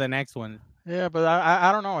forward to the next one. Yeah, but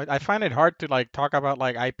I don't know. I find it hard to like talk about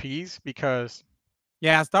like IPs because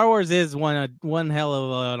Yeah, Star Wars is one hell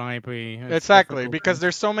of an IP. It's exactly difficult. because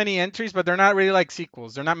there's so many entries, but they're not really like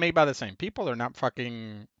sequels. They're not made by the same people. They're not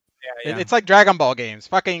fucking. Yeah. It's like Dragon Ball games.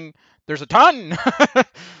 Fucking, there's a ton,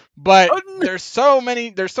 but there's so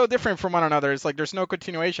many. They're so different from one another. It's like there's no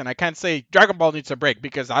continuation. I can't say Dragon Ball needs a break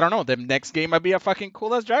because I don't know. The next game might be a fucking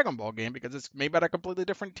cool as Dragon Ball game because it's made by a completely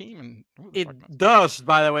different team. And who the fuck knows? It does,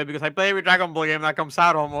 by the way, because I play every Dragon Ball game that comes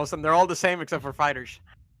out almost, and they're all the same except for fighters.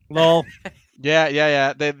 Lol.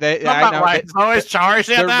 Yeah. They Not I that know. right. It's always charge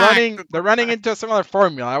They're attack. running into a similar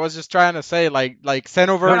formula. I was just trying to say like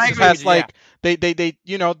Xenoverse I agree has with you, yeah. like they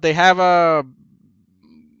you know they have a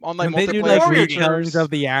online And they do multiplayer like Warrior features. returns of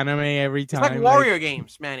the anime every It's time. like Warrior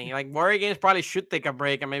games, Manny. Like Warrior games probably should take a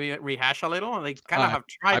break and maybe rehash a little, and they kind of have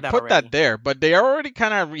tried I that put already. that there, but they are already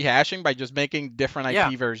kind of rehashing by just making different IP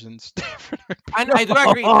Yeah. versions. Different IP. And I do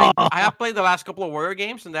agree. I have played the last couple of Warrior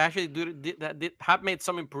games, and they actually have made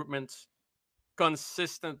some improvements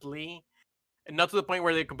consistently, and not to the point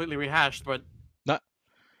where they completely rehashed, but Not-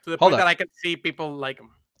 to the hold point up. that I can see people like them.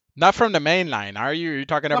 Not from the main line, are you? You're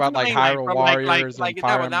talking about like Hyrule Warriors and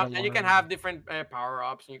Fire Emblem and you can Warriors? have different power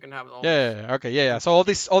ups, and you can have all. Yeah, okay, yeah. So all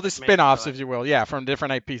these Main spin-offs, stuff. if you will, yeah, from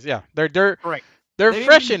different IPs. Yeah, they're Correct. they're They've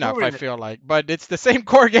fresh been enough, I improving it. feel like, but it's the same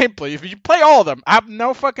core gameplay. If you play all of them, I have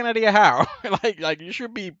no fucking idea how. like you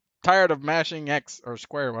should be tired of mashing X or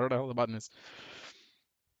square, whatever the hell the button is.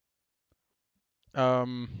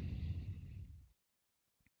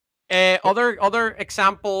 Other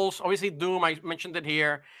examples, obviously Doom. I mentioned it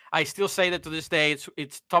here. I still say that to this day,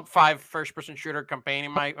 it's top 5 first-person shooter campaign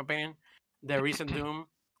in my opinion. The recent Doom.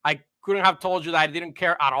 I couldn't have told you that I didn't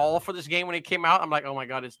care at all for this game when it came out. I'm like, oh my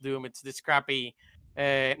god, it's Doom. It's this crappy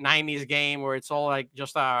 90s game where it's all like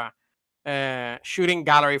just a shooting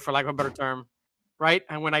gallery, for lack of a better term, right?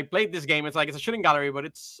 And when I played this game, it's like it's a shooting gallery, but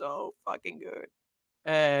it's so fucking good.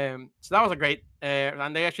 So that was a great,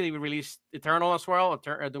 and they actually released Eternal as well.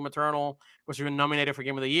 Doom Eternal was even nominated for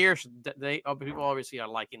Game of the Year. So people obviously are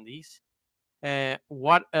liking these.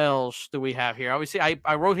 What else do we have here? Obviously,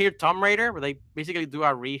 I wrote here Tomb Raider, where they basically do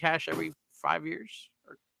a rehash every 5 years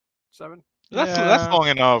or 7. That's long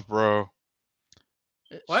enough, bro.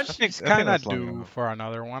 What? It's I think kind of that's long due enough. for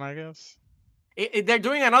another one, I guess. They're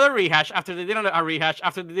doing another rehash after they did a rehash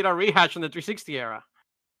on the 360 era.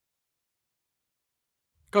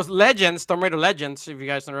 Because Legends, Tomb Raider Legends, if you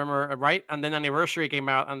guys remember, right? And then Anniversary came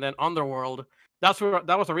out, and then Underworld. That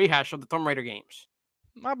was a rehash of the Tomb Raider games.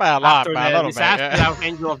 Not by a lot, After by a the little bit. disaster Yeah. that was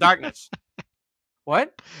Angel of Darkness.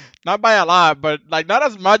 What? Not by a lot, but like not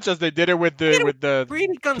as much as they did it with the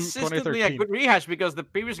Pretty consistently a 2013. good rehash because the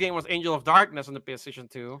previous game was Angel of Darkness on the PlayStation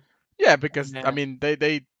 2. Yeah, because Yeah. I mean they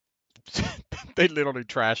they literally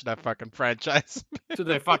trashed that fucking franchise. To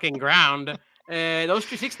the fucking ground. Those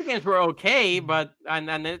 360 games were okay, but and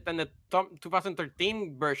the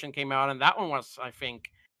 2013 version came out, and that one was, I think,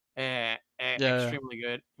 extremely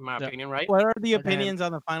good in my opinion. Right? What are the Okay. opinions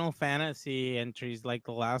on the Final Fantasy entries like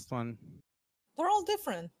the last one? They're all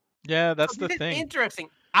different. Yeah, that's So the this is thing. interesting.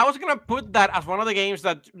 I was gonna put that as one of the games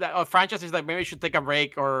that franchises that maybe should take a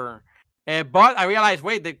break, or but I realized,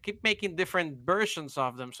 wait, they keep making different versions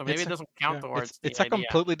of them, so maybe It's it doesn't count Yeah, towards it's the a idea.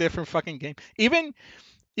 completely different fucking game.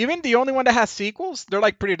 Even the only one that has sequels, they're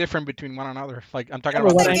like pretty different between one another. Like I'm talking Yeah,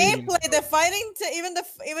 but about The what I themes. gameplay, the fighting,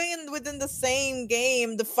 even within the same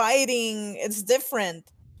game, the fighting, it's different.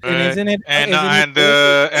 And isn't it? And isn't it and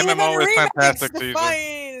the Even MMO in is remakes, fantastic, the Caesar.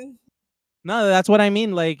 fighting. No, that's what I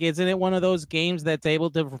mean. Like, isn't it one of those games that's able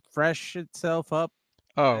to refresh itself up?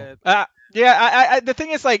 Oh, yeah. I the thing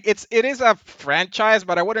is like it is a franchise,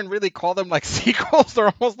 but I wouldn't really call them like sequels.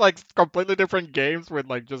 They're almost like completely different games with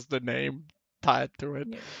like just the name tied to it.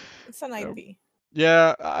 Yeah, it's an IP.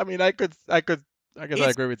 Yeah, I mean I guess I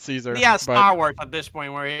It's- agree with Caesar. Yeah, but Star Wars at this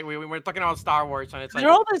point, where we're talking about Star Wars, and it's like,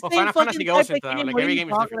 They're all the well, same Final Fantasy fucking goes type into of that. game. Like What are every you game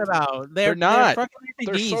is talking different. about? They're not. fucking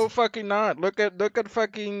They're RPGs. so fucking not. Look at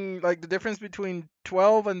fucking like the difference between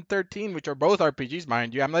 12 and 13, which are both RPGs,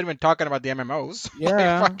 mind you. I'm not even talking about the MMOs.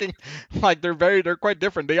 Yeah. Like, fucking like they're quite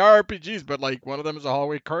different. They are RPGs, but like one of them is a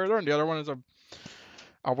hallway corridor and the other one is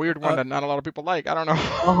a weird one that not a lot of people like. I don't know.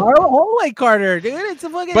 Hallway Carter, dude. It's a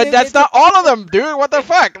fucking. But that's not all of them, dude. What the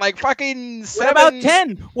fuck? Like fucking What 7. about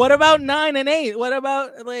 10? What about 9 and 8? What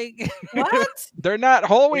about like? What? They're not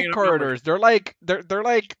hallway Weird numbers. corridors.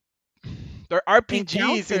 They're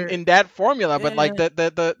RPGs Encounter. in that formula, but like Yeah.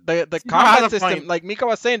 the has combat a system, point. like Mika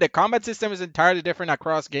was saying, the combat system is entirely different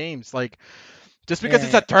across games. Like Just because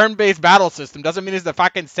it's Yeah. a turn-based battle system doesn't mean it's the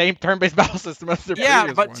fucking same turn-based battle system as the Yeah,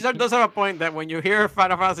 previous but one. Cesar does have a point that when you hear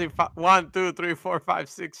Final Fantasy 1, 2, 3, 4, 5,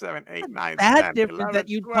 6, 7, 8, 9, That 10, difference 11, that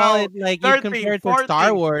you'd call 12, it like you 13, compare it to 14,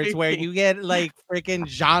 Star Wars, where 15. you get like freaking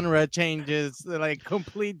genre changes, like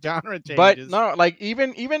complete genre But changes. no, like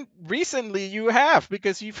even recently you have,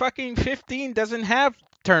 because you fucking 15 doesn't have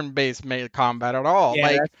turn-based combat at all. Yeah,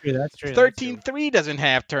 Like that's true. That's true. 13.3 doesn't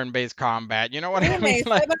have turn-based combat. You know what I mean? Remake,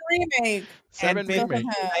 Like 7 remake. seven And doesn't remake.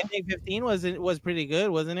 15, I have. think 15 was pretty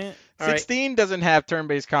good, wasn't it? All right. 16 doesn't have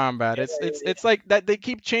turn-based combat. Yeah, It's like that they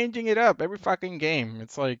keep changing it up every fucking game.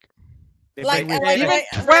 It's like Like, bring like it even right,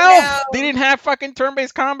 right 12 now, they didn't have fucking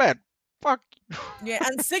turn-based combat. Fuck. yeah,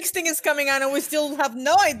 and 16 is coming out, and we still have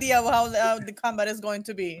no idea how the combat is going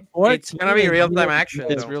to be. It's gonna be 14 is real-time really action,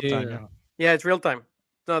 good, It's real time, too. yeah. Yeah, it's real time.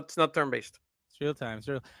 It's not turn based. It's real time. It's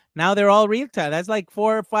real. Now they're all real time. That's like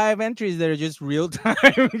 4 or 5 entries that are just real time.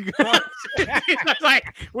 It's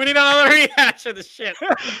like we need another rehash of the shit.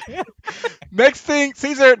 Next thing,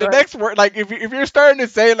 Caesar, the Right. next word, like if you're starting to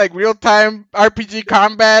say like real-time RPG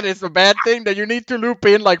combat is a bad thing, then you need to loop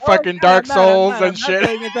in like fucking Dark Souls and I'm shit. not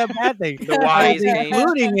saying it's a bad thing. The I wise was game.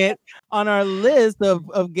 including it on our list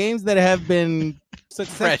of games that have been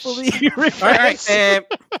successfully All right, refreshed.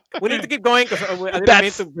 we need to keep going because I didn't That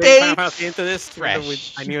mean to bring Final stays Fantasy into this. because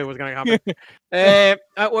fresh. I knew it was going to happen.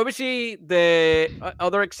 Obviously, the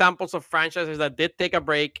other examples of franchises that did take a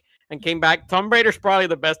break and came back. Tomb Raider's probably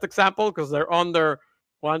the best example because they're on their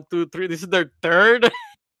 1, 2, 3. This is their third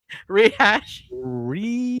rehash,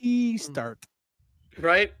 Restart.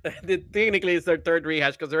 right? Technically, it's their third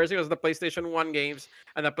rehash because the rest was the PlayStation 1 games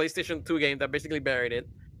and the PlayStation 2 game that basically buried it.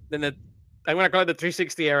 Then I'm going to call it the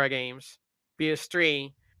 360 era games,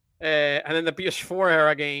 PS3, and then the PS4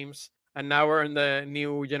 era games. And now we're in the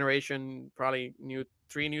new generation, probably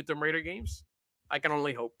three new Tomb Raider games. I can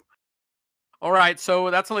only hope. All right,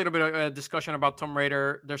 so that's a little bit of a discussion about Tomb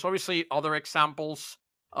Raider. There's obviously other examples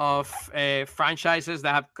of franchises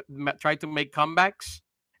that have tried to make comebacks.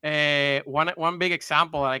 One big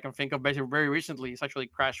example that I can think of very recently is actually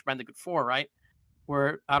Crash Bandicoot 4, right?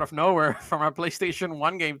 Where out of nowhere, from a PlayStation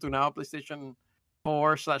 1 game to now a PlayStation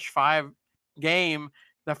 4/5 game,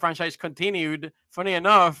 the franchise continued. Funny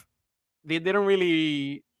enough, they didn't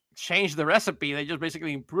really change the recipe; they just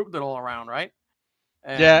basically improved it all around, right?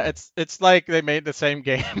 Yeah, it's like they made the same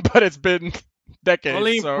game, but it's been decades.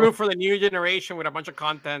 Only So improved for the new generation with a bunch of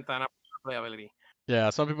content and playability. yeah,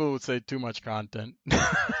 some people would say too much content.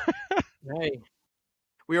 Hey,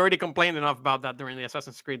 we already complained enough about that during the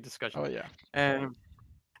Assassin's Creed discussion. Oh yeah.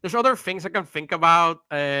 There's other things I can think about.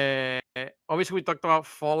 Obviously, we talked about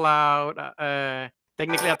Fallout.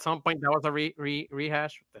 Technically, at some point, that was a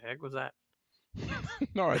rehash. What the heck was that?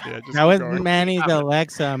 No idea. Just That keep was going. Manny's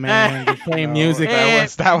Alexa, man. Just playing No, music.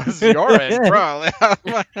 That was your end, bro.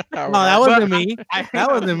 No, that wasn't me. That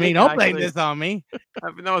wasn't me. Don't blame Actually. this on me.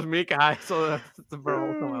 That was Mika. I saw the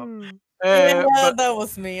bro come out. Yeah, But that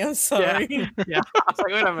was me. I'm sorry. yeah, I was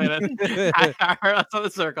like, wait a minute. I saw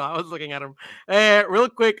the circle. I was looking at him. Real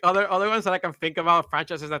quick, other ones that I can think about,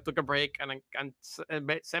 franchises that took a break and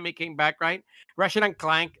semi came back, right? Ratchet and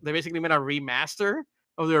Clank. They basically made a remaster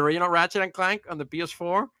of the original Ratchet and Clank on the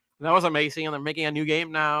PS4. That was amazing, and they're making a new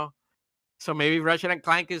game now. So maybe Ratchet and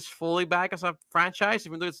Clank is fully back as a franchise,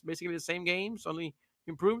 even though it's basically the same games, only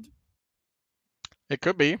improved. It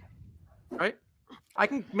could be. Right? I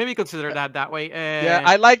can maybe consider that way. Yeah,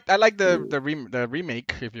 I like the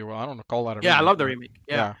remake, if you will. I don't know, call that a Yeah, I remake, love the but remake.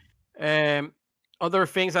 Yeah. Other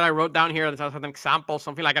things that I wrote down here as an example,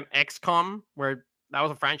 something like an XCOM, where that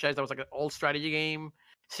was a franchise that was like an old strategy game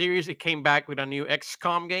series. It came back with a new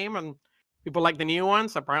XCOM game, and people like the new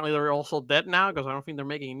ones. Apparently, they're also dead now because I don't think they're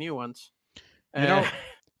making new ones.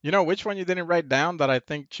 You know which one you didn't write down that I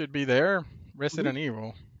think should be there? Resident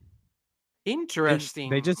Evil. Interesting.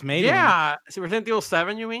 They just made yeah. So Resident Evil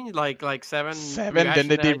 7, you mean? Like 7? 7, then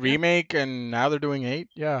they rehashing did that? remake, and now they're doing 8.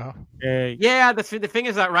 Yeah. Yeah, the thing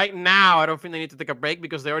is that right now I don't think they need to take a break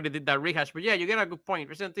because they already did that rehash. But yeah, you get a good point.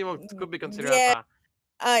 Resident Evil could be considered Yeah.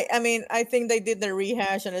 as I mean, I think they did the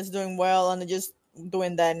rehash and it's doing well, and they're just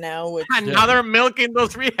doing that now with. and now they're milking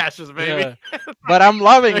those rehashes, baby. Yeah. But I'm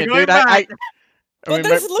loving They're it, going dude. I But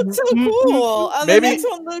mean, this looks so cool. And maybe- the next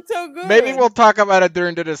one looks so good. maybe we'll talk about it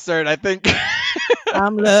during the dessert. I think.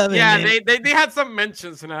 I'm loving Yeah, it. they had some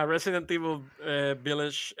mentions in a Resident Evil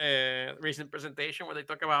Village recent presentation where they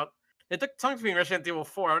talk about they took something in Resident Evil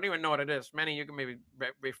 4. I don't even know what it is. Manny, you can maybe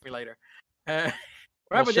brief me later. Well,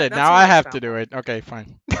 but yeah, shit. that's Now one I have to example. do it. Okay,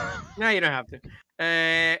 fine. No, you don't have to.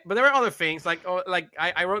 But there were other things like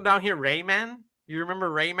I wrote down here Rayman. You remember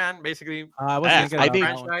Rayman? Basically, I was Yeah, thinking I about did.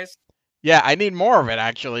 that one. franchise. Yeah, I need more of it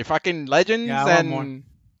actually. Fucking Legends Yeah, I want more.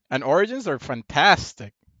 and Origins are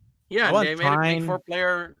fantastic. Yeah, I and want they made a big Trine.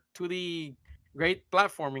 4-player 2D great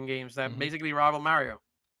platforming games that Mhm. basically rival Mario.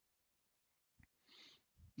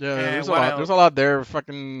 Yeah, And there's a what lot. There's else? a lot there.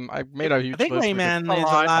 Fucking, I made a I huge think list. We could Rayman A is a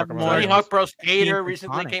lot. lot talk about more Tony it. Hawk Pro key Skater into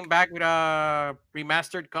recently Sonic. came back with a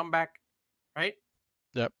remastered comeback, right?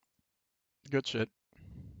 Yep, good shit.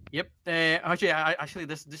 Yep. Actually,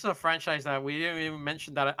 this is a franchise that we didn't even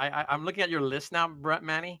mention. That I'm looking at your list now, Brett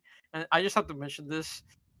Manny, and I just have to mention this.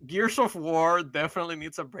 Gears of War definitely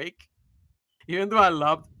needs a break. Even though I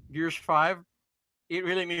loved Gears 5, it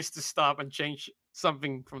really needs to stop and change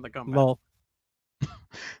something from the combat. Lol.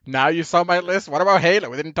 Now you saw my list. What about Halo?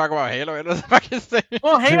 We didn't talk about Halo in this fucking thing.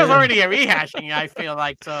 Well, Halo's already a rehashing. I feel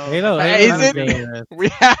like so. Halo, let Is them it? be. We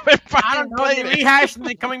haven't I don't fucking know. They played it. rehashed and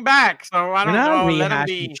they coming back, so I They're don't not know. Let them rehashing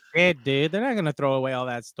be. shit, dude. They're not gonna throw away all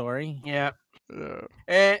that story. Yeah.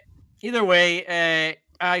 Yeah. Either way,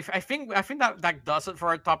 I think that does it for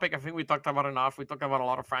our topic. I think we talked about enough. We talked about a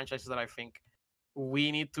lot of franchises that I think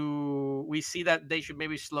we see that they should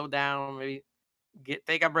maybe slow down, maybe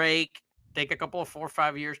take a break, take a couple of 4 or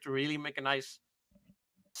 5 years to really make a nice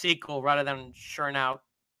sequel rather than churn out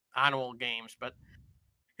annual games. But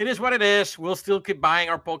it is what it is. We'll still keep buying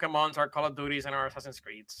our Pokemons, our Call of Duties, and our Assassin's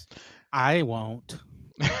Creeds. I won't.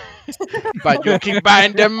 But you keep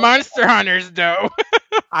buying the Monster Hunters, though.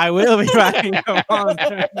 I will be buying the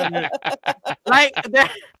Monster Hunter. Like,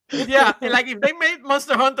 yeah, like if they made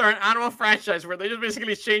Monster Hunter an annual franchise where they're just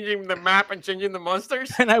basically changing the map and changing the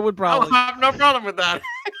monsters, And I would I'll probably have no problem with that.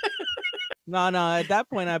 no. At that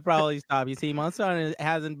point, I'd probably stop. You see, Monster Hunter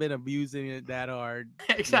hasn't been abusing it that hard.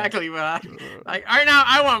 Exactly, but like right now,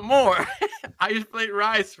 I want more. I just played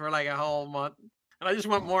Rise for like a whole month, and I just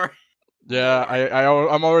want more. Yeah,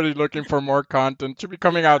 I'm already looking for more content. Should be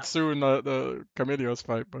coming out soon. The Camilleos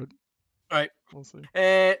fight, but Right. we'll see.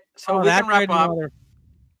 So we that can wrap dirty up. mother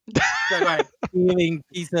Yeah, go ahead. feeling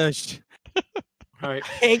piece of All right.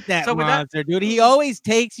 Take that So with that- monster, dude. He always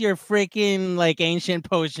takes your freaking like ancient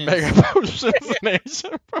potions. Mega Potions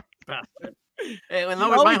Nation. Bastard. He When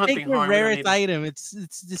not with my always hunting takes your horn, we don't rarest need it. item.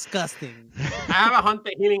 It's disgusting. I have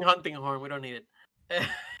a healing hunting horn. We don't need it.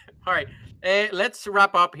 All right. Let's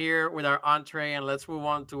wrap up here with our entree and let's move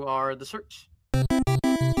on to our desserts.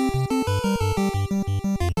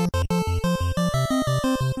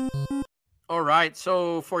 All right.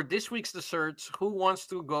 So for this week's desserts, who wants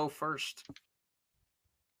to go first?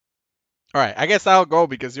 All right, I guess I'll go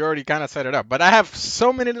because you already kind of set it up. But I have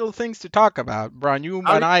so many little things to talk about, Brian. You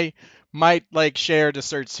and I might like share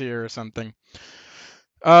desserts here or something.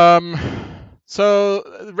 So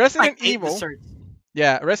Resident Like 8 Evil. desserts.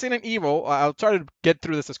 Yeah, Resident Evil. I'll try to get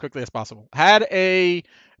through this as quickly as possible. Had a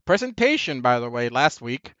presentation, by the way, last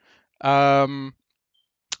week. And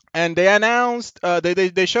they announced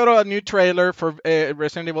they showed a new trailer for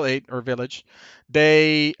Resident Evil 8 or Village.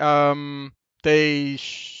 They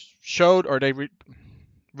showed or they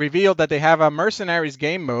revealed that they have a Mercenaries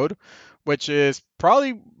game mode, which is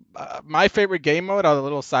probably my favorite game mode out of the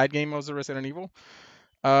little side game modes of Resident Evil.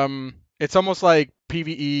 It's almost like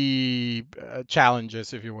PvE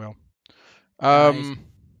challenges, if you will. Nice.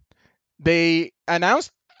 They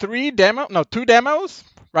announced two demos,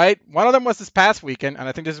 right? One of them was this past weekend, and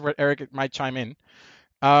I think this is where Eric might chime in.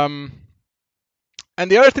 And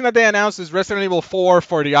the other thing that they announced is Resident Evil 4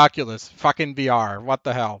 for the Oculus, fucking VR. What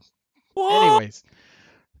the hell? What? Anyways,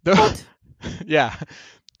 yeah,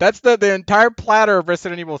 that's the entire platter of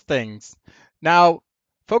Resident Evil things. Now,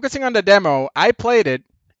 focusing on the demo, I played it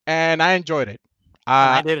and I enjoyed it.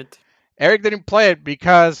 I didn't. Eric didn't play it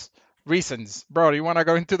because reasons. Bro, do you want to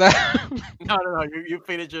go into that? No. You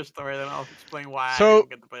finish your story, then I'll explain why So, I didn't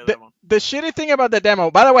get to play the demo. The shitty thing about the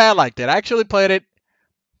demo, by the way, I liked it. I actually played it,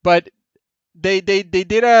 but they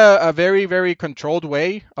did a very, very controlled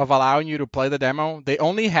way of allowing you to play the demo. They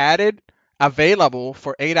only had it available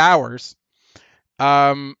for 8 hours.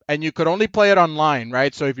 And you could only play it online,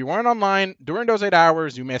 right? So if you weren't online during those 8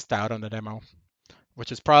 hours, you missed out on the demo,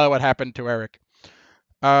 which is probably what happened to Eric.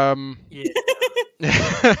 Yeah.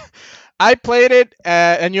 I played it,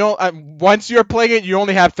 and once you're playing it, you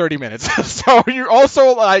only have 30 minutes. So you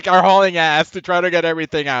also like are hauling ass to try to get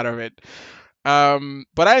everything out of it.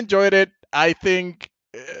 But I enjoyed it. I think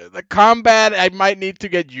the combat, I might need to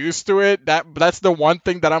get used to it. That's the one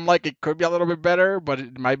thing that I'm like, it could be a little bit better, but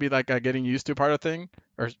it might be like a getting used to part of thing,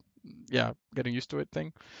 or yeah, getting used to it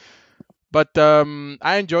thing. But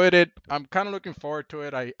I enjoyed it. I'm kind of looking forward to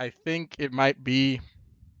it. I think it might be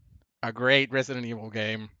a great Resident Evil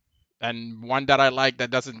game, and one that I like that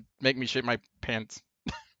doesn't make me shit my pants.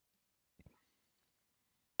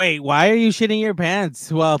 Wait, why are you shitting your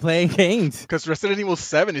pants while playing games? Because Resident Evil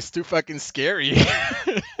 7 is too fucking scary.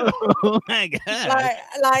 Oh my god.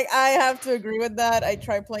 Like I have to agree with that. I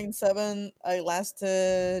tried playing 7. I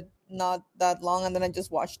lasted not that long, and then I just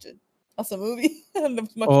watched it as a movie, and it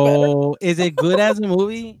was much better. Oh, is it good as a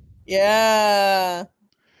movie? Yeah.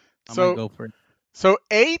 I'm So- gonna go for it. So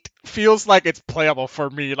 8 feels like it's playable for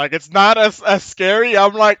me. Like it's not as scary.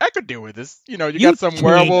 I'm like, I could deal with this. You know, you got some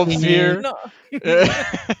werewolves chicken. here. No,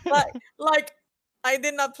 like I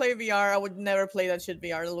did not play VR. I would never play that shit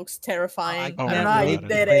VR. It looks terrifying. Oh I don't my know how you God.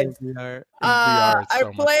 did it. VR, it's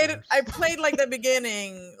so much worse. I played like the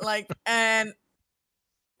beginning, like, and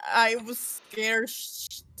I was scared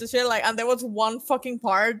to shit. Like, and there was one fucking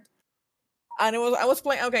part, and I was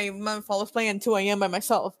playing. Okay, my fault. I was playing at 2 a.m. by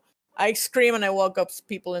myself. I scream and I woke up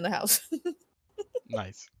people in the house.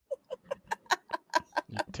 Nice.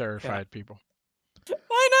 You terrified people. I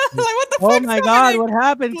know. Like, what the Oh fuck's my god, happening? what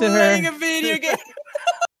happened to Playing her? a video game.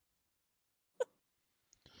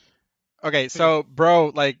 Okay, so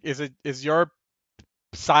bro, like, is your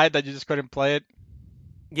side that you just couldn't play it?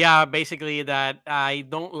 Yeah, basically that I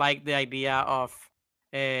don't like the idea of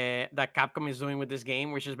that Capcom is doing with this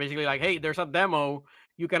game, which is basically like, hey, there's a demo.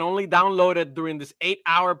 You can only download it during this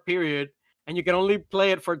 8-hour period, and you can only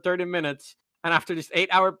play it for 30 minutes. And after this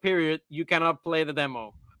 8-hour period, you cannot play the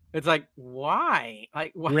demo. It's like, why?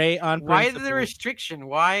 Like, Great on why the principle. restriction?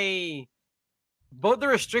 Why both the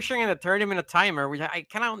restriction and the 30-minute timer, which I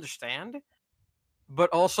cannot understand,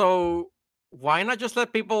 but also why not just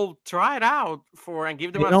let people try it out for and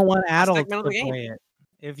give them They don't want a adults segment of to the game? play it.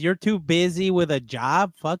 If you're too busy with a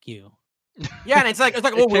job, fuck you. Yeah, and it's like It oh,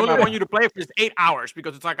 we came only out- want you to play for just 8 hours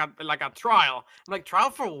because it's like a trial. I'm like, trial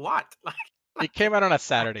for what? Like, It came out on a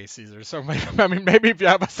Saturday, Caesar. So maybe if you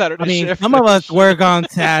have a Saturday I mean, shift, some of then us sure. work on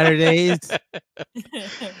Saturdays.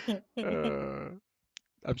 I'm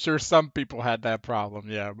sure some people had that problem.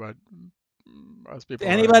 Yeah, but most people. are-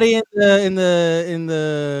 Anybody in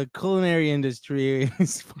the culinary industry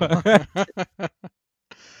is fine.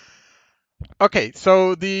 Okay,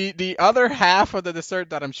 so the other half of the dessert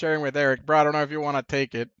that I'm sharing with Eric, bro, I don't know if you want to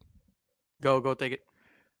take it. go take it.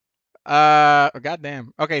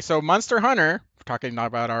 Goddamn. Okay, so Monster Hunter, we're talking now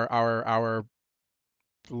about our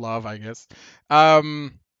love, I guess.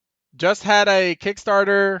 Just had a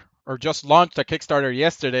Kickstarter or just launched a Kickstarter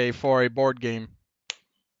yesterday for a board game.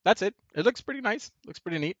 That's it. It looks pretty nice. Looks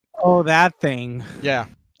pretty neat. Oh, that thing. Yeah,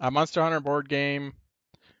 a Monster Hunter board game.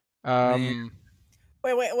 Man.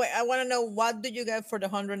 Wait. I want to know, what do you get for the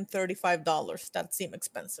 $135? That seems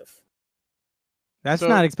expensive. That's So-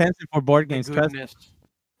 not expensive for board My games. Trust me. goodness.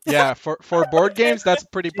 Yeah, for board games, that's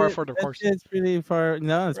pretty par for the That course. shit's pretty far.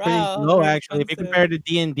 No, it's pretty Wow, low very actually. If you expensive. compare to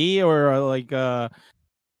D&D or like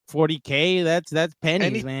 40K, that's pennies,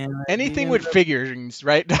 Any- man. Like, Anything you with know, figurines,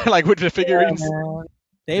 right? Like with the figurines. man,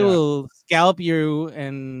 they Yeah. will scalp you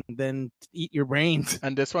and then eat your brains.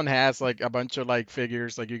 And this one has like a bunch of like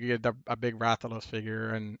figures. Like you could get a big Rathalos figure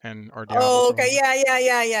and or Diablos Oh, or okay. whatever.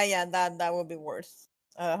 Yeah. That would be worth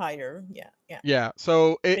higher. Yeah. Yeah.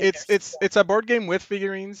 So it's Figures, it's a board game with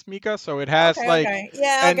figurines, Mika. So it has Okay, like okay.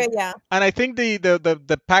 Yeah. and- Okay. Yeah. and I think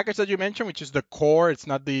the package that you mentioned, which is the core, it's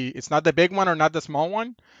not the big one or not the small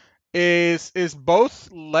one, is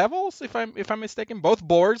both levels, if I'm mistaken, both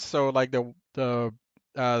boards. So like the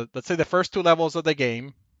let's say the first 2 levels of the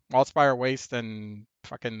game, Wildspire Waste and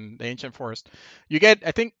fucking the Ancient Forest. You get,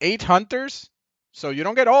 I think, 8 hunters. So you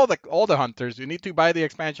don't get all the hunters. You need to buy the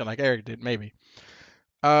expansion like Eric did, maybe.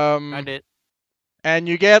 I did. And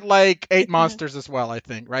you get like 8 monsters as well, I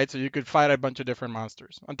think, right? So you could fight a bunch of different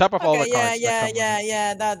monsters on top of all the Okay. cards. that come with it.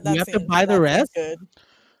 Yeah. That You have to seems- buy the that seems rest?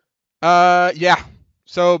 Good. Yeah.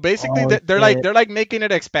 So basically, Oh, they're shit. like making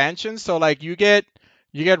it expansions. So like you get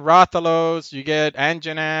Rathalos, you get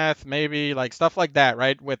Anjanath, maybe like stuff like that,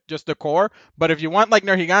 right? With just the core. But if you want like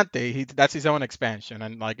Nergigante, that's his own expansion,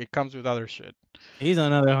 and like it comes with other shit. He's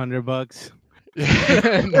another $100.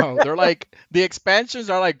 No, they're like the expansions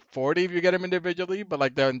are like 40 if you get them individually, but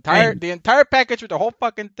like the entire package with the whole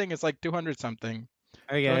fucking thing is like 200 something.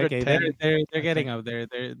 Okay, 210, they're getting think. up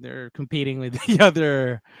there. They're competing with the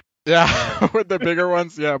other. Yeah, with the bigger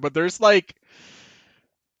ones, yeah. But there's like,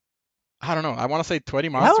 I don't know. I want to say 20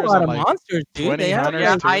 They have monsters. a lot I'm of like, monsters, dude. 20 They have hunters,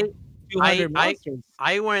 Yeah, like too. 200 I- monsters.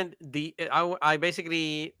 I went I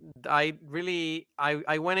basically I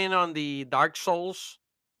went in on the Dark Souls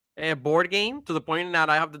board game to the point that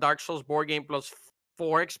I have the Dark Souls board game plus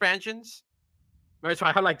 4 expansions. Right, so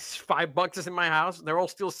I have like 5 boxes in my house. They're all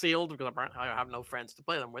still sealed because apparently I have no friends to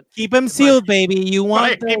play them with. Keep them But- sealed, baby. You But want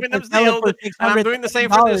I'm keeping them to sell it sealed, for and I'm doing the same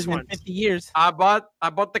for this $600 in one. 50 years. I bought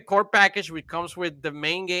the core package, which comes with the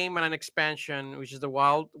main game and an expansion, which is the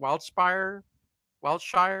Wildshire.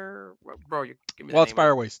 Bro, you give me the name.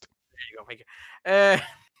 Wildspire Waste. There you go. Thank you.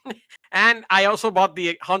 And I also bought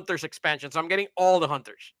the Hunters expansion, so I'm getting all the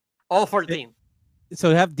Hunters, all 14. So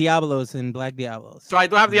you have Diablos and Black Diablos. So I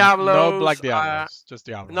do have Diablos. No Black Diablos, just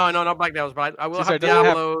Diablos. No, not Black Diablos, but I will Caesar, have doesn't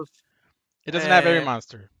have- Diablos. It doesn't have every Uh,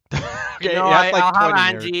 monster. Okay, No, it has like I'll have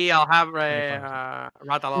 20 here. Angie. I'll have 25.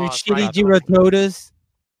 Your Ratalos. shitty Giratodas.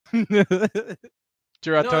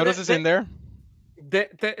 Giratodos is in there. The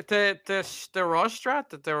Rostrat,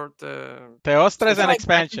 the Teostra is there's an an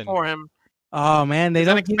expansion. for him. Oh man, they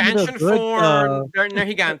There's an don't give you the expansion good for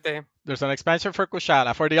Nergigante. There's an expansion for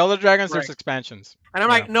Kushala. For the Elder Dragons, there's Correct. expansions. And I'm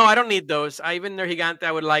Yeah. like, no, I don't need those. Even Nergigante,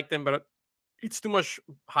 I would like them, but it's too much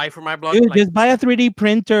high for my blood. Dude, Like, just buy a 3D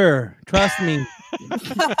printer. Trust me.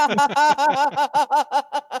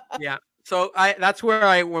 yeah. So that's where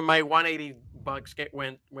my $180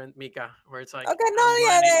 went Mika, where it's like Okay, I'm no, yeah,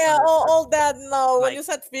 running yeah, yeah. out of All that. No, when Like- you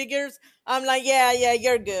said figures, I'm like, yeah,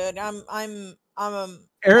 you're good. I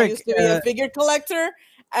Eric, used to be a figure collector,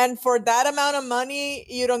 and for that amount of money,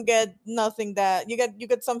 you don't get nothing that you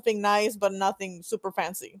get something nice, but nothing super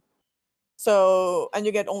fancy. So, and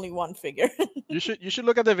you get only one figure. You should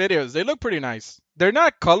look at the videos. They look pretty nice. They're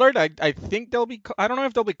not colored. I think they'll be. I don't know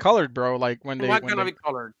if they'll be colored, bro. Like when They're they not when gonna they, be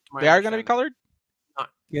colored. to my they are gonna be understanding.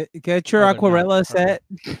 colored. get your Oh, they're not. Aquarella Okay.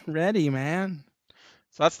 set ready, man.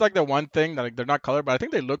 So that's like the one thing that like, they're not colored, but I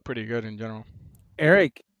think they look pretty good in general.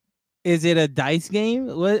 Eric, is it a dice game?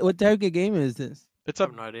 What type of game is this? It's I a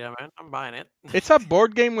have no idea, man. I'm buying it. it's a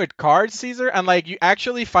board game with cards, Caesar, and like you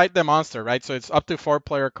actually fight the monster, right? So it's up to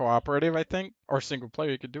 4-player cooperative, I think, or single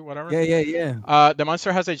player. You could do whatever. Yeah. The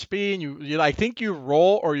monster has HP, and you I think you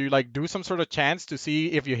roll or you like do some sort of chance to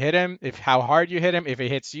see if you hit him, if how hard you hit him, if he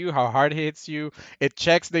hits you, how hard he hits you. It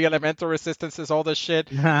checks the elemental resistances, all this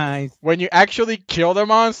shit. Nice. When you actually kill the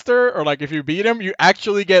monster, or like if you beat him, you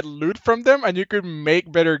actually get loot from them, and you could make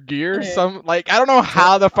better gear. Yeah. Some like I don't know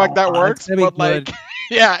how the fuck that Oh, works, that's gonna but be good. like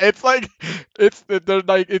yeah, it's like they're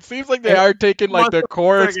like it seems like they It are taking like the must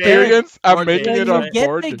core be a experience and board making game, it When on you get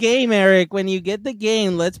board. the game, Eric, when you get the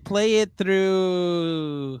game, let's play it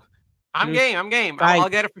through I'm Through game. I'm game. Skype. I'll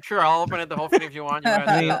get it for sure. I'll open it the whole thing if you want. You guys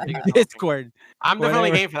I set it up, mean, you can talk to me. Discord. I'm definitely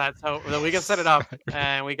whatever. game for that. So we can set it up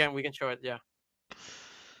and we can show it. Yeah.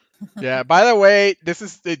 Yeah. By the way,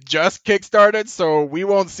 it just kickstarted, so we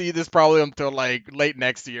won't see this probably until like late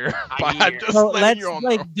next year. But I'm year. just So letting let's you all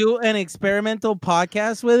like know. do an experimental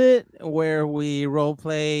podcast with it where we role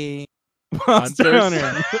play Monster Hunters.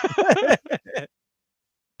 Hunter.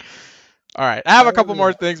 All right, I have a couple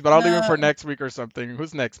more things, but I'll leave them for No. next week or something.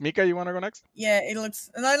 Who's next? Mika, you want to go next? Yeah, it looks.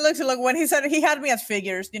 Like when he said he had me at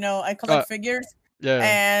figures. I collect figures, Yeah.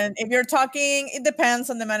 and if you're talking, it depends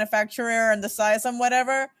on the manufacturer and the size and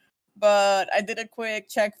whatever. But I did a quick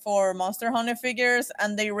check for Monster Hunter figures,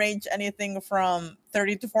 and they range anything from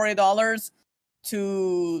 $30 to $40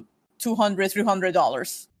 to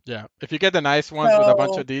 $200-$300. Yeah. If you get the nice ones with a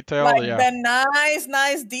bunch So, of detail, Like yeah. the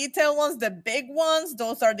nice detail ones, the big ones,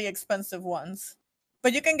 those are the expensive ones.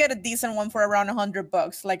 But you can get a decent one for around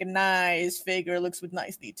 $100, like a nice figure, looks with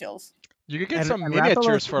nice details. You could get And- some and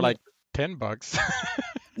miniatures Rathalos for is- like $10.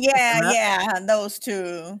 Yeah, Ra- those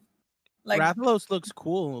two. Like Rathalos looks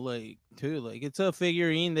cool, like too. Like it's a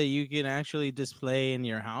figurine that you can actually display in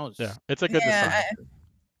your house. Yeah, it's a good yeah, design.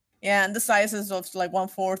 yeah, and the sizes of like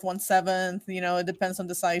 1/4, 1/7. It depends on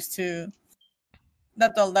the size too.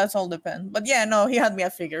 That's all depend. But yeah, no, he had me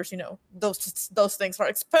at figures. Those things are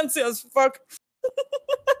expensive as fuck.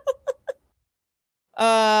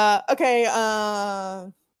 Okay.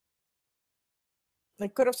 I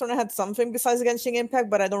could have sort of had something besides Genshin Impact,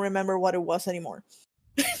 but I don't remember what it was anymore.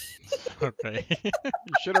 Okay. You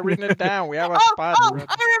should have written it down. We have a Oh, spot. oh,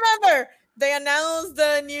 I remember. They announced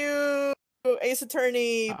the new Ace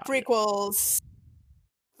Attorney Ah, prequels.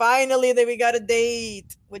 Finally, we got a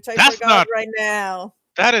date, which I That's forgot not- right now.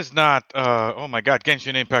 That is not. Oh my God,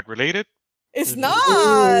 Genshin Impact related. It's Mhm.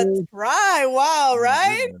 not Ooh. right. Wow,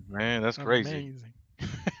 right? Man, that's crazy. Amazing.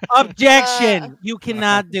 Objection! You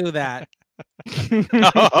cannot do that.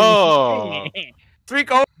 Oh.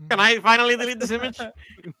 Trico, can I finally delete this image?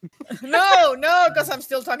 No, because I'm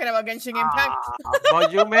still talking about Genshin Impact.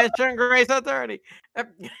 But you mentioned Grace Attorney.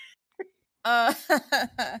 Uh,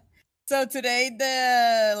 so today,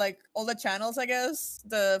 all the channels, I guess,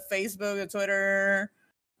 the Facebook, the Twitter,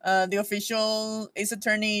 the official Ace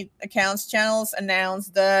Attorney accounts channels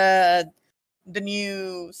announced that the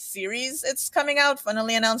new series it's coming out,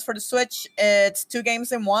 finally announced for the Switch. It's 2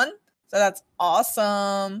 games in one, so that's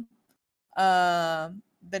awesome.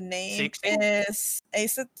 The name 60? is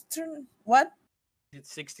Ace Attorney. What?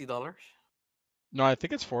 It's $60. No, I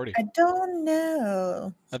think it's 40. I don't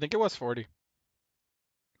know. I think it was 40.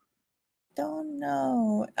 Don't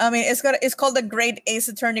know. I mean, it's called the Great Ace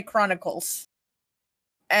Attorney Chronicles.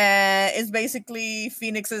 It's basically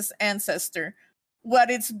Phoenix's ancestor. What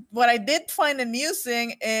I did find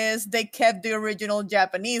amusing is they kept the original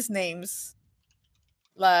Japanese names.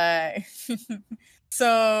 Like,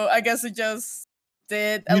 so I guess it just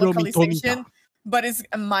did a Hiromi localization, Tomita. but it's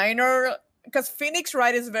a minor because Phoenix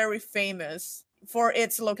Wright is very famous for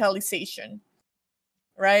its localization,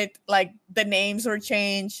 right? Like the names were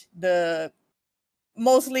changed.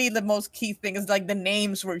 Mostly the most key thing is like the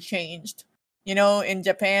names were changed. You know, in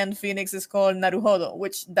Japan, Phoenix is called Naruhodo,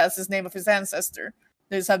 which that's his name of his ancestor.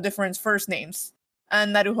 They just have different first names.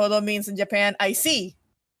 And Naruhodo means in Japan, I see,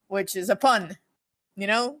 which is a pun, you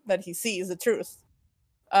know, that he sees the truth.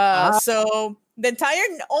 So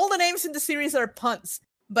all the names in the series are puns.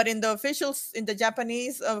 But in the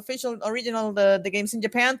Japanese official original, the games in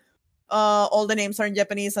Japan, all the names are in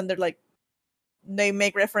Japanese and they're like, they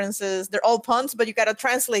make references. They're all puns, but you gotta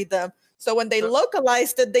translate them. So when they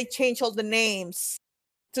localized it, they changed all the names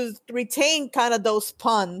to retain kind of those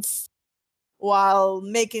puns while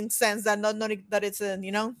making sense that not that it's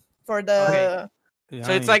for the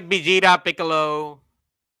So it's like Vegeta, Piccolo.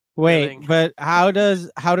 Wait, Link. but how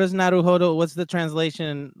does Naruhodo? What's the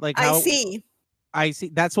translation? Like how I see. I see.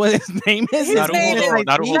 That's what his name is. His name is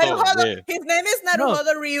Naruhodo, yeah. His name is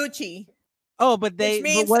Naruhodo Ryuchi, Oh, but which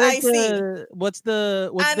means what I is see. what's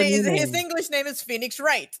the And new his name? English name is Phoenix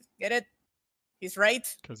Wright. Get it? He's right.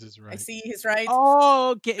 Because he's I right. see. He's right. Oh,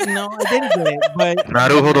 okay. No, I didn't get it. But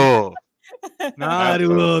Naruhodo.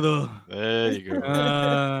 Naruhodo. There you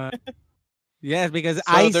go. Yes, because So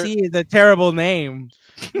I they're- see is a terrible name.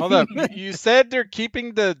 Hold up. You said they're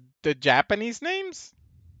keeping the Japanese names?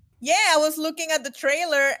 Yeah, I was looking at the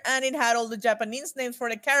trailer and it had all the Japanese names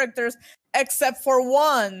for the characters except for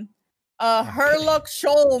one. Herlock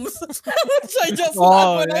Sholmes, which I just Oh,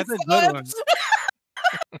 laughed when that's I a saw good it. one.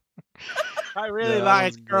 I really Yeah, that like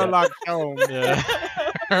was good. Sherlock Holmes. Yeah.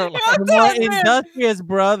 You have The to more admit- industrious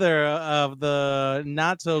brother of the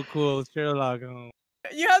not so cool Sherlock Holmes.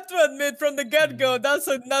 You have to admit from the get-go that's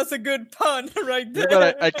a good pun right Yeah, there.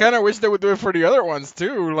 but I kind of wish they would do it for the other ones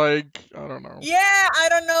too. Like, I don't know. Yeah, I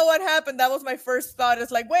don't know what happened. That was my first thought.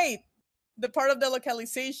 It's like, wait, the part of the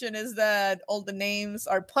localization is that all the names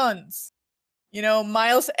are puns. You know,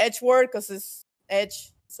 Miles Edgeworth because it's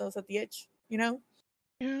Edge, so it's at the edge. You know,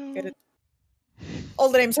 get it?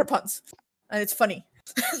 All the names are puns, and it's funny.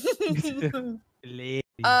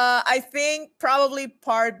 I think probably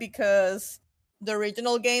part because the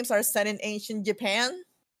original games are set in ancient Japan.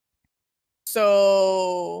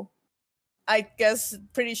 So I guess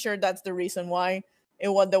pretty sure that's the reason why they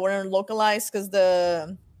weren't localized, because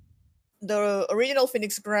the original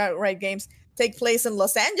Phoenix Wright games take place in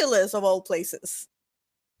Los Angeles of all places.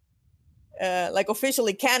 Like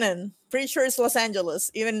officially canon. Pretty sure it's Los Angeles,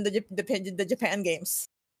 even in the Japan games.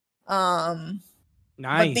 But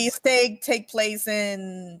Nice. these take place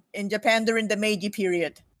in Japan during the Meiji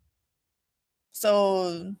period.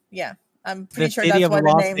 So yeah, I'm pretty The sure city that's of why the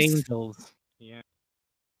Los names. Angels. Yeah.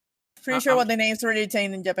 Pretty sure what the names were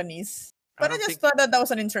retained in Japanese. But I just thought that was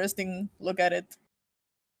an interesting look at it.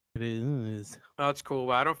 It is. Oh, that's cool.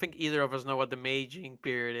 But I don't think either of us know what the Meiji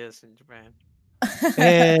period is in Japan.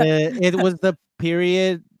 It was the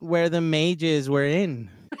period where the mages were in.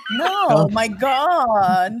 No, my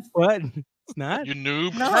God. What? It's not. You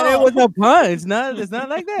noob. No. But it was a pun. It's not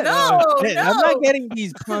like that. No, Shit, I'm no. not getting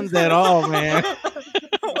these puns at all, man.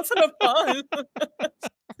 It wasn't a pun.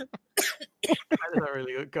 That's a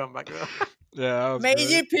really good comeback, though. Yeah. That was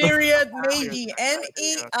Meiji good. period, Meiji,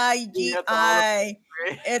 Neigi.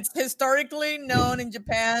 It's historically known in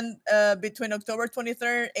Japan between October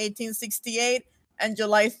 23rd, 1868 and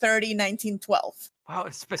July 30, 1912. Wow,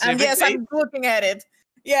 it's specific. And yes, date? I'm looking at it.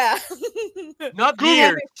 Yeah. Not Google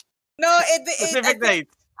years. it. No, Specific date.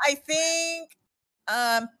 I think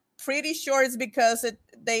pretty sure it's because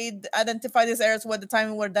they identify these areas with the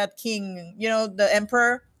time where that king, you know, the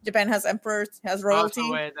emperor. Japan has emperors, has royalty.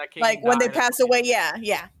 Like when they pass away,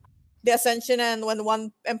 yeah. The ascension, and when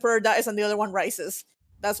one emperor dies and the other one rises.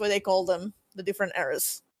 That's why they call them the different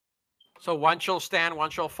eras. So one shall stand, one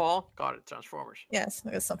shall fall. Got it. Transformers. Yes,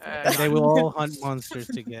 I guess something like Uh, that. They will all hunt monsters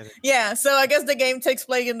together. Yeah, so I guess the game takes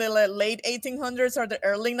place in the late 1800s or the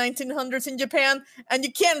early 1900s in Japan, and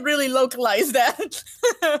you can't really localize that.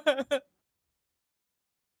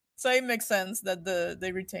 So it makes sense that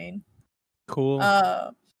they retain. Cool.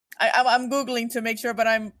 I'm googling to make sure, but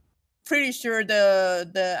I'm pretty sure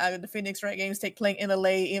the Phoenix Wright games take place in LA,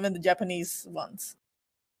 even the Japanese ones.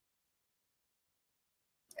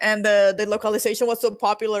 And the localization was so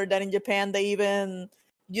popular that in Japan they even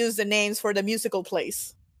use the names for the musical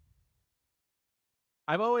plays.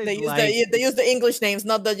 I've always They use liked. they use the English names,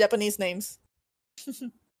 not the Japanese names.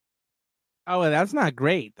 Oh, well, that's not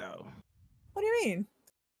great though. What do you mean?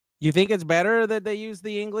 You think it's better that they use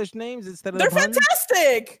the English names instead of They're the puns?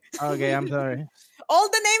 fantastic. Okay, I'm sorry. All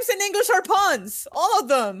the names in English are puns. All of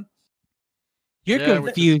them. You're Yeah,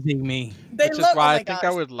 which is- confusing me. They Which is look. why Oh I my think gosh.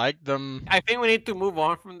 I would like them. I think we need to move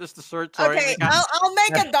on from this dessert. Sorry, Okay, Mika. I'll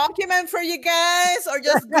make a document for you guys, or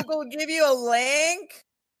just Google give you a link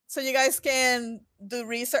so you guys can do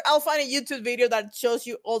research. I'll find a YouTube video that shows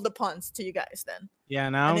you all the puns to you guys. Then Yeah,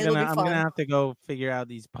 now And it'll be I'm gonna fun. have to go figure out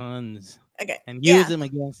these puns okay, and Yeah. use them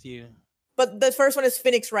against you. but the first one is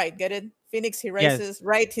Phoenix Wright. Get it? Phoenix, he Yes. rises.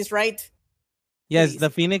 Right, he's right. Yes, Please. the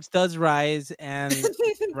Phoenix does rise, and And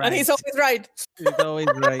he's right. always right. he's always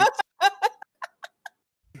right.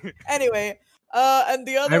 Anyway, and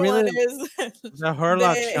the other one really- is The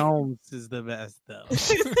Herlock The- Sholmes is the best though.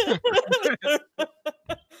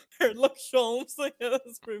 Sherlock Holmes. Yeah,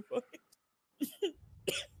 that's pretty funny.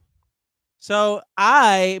 So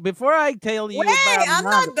before I tell you Wait, about I'm manga-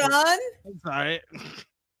 not done. I'm sorry.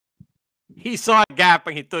 He saw a gap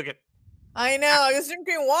and he took it. I know. I was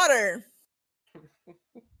drinking water.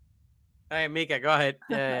 Hey, Mika, go ahead.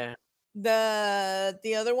 Yeah.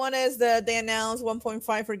 The other one is that they announced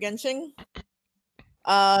 1.5 for Genshin.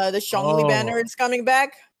 The Shangli banner Oh. is coming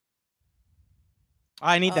back.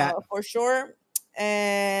 I need that. For sure.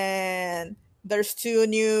 And there's 2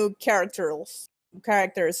 new characters.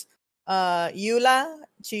 Eula,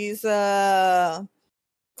 she's Claimer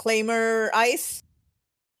Ice,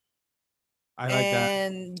 I like that.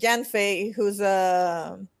 and Janfei, who's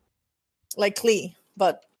like Klee,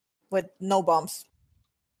 but with no bombs.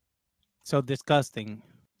 So disgusting.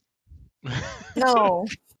 No.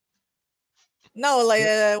 No, like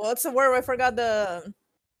what's the word? I forgot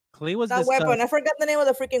Klee was that disgusting. weapon. I forgot the name of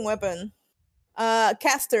the freaking weapon.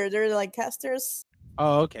 Caster. They're like casters.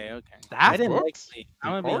 Oh, okay, okay. That I didn't like books? Klee.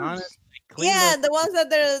 I'm gonna be Books? honest. Like, Klee Yeah, was the ones that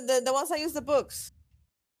they're the ones that use the books.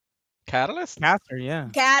 Catalyst? caster, yeah.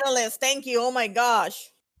 Catalyst. Thank you. Oh my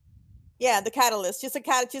gosh. Yeah, the catalyst. She's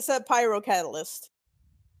a pyro catalyst.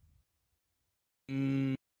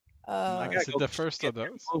 Mm, Uh, Is it go the first of their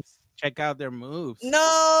those? moves. Check out their moves.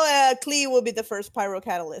 no, Klee will be the first pyro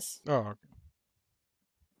catalyst, Oh, okay.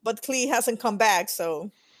 but Klee hasn't come back, so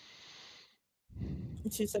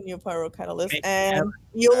she's a new pyro catalyst. Maybe And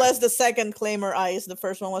Eula's the second Claimer Ice. The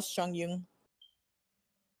first one was Chongyun.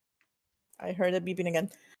 I heard it beeping again.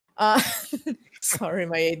 Sorry,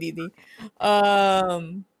 my ADD.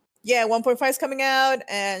 Yeah, 1.5 is coming out,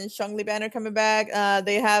 and Shangli banner coming back.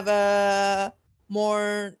 They have a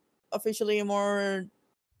more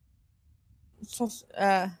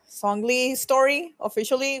Songli story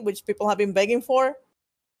officially, which people have been begging for.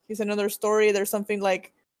 He's another story. There's something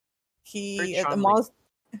like he Heard the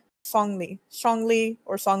Songli. Shangli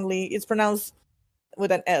or Songli. It's pronounced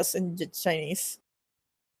with an S in Chinese.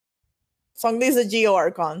 Songli is a Geo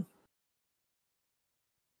Archon.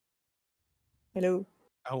 Hello.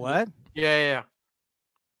 A what? Yeah.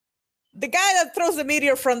 The guy that throws the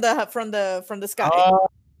meteor from the sky. Oh,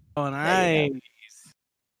 you nice.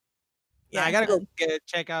 Yeah, I gotta go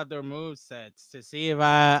check out their move sets to see if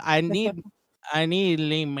I need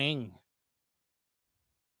Li Ming.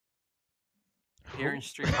 Here in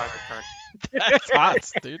Street Fighter card. That's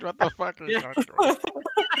hot, dude. What the fuck are you Yeah. talking about?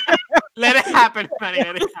 Let it happen, Manny.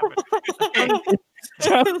 Let it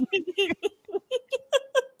happen.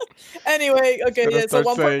 Anyway, okay, Gonna yeah, so start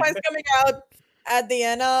 1.5 saying- is coming out at the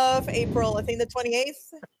end of April. I think the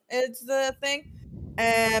 28th is the thing.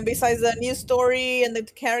 And besides the new story and the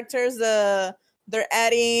characters, they're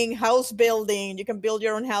adding house building. You can build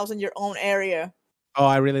your own house in your own area. Oh,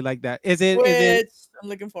 I really like that. Is it? Which I'm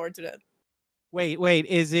looking forward to that. Wait.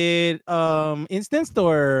 Is it instanced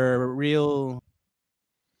or real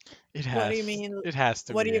It has. What do you mean? It has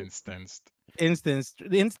to What be do you- instanced. instanced?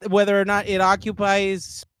 Whether or not it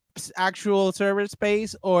occupies actual server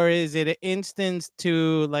space, or is it instanced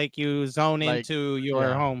to like you zone Like, into your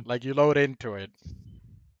Yeah, home? Like you load into it.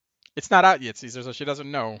 It's not out yet, Caesar, so she doesn't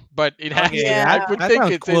know. But it has. Okay, Yeah. I would that think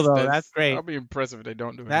sounds it's cool, though. instanced. That's great. I'll be impressed if they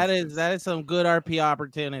don't do it. That instanced. is some good RP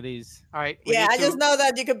opportunities. All right. we Yeah, need I just to- know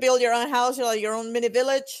that you could build your own house, your own mini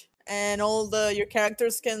village, and all your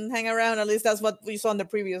characters can hang around. At least that's what we saw in the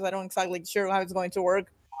previews. I don't exactly sure how it's going to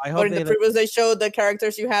work. I But hope in the they previews, they showed the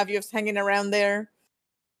characters you have hanging around there.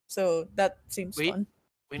 So that seems We- fun.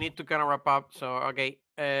 We need to kind of wrap up. So okay,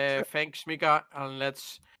 thanks, Mika, and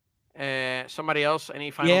let's somebody else.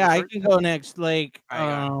 Any final? Yeah, I dessert? can go next. Like, All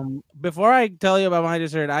right, go before I tell you about my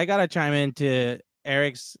dessert, I gotta chime into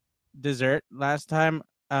Eric's dessert last time.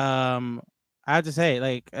 I have to say,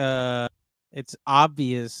 like, it's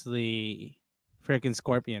obviously freaking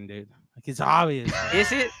Scorpion, dude. Like, it's obvious.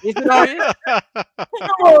 Is it? Is it obvious?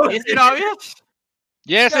 Is it obvious?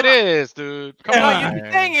 Yes, it Yeah. is, dude. Come Come No, on. on. you're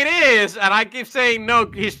man. saying it is, and I keep saying no.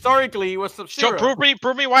 Historically, it was So Sub-Zero.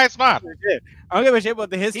 prove me why it's not. I don't give a shit about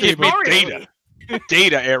the history. Give me Historically, data.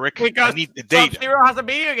 Data, Eric. I because need the data. Sub-Zero has a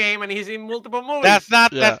video game, and he's in multiple movies. That's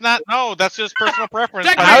not. Yeah. That's not. No, that's just personal preference.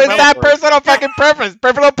 Check by How my is the that developer. personal fucking preference?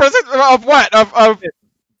 Personal preference of what? Of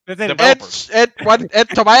Listen, Developers. Ed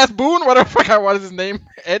Tobias Boone? What the fuck? What is his name?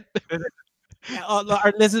 Ed.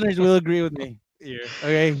 our listeners will agree with me. Here,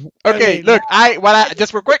 okay. Okay, look, I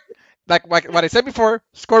just real quick, like what I said before,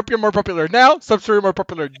 Scorpion more popular now, Sub-Zero more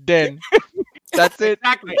popular then. That's it.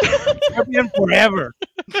 Exactly. Scorpion forever.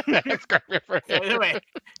 Scorpion for So anyway,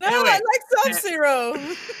 No, Anyway. I like Sub-Zero.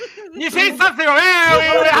 you say Sub-Zero.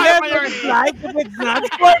 It's like if it's not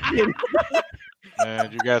Scorpion.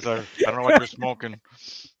 Man, you guys are. I don't know what you're smoking.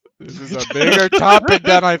 This is a bigger topic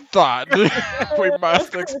than I thought. We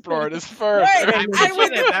must explore this further. Right, I and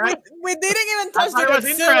mentioned it, right? we didn't even touch thought it the was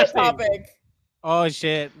Godzilla interesting. topic. Oh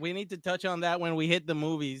shit, we need to touch on that when we hit the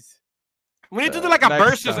movies. We need to do like a Next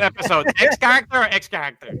versus time. episode. X character or X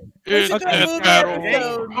character. We should do a Okay. movie battle.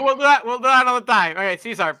 episode. We'll do that. We'll do that another time. Okay,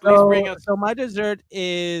 Cesar, please bring us. So my dessert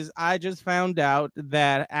is I just found out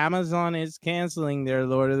that Amazon is canceling their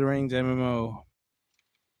Lord of the Rings MMO.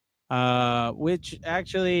 Which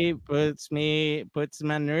actually puts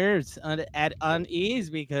my nerves at unease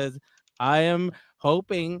because I am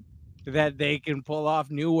hoping that they can pull off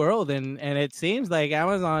New World, and it seems like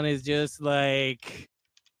Amazon is just like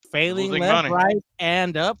failing Losing left, money. right,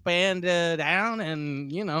 and up and down,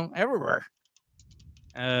 and everywhere.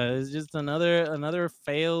 It's just another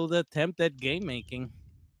failed attempt at game making.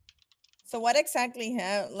 So what exactly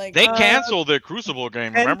have like? They canceled the Crucible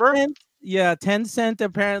game. Remember? Tencent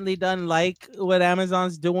apparently doesn't like what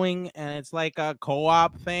Amazon's doing, and it's like a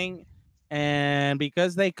co-op thing. And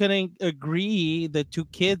because they couldn't agree, the two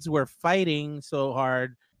kids were fighting so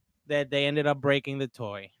hard that they ended up breaking the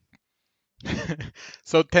toy.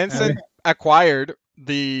 So Tencent acquired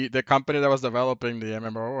the company that was developing the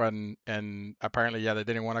MMO, and apparently, yeah, they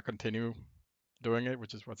didn't want to continue doing it,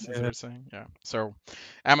 which is what Caesar is saying. Yeah. So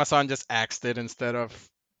Amazon just axed it instead of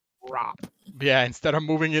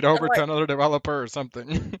moving it over to another developer or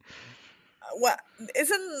something. What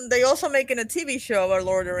isn't they also making a TV show about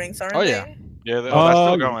Lord of the Rings? Aren't Oh, they? yeah. Yeah. That's Oh,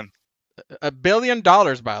 still going. $1 billion,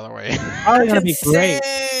 by the way. Probably gonna be great.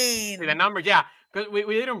 See the Insane. numbers, yeah. Because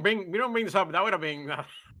we don't bring this up. That would have been an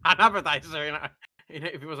advertiser,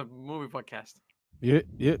 if it was a movie podcast. Yeah.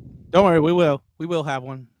 Don't worry, we will have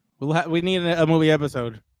one. We need a movie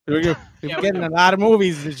episode. We're Yeah, we getting do. a lot of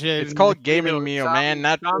movies and shit. It's called will. Gaming Meal, man,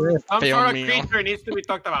 not Some film sort of meal. creature needs to be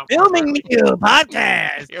talked about. Filming Meal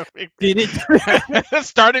podcast. Did it?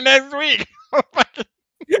 Starting next week.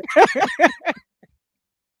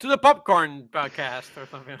 To the popcorn podcast or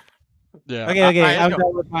something. Yeah. Okay, Alright, I'm let's go.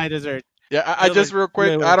 done with my dessert. Yeah, I just real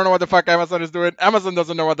quick. Really I don't know what the fuck Amazon is doing. Amazon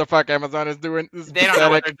doesn't know what the fuck Amazon is doing. This is They don't know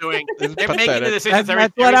what pathetic. they're doing. This is They're making the pathetic. decisions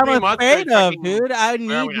That's every what I'm 3 months. afraid they're of, fucking- dude. I are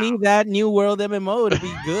need we me now? that New World MMO to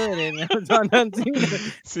be good, and Amazon doesn't seem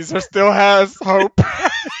to- Caesar still has hope.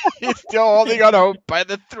 He's still holding on hope by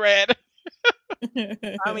the thread.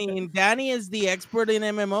 I mean, Danny is the expert in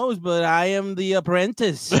MMOs, but I am the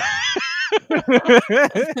apprentice.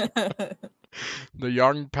 The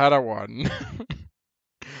young Padawan.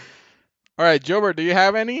 All right, Jober, do you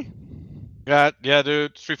have any? Yeah,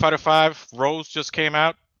 dude. Street Fighter V Rose just came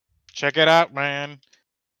out. Check it out, man.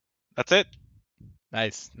 That's it.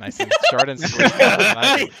 Nice and short and sweet.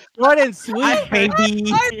 Nice. Short and sweet, baby.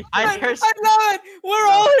 I I heard- love it. We're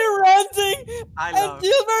all here ranting, I and love.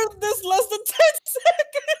 Gilbert this less than 10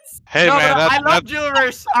 seconds. Hey, No, man. but I That's, love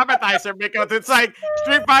Jewelry's appetizer because it's like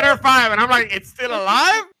Street Fighter 5, and I'm like, it's still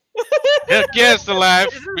alive. heck yes, alive.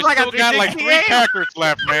 This is We like a still got like 3 368. characters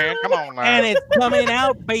left, man. Come on now. And it's coming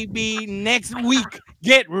out, baby, next week.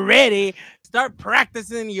 Get ready. Start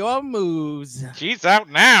practicing your moves. She's out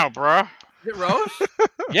now, bro. Is it Rose?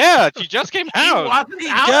 Yeah, she just came out. Wasn't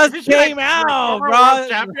out? Just Isn't she, like, came out, former bro. world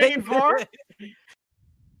champion before?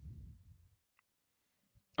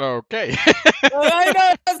 Okay. I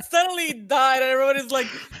know it suddenly died, and everybody's like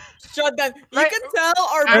shut down. You Right. can tell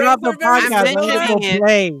our Turn off the brains are very podcast. Let mentioning us similar. go it.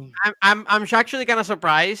 play. I'm actually kind of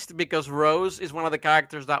surprised because Rose is one of the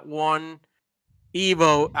characters that won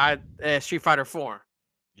Evo at Street Fighter 4.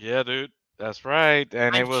 Yeah, dude. That's right.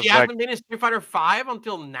 And it And was she like, hasn't been in Street Fighter 5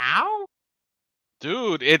 until now.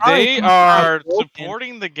 dude, Probably they some kind of are broken.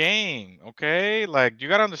 supporting the game. Okay, like you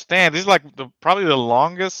gotta understand, this is like probably the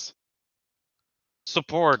longest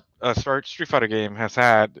support a Street Fighter game has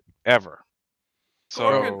had ever.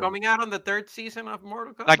 Scorpion So, coming out on the 3rd season of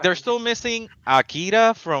Mortal Kombat. like, they're still missing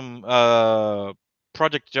Akira from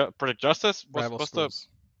Project Justice. Rival What's the schools.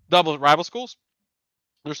 double Rival Schools?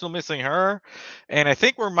 They're still missing her, and I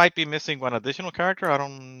think we might be missing one additional character. I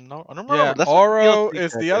don't know. I don't remember. Yeah, That's what the Oro DLC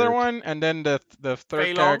is the character other is. one, and then the third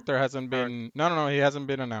Fei Long? character hasn't Or- been. No, he hasn't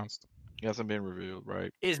been announced. He hasn't been revealed,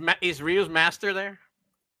 right? Is Ryu's master there?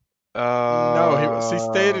 No, he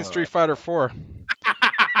stayed in Street Fighter 4.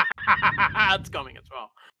 It's coming as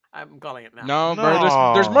well. I'm calling it now. No,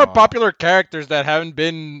 bro, there's more No. popular characters that haven't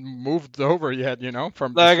been moved over yet, you know,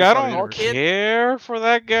 from the Like, Street I Fighter don't universe. care for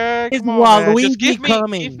that guy. Is Come on, man. Just Waluigi give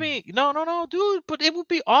coming? me. No, dude. But it would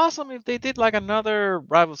be awesome if they did like another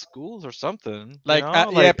Rival Schools or something. Like, you know?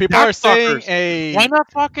 yeah, Like people are saying Darkstalkers. a Why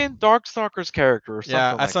not fucking Darkstalkers character or something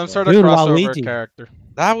yeah, like some that? sort of Dude, crossover Waluigi. character.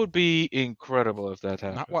 That would be incredible if that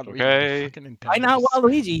happened. Not Waluigi. Okay. Fucking Why not Nintendo.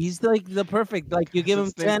 Waluigi? He's like the perfect. Like you give him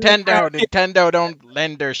It's 10. Nintendo don't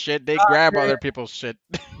lend their shit. They grab other people's shit.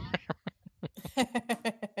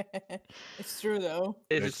 It's true though.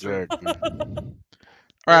 It is true.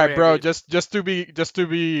 All right, Very bro. agreed. Just to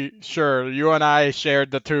be sure, you and I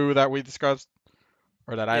shared the two that we discussed,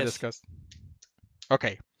 or that I Yes. discussed.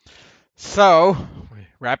 Okay. So,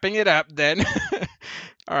 wrapping it up then.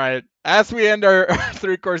 All right. As we end our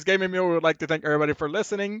 3-course gaming meal, we would like to thank everybody for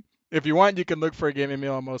listening. If you want, you can look for a gaming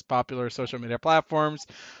meal on most popular social media platforms.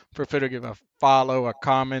 Feel free to give a follow, a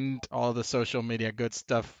comment, all the social media good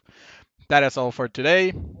stuff. That is all for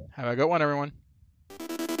today. Have a good one, everyone.